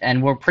doesn't.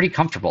 And we're pretty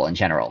comfortable in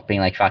general,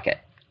 being like, fuck it.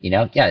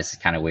 Yeah, this is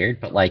kind of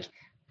weird, but like,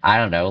 I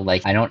don't know,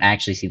 like I don't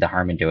actually see the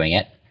harm in doing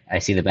it. I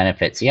see the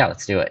benefits. Yeah,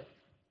 let's do it.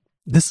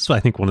 This is,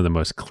 I think, one of the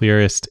most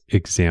clearest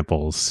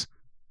examples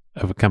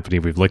of a company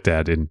we've looked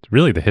at in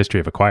really the history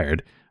of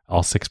Acquired,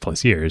 all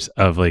 6+ years,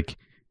 of like,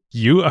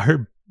 you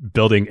are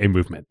building a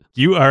movement.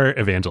 You are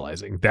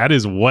evangelizing. That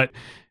is what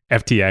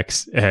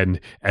FTX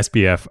and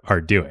SBF are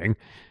doing.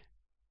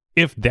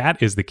 If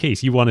that is the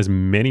case, you want as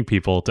many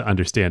people to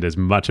understand as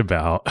much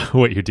about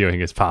what you're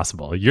doing as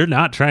possible. You're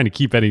not trying to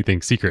keep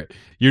anything secret.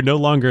 You're no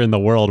longer in the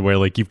world where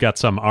like you've got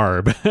some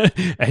arb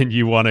and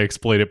you want to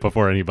exploit it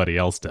before anybody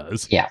else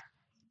does. Yeah.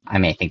 I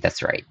mean, I think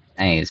that's right.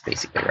 I think it's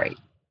basically right.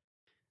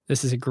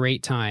 This is a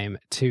great time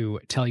to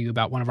tell you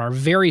about one of our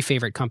very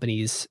favorite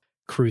companies,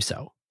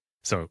 Crusoe.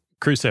 So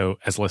Crusoe,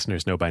 as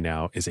listeners know by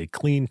now, is a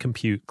clean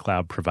compute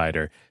cloud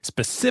provider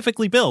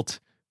specifically built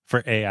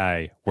for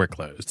AI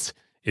workloads.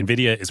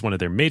 NVIDIA is one of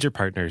their major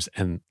partners,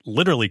 and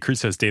literally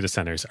Crusoe's data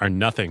centers are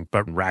nothing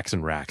but racks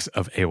and racks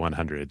of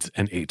A100s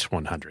and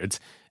H100s.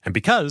 And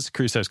because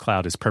Crusoe's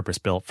cloud is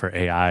purpose-built for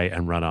AI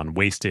and run on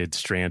wasted,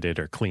 stranded,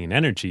 or clean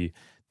energy,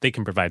 they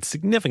can provide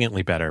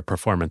significantly better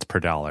performance per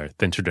dollar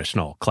than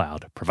traditional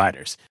cloud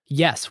providers.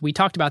 Yes, we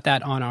talked about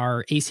that on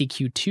our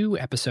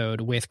ACQ2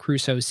 episode with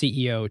Crusoe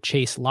CEO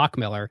Chase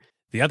Lockmiller.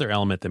 The other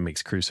element that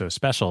makes Crusoe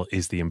special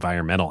is the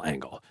environmental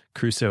angle.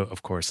 Crusoe,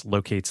 of course,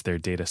 locates their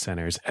data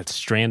centers at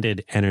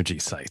stranded energy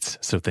sites.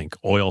 So think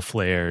oil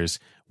flares,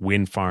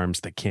 wind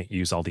farms that can't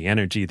use all the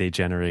energy they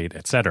generate,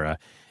 etc.,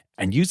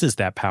 and uses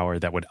that power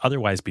that would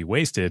otherwise be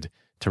wasted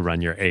to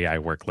run your AI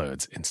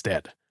workloads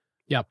instead.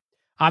 Yep.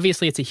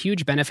 Obviously, it's a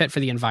huge benefit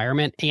for the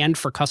environment and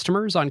for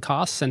customers on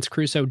costs since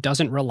Crusoe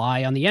doesn't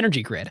rely on the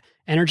energy grid.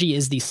 Energy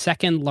is the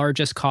second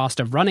largest cost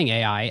of running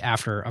AI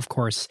after, of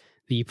course,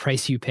 the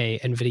price you pay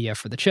NVIDIA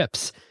for the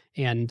chips.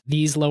 And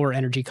these lower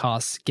energy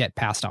costs get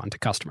passed on to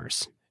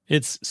customers.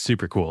 It's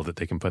super cool that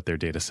they can put their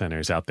data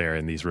centers out there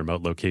in these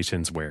remote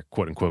locations where,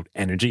 quote unquote,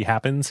 energy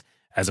happens,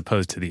 as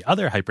opposed to the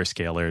other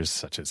hyperscalers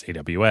such as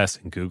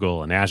AWS and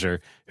Google and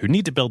Azure, who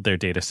need to build their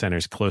data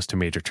centers close to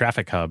major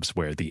traffic hubs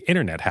where the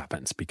internet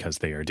happens because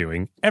they are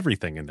doing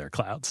everything in their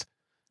clouds.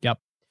 Yep.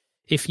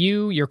 If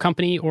you, your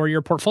company, or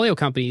your portfolio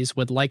companies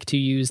would like to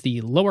use the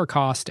lower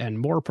cost and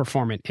more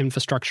performant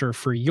infrastructure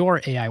for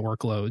your AI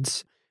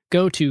workloads,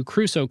 go to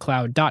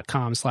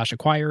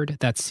crusoecloud.com/acquired.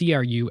 That's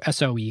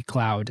CRUSOE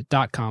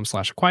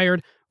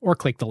cloud.com/acquired, or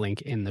click the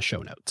link in the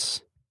show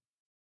notes.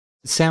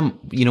 Sam,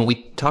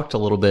 we talked a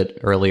little bit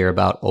earlier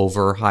about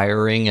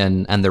over-hiring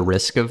and the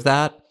risk of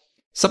that.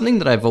 Something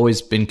that I've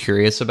always been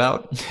curious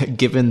about,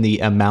 given the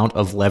amount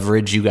of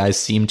leverage you guys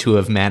seem to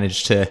have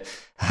managed to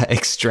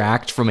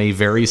extract from a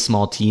very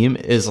small team,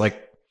 is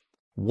like,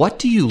 what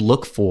do you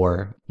look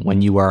for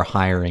when you are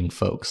hiring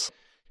folks?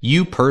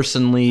 You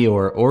personally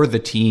or the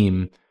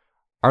team,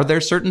 are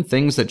there certain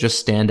things that just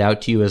stand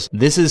out to you as,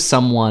 this is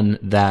someone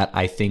that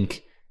I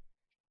think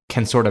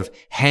can sort of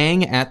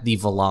hang at the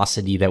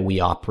velocity that we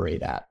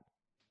operate at?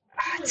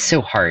 It's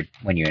so hard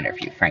when you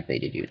interview, frankly,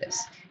 to do this.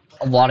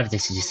 A lot of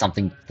this is just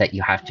something that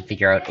you have to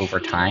figure out over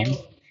time.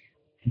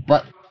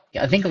 But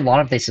I think a lot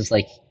of this is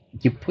like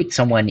you put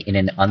someone in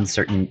an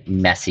uncertain,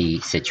 messy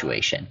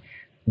situation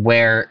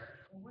where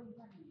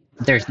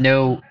there's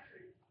no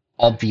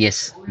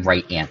obvious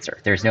right answer.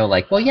 There's no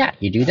like, well, yeah,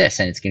 you do this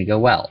and it's going to go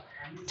well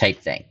type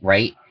thing,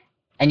 right?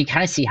 And you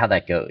kind of see how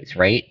that goes,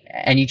 right?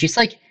 And you just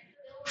like,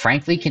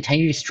 frankly,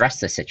 continue to stress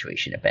the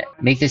situation a bit,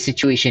 make the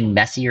situation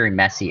messier and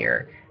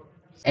messier,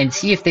 and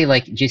see if they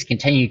like just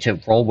continue to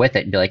roll with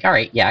it and be like, all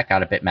right, yeah, it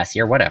got a bit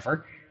messier,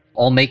 whatever.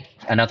 I'll make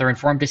another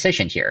informed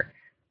decision here.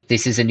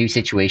 This is a new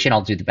situation.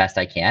 I'll do the best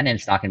I can, and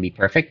it's not going to be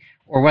perfect.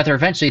 Or whether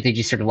eventually they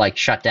just sort of like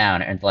shut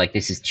down and like,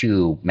 this is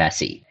too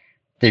messy.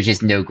 There's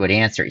just no good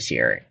answers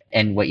here.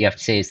 And what you have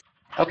to say is,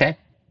 okay,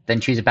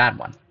 then choose a bad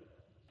one.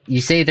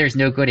 You say there's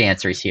no good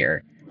answers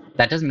here.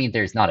 That doesn't mean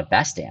there's not a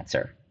best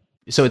answer.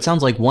 So it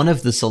sounds like one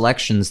of the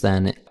selections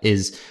then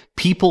is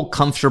people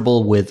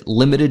comfortable with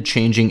limited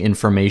changing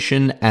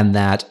information and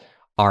that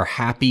are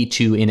happy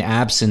to, in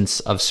absence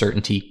of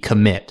certainty,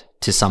 commit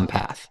to some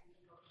path.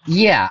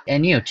 Yeah,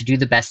 and to do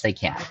the best they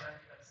can,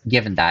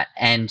 given that.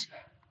 And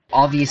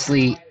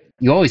obviously,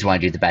 you always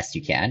want to do the best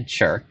you can,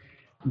 sure.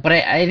 But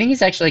I think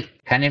it's actually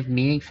kind of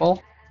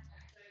meaningful.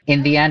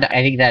 In the end,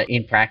 I think that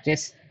in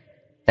practice,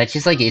 that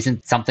just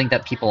isn't something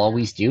that people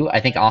always do. I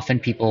think often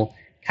people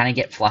kind of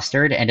get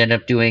flustered and end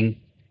up doing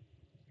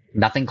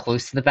nothing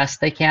close to the best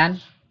they can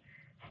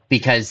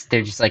because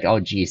they're just like,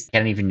 oh, geez, I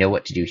don't even know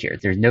what to do here.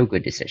 There's no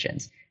good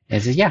decisions.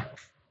 And it says, yeah,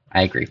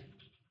 I agree.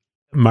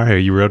 Mario,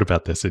 you wrote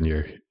about this in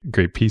your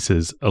great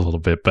pieces a little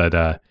bit, but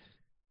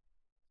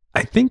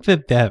I think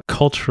that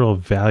cultural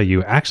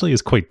value actually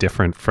is quite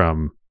different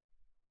from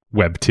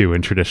Web 2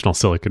 and traditional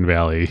Silicon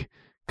Valley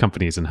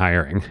companies and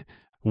hiring,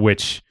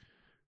 which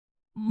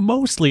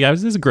mostly,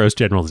 this is a gross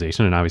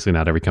generalization, and obviously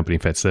not every company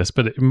fits this,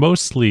 but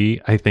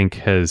mostly I think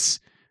has,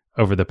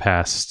 over the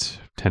past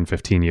 10,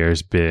 15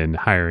 years, been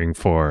hiring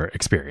for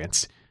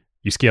experience.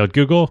 You scaled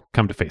Google,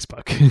 come to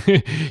Facebook.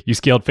 You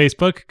scaled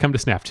Facebook, come to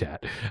Snapchat,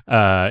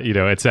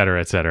 et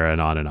cetera,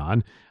 and on and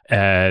on.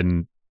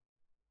 And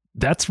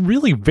that's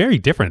really very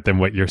different than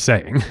what you're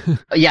saying.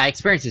 Yeah,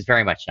 experience is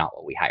very much not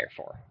what we hire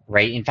for,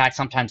 right? In fact,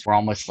 sometimes we're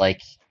almost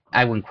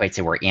I wouldn't quite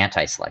say we're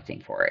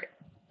anti-selecting for it,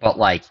 but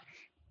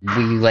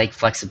we like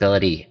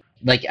flexibility.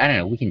 I don't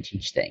know, we can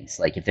teach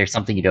things. If there's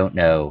something you don't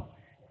know,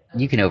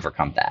 you can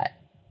overcome that.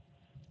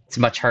 It's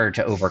much harder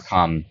to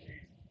overcome.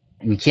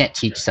 We can't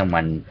teach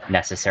someone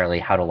necessarily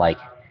how to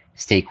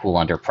stay cool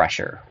under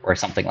pressure or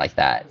something like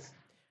that.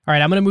 All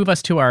right, I'm going to move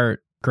us to our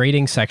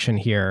grading section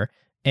here.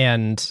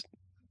 And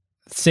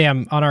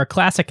Sam, on our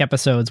classic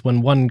episodes,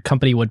 when one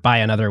company would buy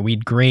another,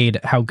 we'd grade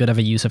how good of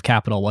a use of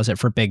capital was it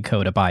for Big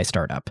Co to buy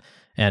startup.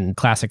 And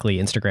classically,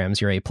 Instagram's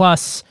your A+.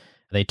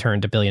 They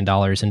turned $1 billion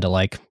into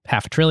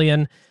 $500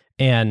 billion,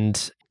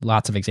 and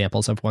lots of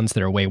examples of ones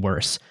that are way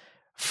worse.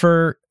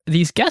 For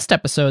these guest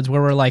episodes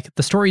where we're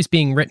the story's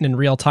being written in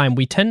real time,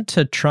 we tend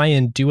to try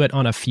and do it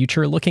on a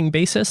future-looking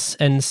basis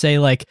and say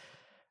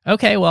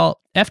okay, well,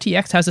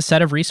 FTX has a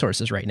set of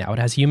resources right now. It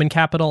has human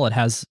capital, it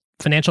has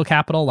financial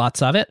capital,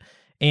 lots of it,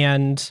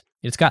 and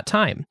it's got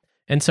time.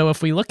 And so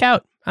if we look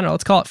out, I don't know,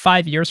 let's call it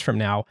 5 years from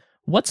now,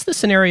 what's the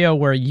scenario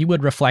where you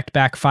would reflect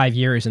back 5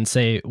 years and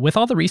say, with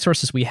all the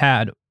resources we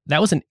had,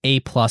 that was an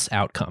A+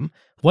 outcome?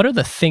 What are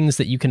the things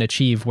that you can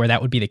achieve where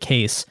that would be the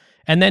case?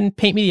 And then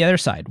paint me the other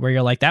side where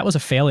you're that was a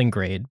failing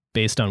grade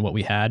based on what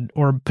we had,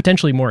 or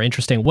potentially more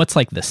interesting, what's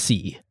the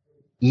C?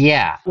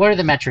 Yeah. What are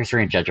the metrics we're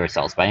going to judge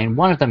ourselves by? And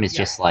one of them is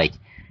just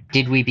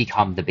did we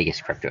become the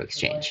biggest crypto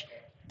exchange?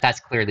 That's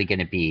clearly going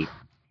to be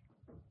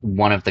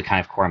one of the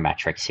kind of core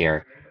metrics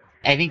here.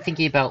 I think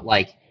thinking about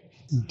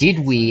did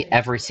we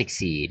ever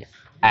succeed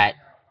at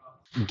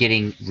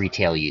getting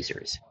retail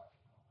users,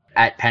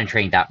 at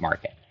penetrating that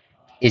market,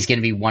 is going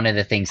to be one of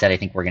the things that I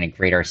think we're going to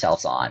grade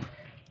ourselves on,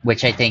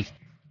 which I think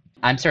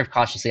I'm sort of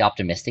cautiously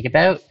optimistic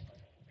about,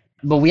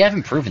 but we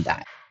haven't proven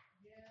that.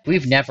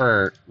 We've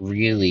never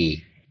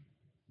really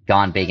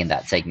gone big in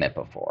that segment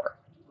before.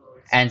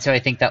 And so I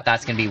think that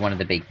that's going to be one of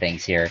the big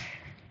things here.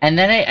 And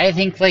then I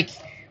think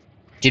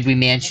did we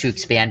manage to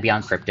expand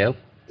beyond crypto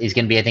is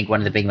going to be, I think, one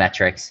of the big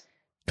metrics.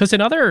 Because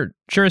in other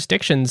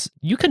jurisdictions,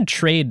 you can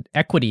trade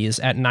equities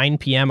at 9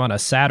 p.m. on a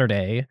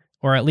Saturday,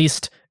 or at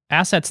least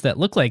assets that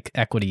look like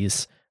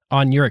equities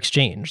on your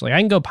exchange. I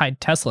can go buy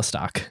Tesla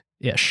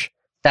stock-ish.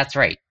 That's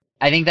right.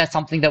 I think that's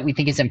something that we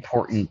think is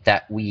important,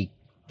 that we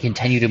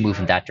continue to move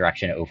in that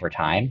direction over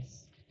time.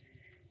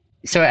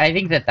 So I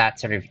think that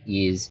sort of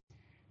is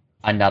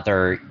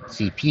another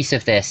key piece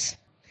of this.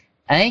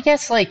 And I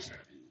guess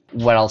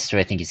what else do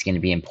I think is going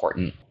to be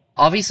important?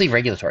 Obviously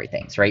regulatory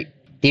things, right?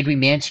 Did we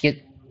manage to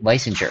get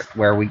licensure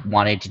where we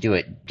wanted to do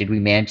it? Did we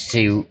manage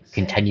to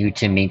continue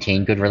to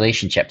maintain good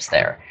relationships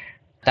there?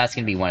 That's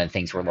going to be one of the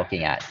things we're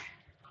looking at.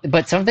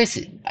 But some of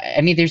this,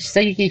 I mean, there's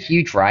a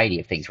huge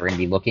variety of things we're going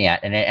to be looking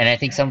at. And I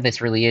think some of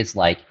this really is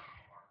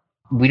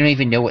we don't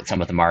even know what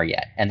some of them are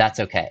yet. And that's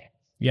okay.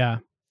 Yeah.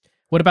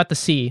 What about the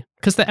C?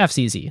 Because the F's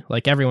easy.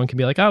 Everyone can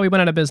be oh, we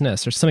went out of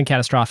business or something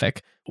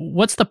catastrophic.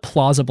 What's the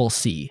plausible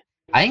C?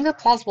 I think the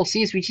plausible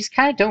C is we just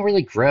kind of don't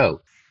really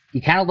grow.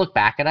 You kind of look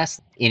back at us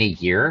in a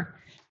year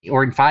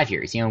Or in 5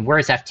 years, where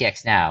is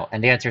FTX now?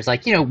 And the answer is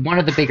like, one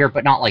of the bigger,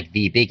 but not like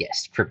the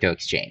biggest crypto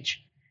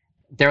exchange.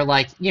 They're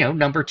like,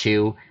 number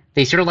two.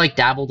 They sort of like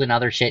dabbled in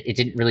other shit. It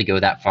didn't really go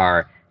that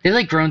far. They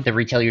like grown the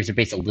retail user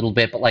base a little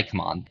bit, but like,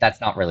 come on,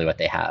 that's not really what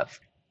they have.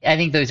 I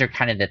think those are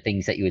kind of the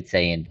things that you would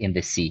say in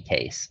the C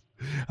case.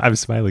 I'm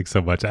smiling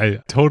so much. I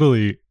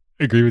totally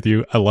agree with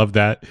you. I love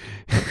that.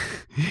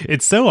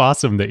 It's so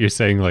awesome that you're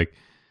saying like,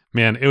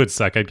 man, it would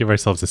suck. I'd give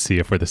ourselves a C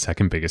if we're the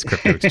second biggest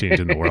crypto exchange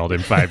in the world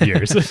in 5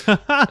 years.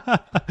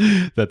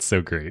 That's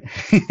so great.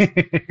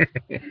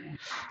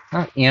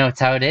 Well, it's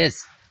how it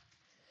is.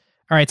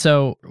 All right,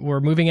 so we're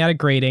moving out of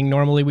grading.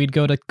 Normally we'd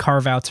go to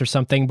carve-outs or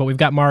something, but we've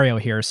got Mario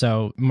here.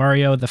 So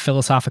Mario, the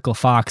philosophical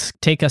fox,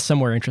 take us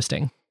somewhere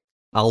interesting.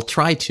 I'll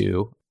try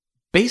to.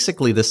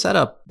 Basically, the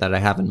setup that I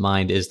have in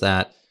mind is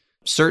that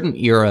certain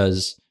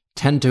eras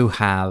tend to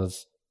have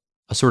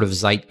a sort of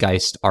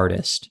zeitgeist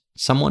artist,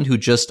 someone who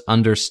just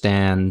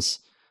understands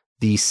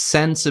the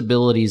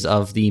sensibilities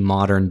of the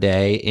modern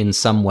day in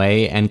some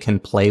way and can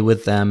play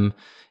with them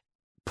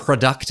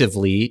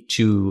productively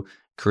to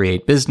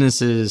create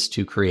businesses,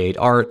 to create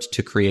art,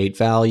 to create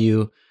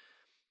value.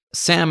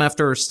 Sam,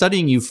 after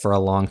studying you for a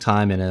long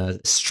time in a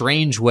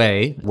strange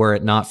way, were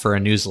it not for a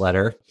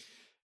newsletter,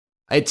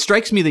 it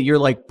strikes me that you're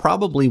like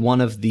probably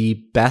one of the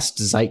best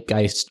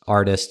zeitgeist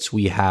artists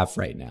we have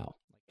right now.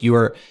 You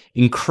are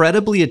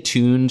incredibly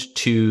attuned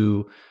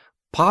to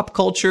pop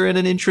culture in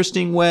an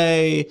interesting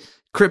way,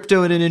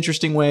 crypto in an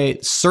interesting way,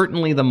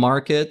 certainly the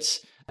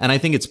markets. And I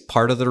think it's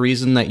part of the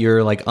reason that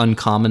you're like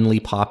uncommonly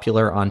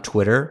popular on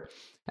Twitter.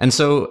 And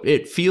so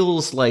it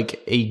feels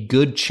like a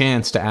good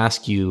chance to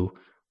ask you,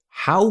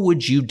 how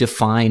would you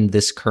define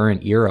this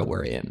current era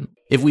we're in?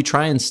 If we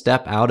try and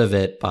step out of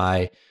it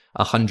by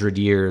 100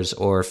 years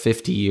or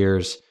 50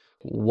 years,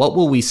 what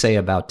will we say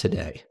about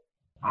today?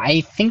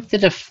 I think the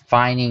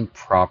defining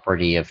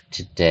property of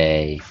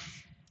today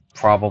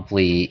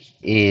probably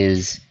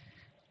is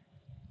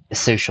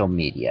social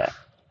media.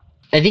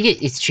 I think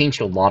it's changed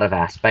a lot of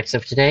aspects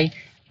of today.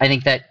 I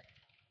think that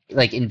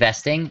like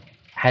investing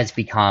has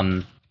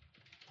become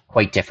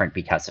quite different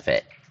because of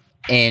it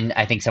in,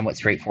 I think, somewhat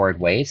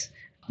straightforward ways,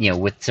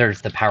 with sort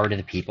of the power to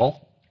the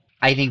people.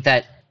 I think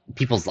that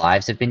people's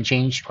lives have been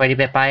changed quite a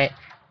bit by it.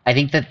 I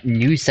think that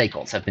news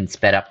cycles have been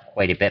sped up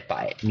quite a bit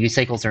by it. News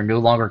cycles are no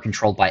longer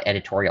controlled by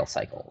editorial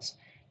cycles,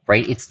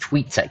 right? It's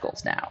tweet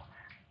cycles now.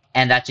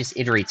 And that just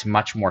iterates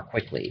much more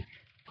quickly.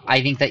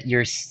 I think that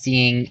you're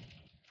seeing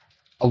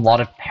a lot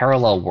of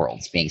parallel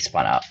worlds being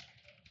spun up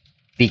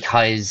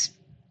because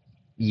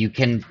you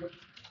can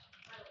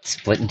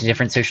split into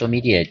different social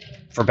media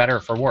for better or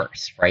for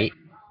worse, right?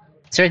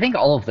 So I think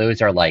all of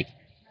those are like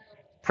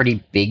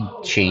pretty big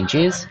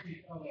changes.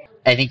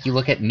 I think you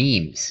look at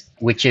memes,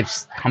 which have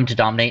come to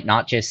dominate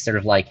not just sort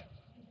of like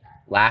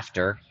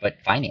laughter, but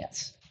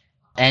finance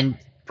and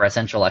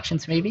presidential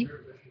elections, maybe.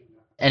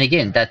 And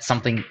again, that's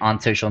something on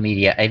social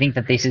media. I think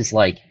that this is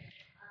like,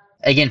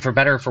 again, for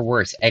better or for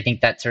worse, I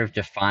think that sort of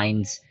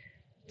defines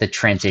the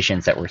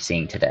transitions that we're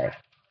seeing today.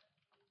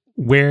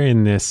 Where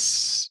in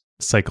this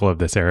cycle of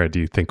this era do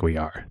you think we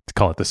are? To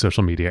call it the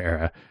social media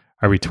era.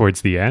 Are we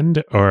towards the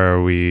end, or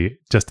are we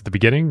just at the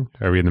beginning?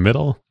 Are we in the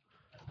middle?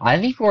 I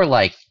think we're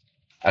like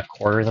a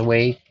quarter of the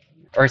way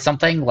or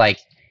something. Like,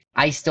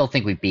 I still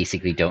think we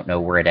basically don't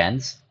know where it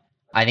ends.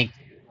 I think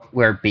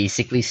we're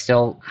basically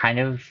still kind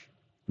of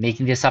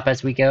making this up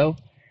as we go,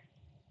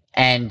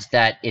 and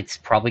that it's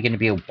probably going to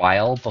be a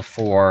while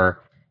before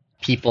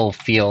people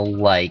feel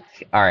like,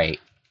 all right,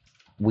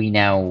 we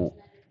now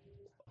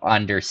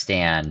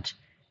understand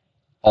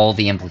all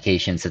the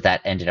implications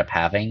that ended up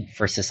having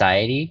for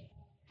society,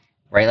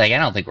 right? Like, I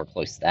don't think we're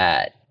close to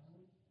that.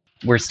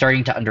 We're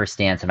starting to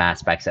understand some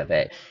aspects of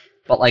it,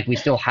 but like we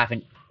still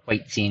haven't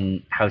quite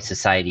seen how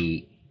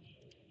society,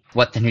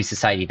 what the new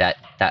society that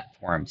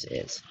forms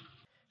is.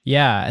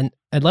 Yeah,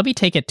 and let me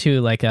take it to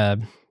like a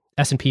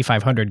S&P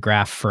 500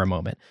 graph for a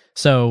moment.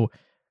 So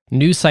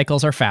news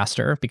cycles are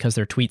faster because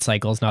they're tweet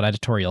cycles, not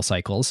editorial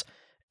cycles.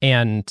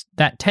 And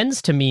that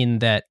tends to mean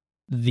that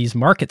these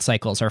market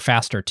cycles are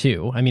faster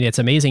too. I mean, it's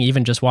amazing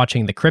even just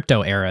watching the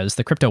crypto eras,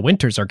 the crypto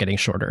winters are getting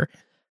shorter.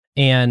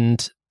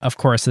 And of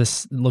course,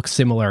 this looks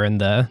similar in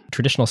the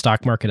traditional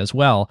stock market as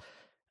well.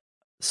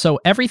 So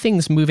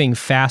everything's moving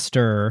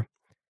faster,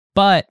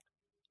 but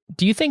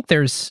do you think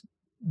there's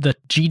the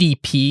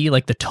GDP,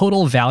 like the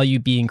total value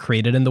being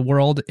created in the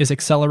world, is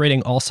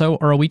accelerating also?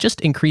 Or are we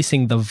just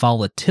increasing the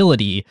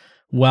volatility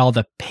while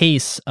the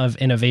pace of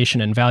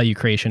innovation and value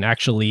creation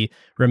actually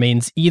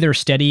remains either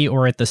steady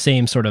or at the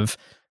same sort of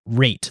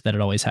rate that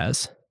it always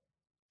has?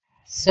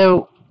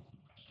 So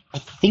I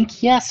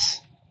think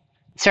yes.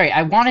 Sorry,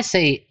 I want to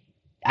say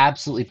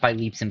absolutely by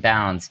leaps and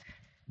bounds,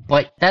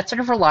 but that sort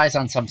of relies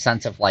on some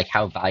sense of like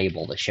how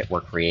valuable the shit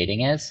we're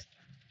creating is.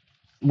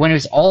 When it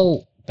was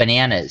all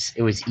bananas,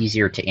 it was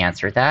easier to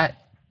answer that.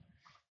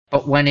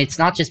 But when it's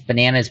not just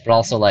bananas, but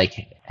also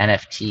like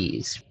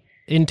NFTs,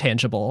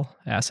 intangible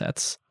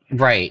assets.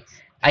 Right.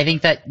 I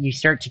think that you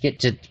start to get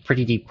to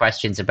pretty deep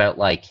questions about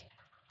like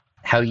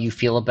how you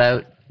feel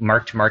about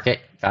mark-to-market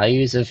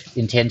values of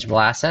intangible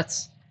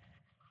assets.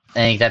 I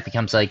think that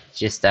becomes like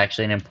just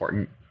actually an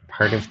important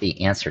part of the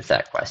answer to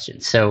that question.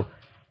 So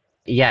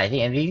yeah, I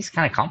think it's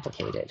kind of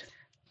complicated.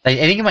 I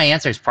think my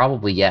answer is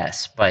probably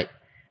yes, but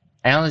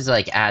I don't think it's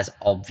like as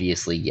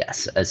obviously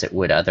yes as it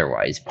would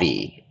otherwise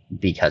be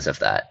because of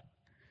that.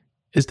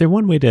 Is there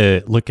one way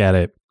to look at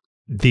it?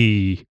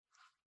 The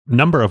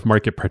number of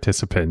market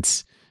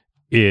participants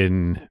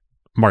in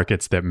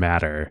markets that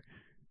matter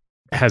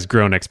has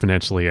grown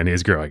exponentially and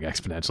is growing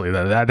exponentially.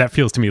 That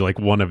feels to me like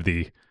one of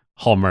the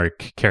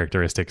hallmark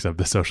characteristics of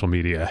the social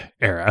media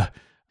era.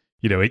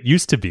 It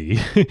used to be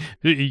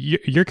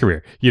your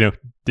career,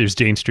 there's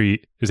Jane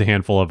Street, there's a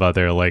handful of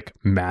other like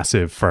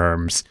massive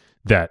firms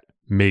that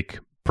make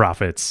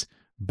profits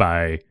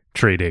by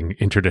trading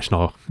in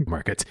traditional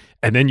markets.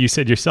 And then you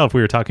said yourself,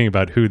 we were talking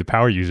about who the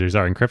power users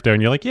are in crypto,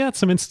 and you're like, yeah, it's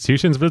some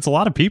institutions, but it's a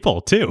lot of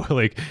people too.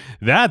 Like,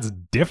 that's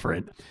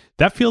different.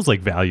 That feels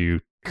like value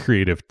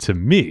creative to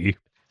me.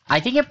 I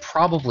think it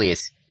probably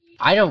is.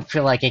 I don't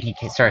feel like I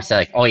can sort of say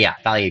like, oh yeah,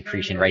 value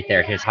accretion right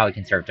there. Here's how we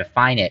can sort of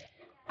define it.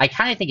 I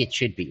kind of think it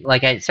should be.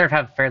 Like, I sort of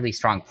have a fairly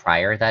strong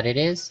prior that it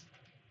is.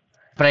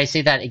 But I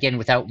say that, again,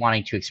 without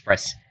wanting to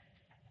express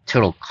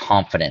total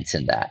confidence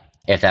in that,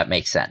 if that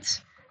makes sense.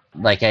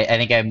 Like, I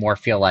think I more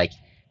feel like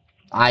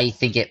I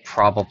think it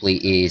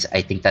probably is.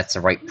 I think that's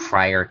the right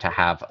prior to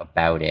have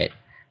about it.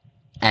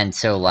 And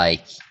so,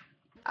 like,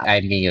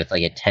 I'm meaning with,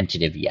 like, a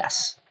tentative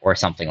yes or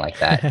something like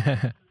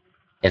that,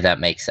 if that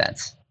makes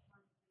sense.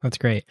 That's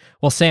great.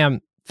 Well,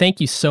 Sam, thank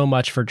you so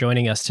much for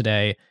joining us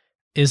today.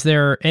 Is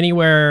there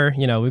anywhere,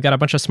 we've got a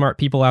bunch of smart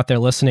people out there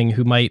listening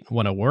who might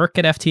want to work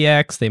at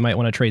FTX. They might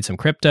want to trade some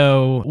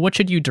crypto. What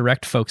should you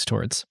direct folks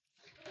towards?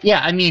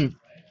 Yeah, I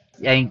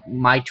think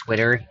my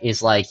Twitter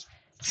is like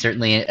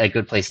certainly a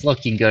good place to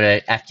look. You can go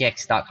to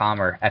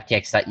ftx.com or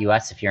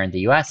ftx.us if you're in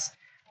the US,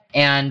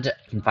 and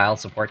you can file a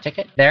support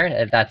ticket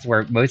there. That's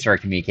where most of our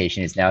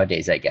communication is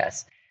nowadays, I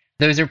guess.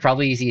 Those are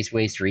probably the easiest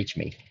ways to reach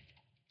me.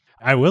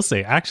 I will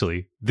say,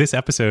 actually, this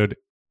episode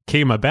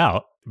came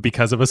about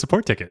because of a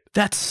support ticket.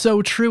 That's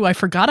so true. I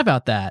forgot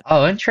about that.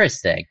 Oh,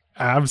 interesting.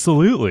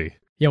 Absolutely.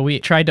 Yeah, we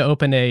tried to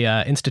open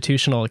a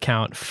institutional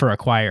account for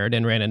Acquired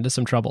and ran into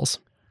some troubles.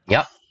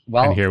 Yep.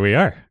 Well, and here we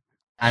are.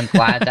 I'm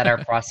glad that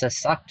our process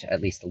sucked at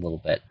least a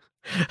little bit.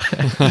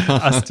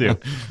 Us too.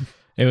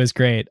 It was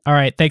great. All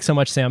right. Thanks so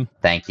much, Sam.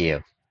 Thank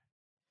you.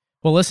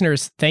 Well,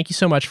 listeners, thank you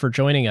so much for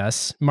joining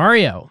us.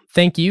 Mario,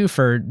 thank you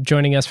for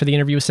joining us for the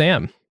interview with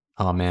Sam.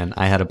 Oh, man,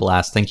 I had a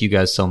blast. Thank you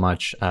guys so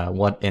much.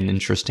 What an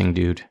interesting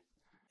dude.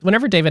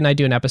 Whenever David and I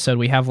do an episode,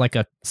 we have like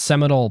a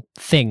seminal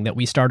thing that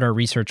we start our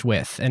research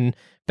with. And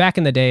back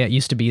in the day, it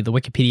used to be the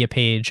Wikipedia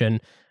page.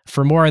 And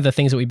for more of the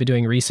things that we've been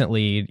doing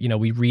recently,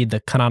 we read the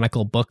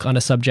canonical book on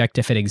a subject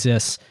if it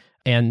exists.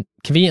 And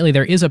conveniently,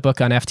 there is a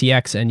book on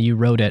FTX, and you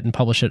wrote it and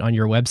published it on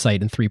your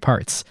website in 3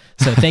 parts.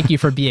 So thank you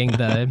for being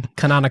the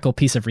canonical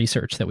piece of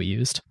research that we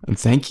used. And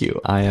thank you.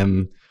 I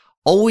am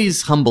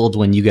always humbled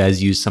when you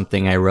guys use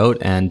something I wrote.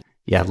 And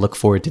yeah, look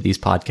forward to these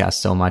podcasts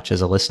so much as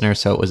a listener.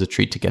 So it was a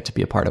treat to get to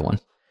be a part of one.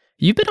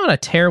 You've been on a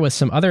tear with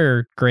some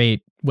other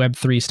great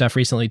Web3 stuff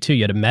recently, too.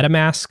 You had a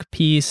MetaMask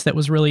piece that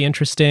was really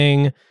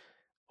interesting.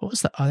 What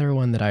was the other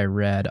one that I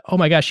read? Oh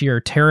my gosh, your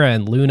Terra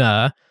and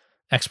Luna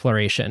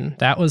exploration.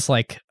 That was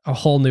like a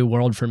whole new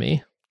world for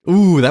me.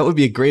 Ooh, that would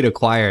be a great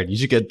Acquired. You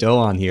should get Doe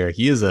on here.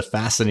 He is a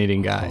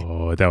fascinating guy.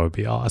 Oh, that would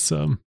be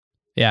awesome.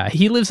 Yeah,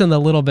 he lives in the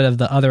little bit of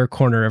the other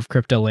corner of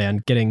crypto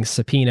land, getting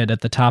subpoenaed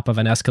at the top of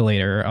an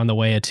escalator on the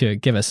way to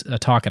give us a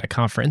talk at a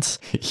conference.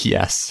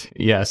 Yes,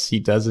 he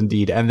does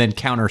indeed. And then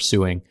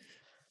countersuing.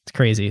 It's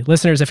crazy.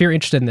 Listeners, if you're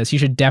interested in this, you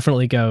should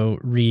definitely go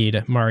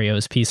read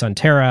Mario's piece on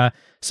Terra,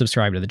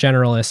 subscribe to The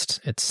Generalist.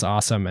 It's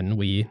awesome, and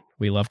we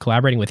love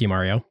collaborating with you,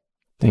 Mario.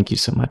 Thank you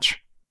so much.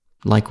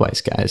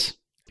 Likewise, guys.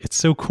 It's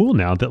so cool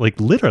now that, like,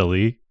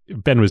 literally,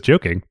 Ben was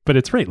joking, but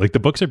it's right. Like, the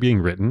books are being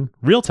written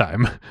real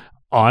time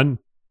on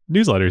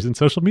newsletters and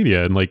social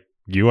media, and like,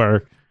 you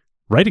are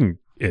writing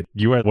it.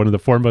 You are one of the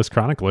foremost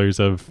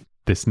chroniclers of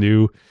this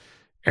new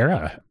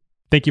era.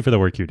 Thank you for the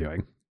work you're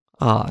doing.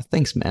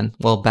 Thanks, man.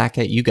 Well, back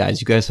at you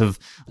guys. You guys have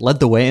led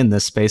the way in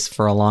this space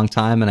for a long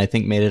time, and I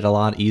think made it a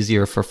lot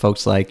easier for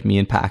folks like me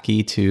and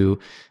Packy to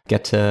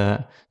get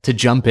to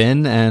jump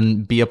in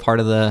and be a part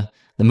of the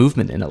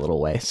movement in a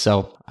little way.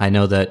 So I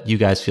know that you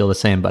guys feel the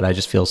same, but I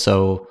just feel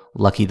so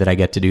lucky that I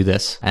get to do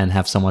this and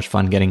have so much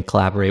fun getting to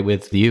collaborate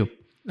with you.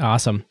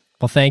 Awesome.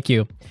 Well, thank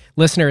you.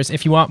 Listeners,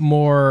 if you want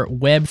more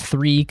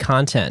Web3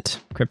 content,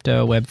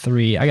 crypto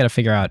Web3, I got to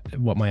figure out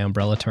what my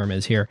umbrella term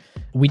is here.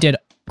 We did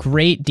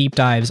great deep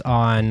dives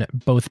on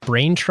both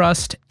Brain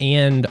Trust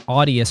and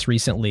Audius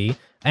recently,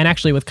 and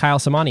actually with Kyle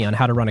Samani on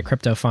how to run a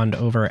crypto fund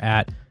over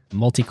at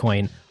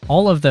Multicoin.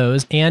 All of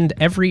those and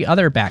every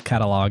other back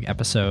catalog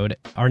episode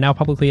are now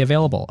publicly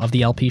available of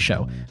the LP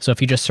Show. So if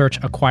you just search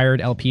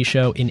Acquired LP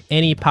Show in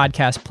any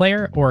podcast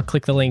player or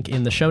click the link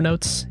in the show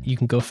notes, you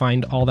can go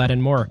find all that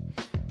and more.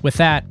 With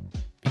that,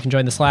 you can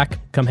join the Slack,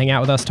 come hang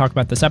out with us, talk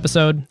about this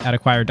episode at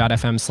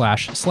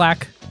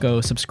acquired.fm/Slack. go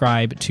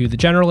subscribe to The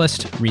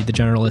Generalist,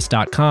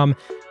 readthegeneralist.com.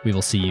 We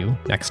will see you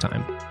next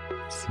time.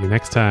 See you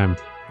next time.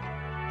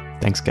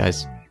 Thanks,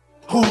 guys.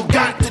 Who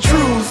got the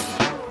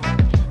truth?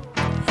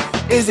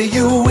 Is it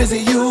you? Is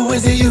it you?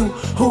 Is it you?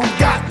 Who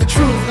got the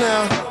truth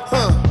now?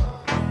 Huh?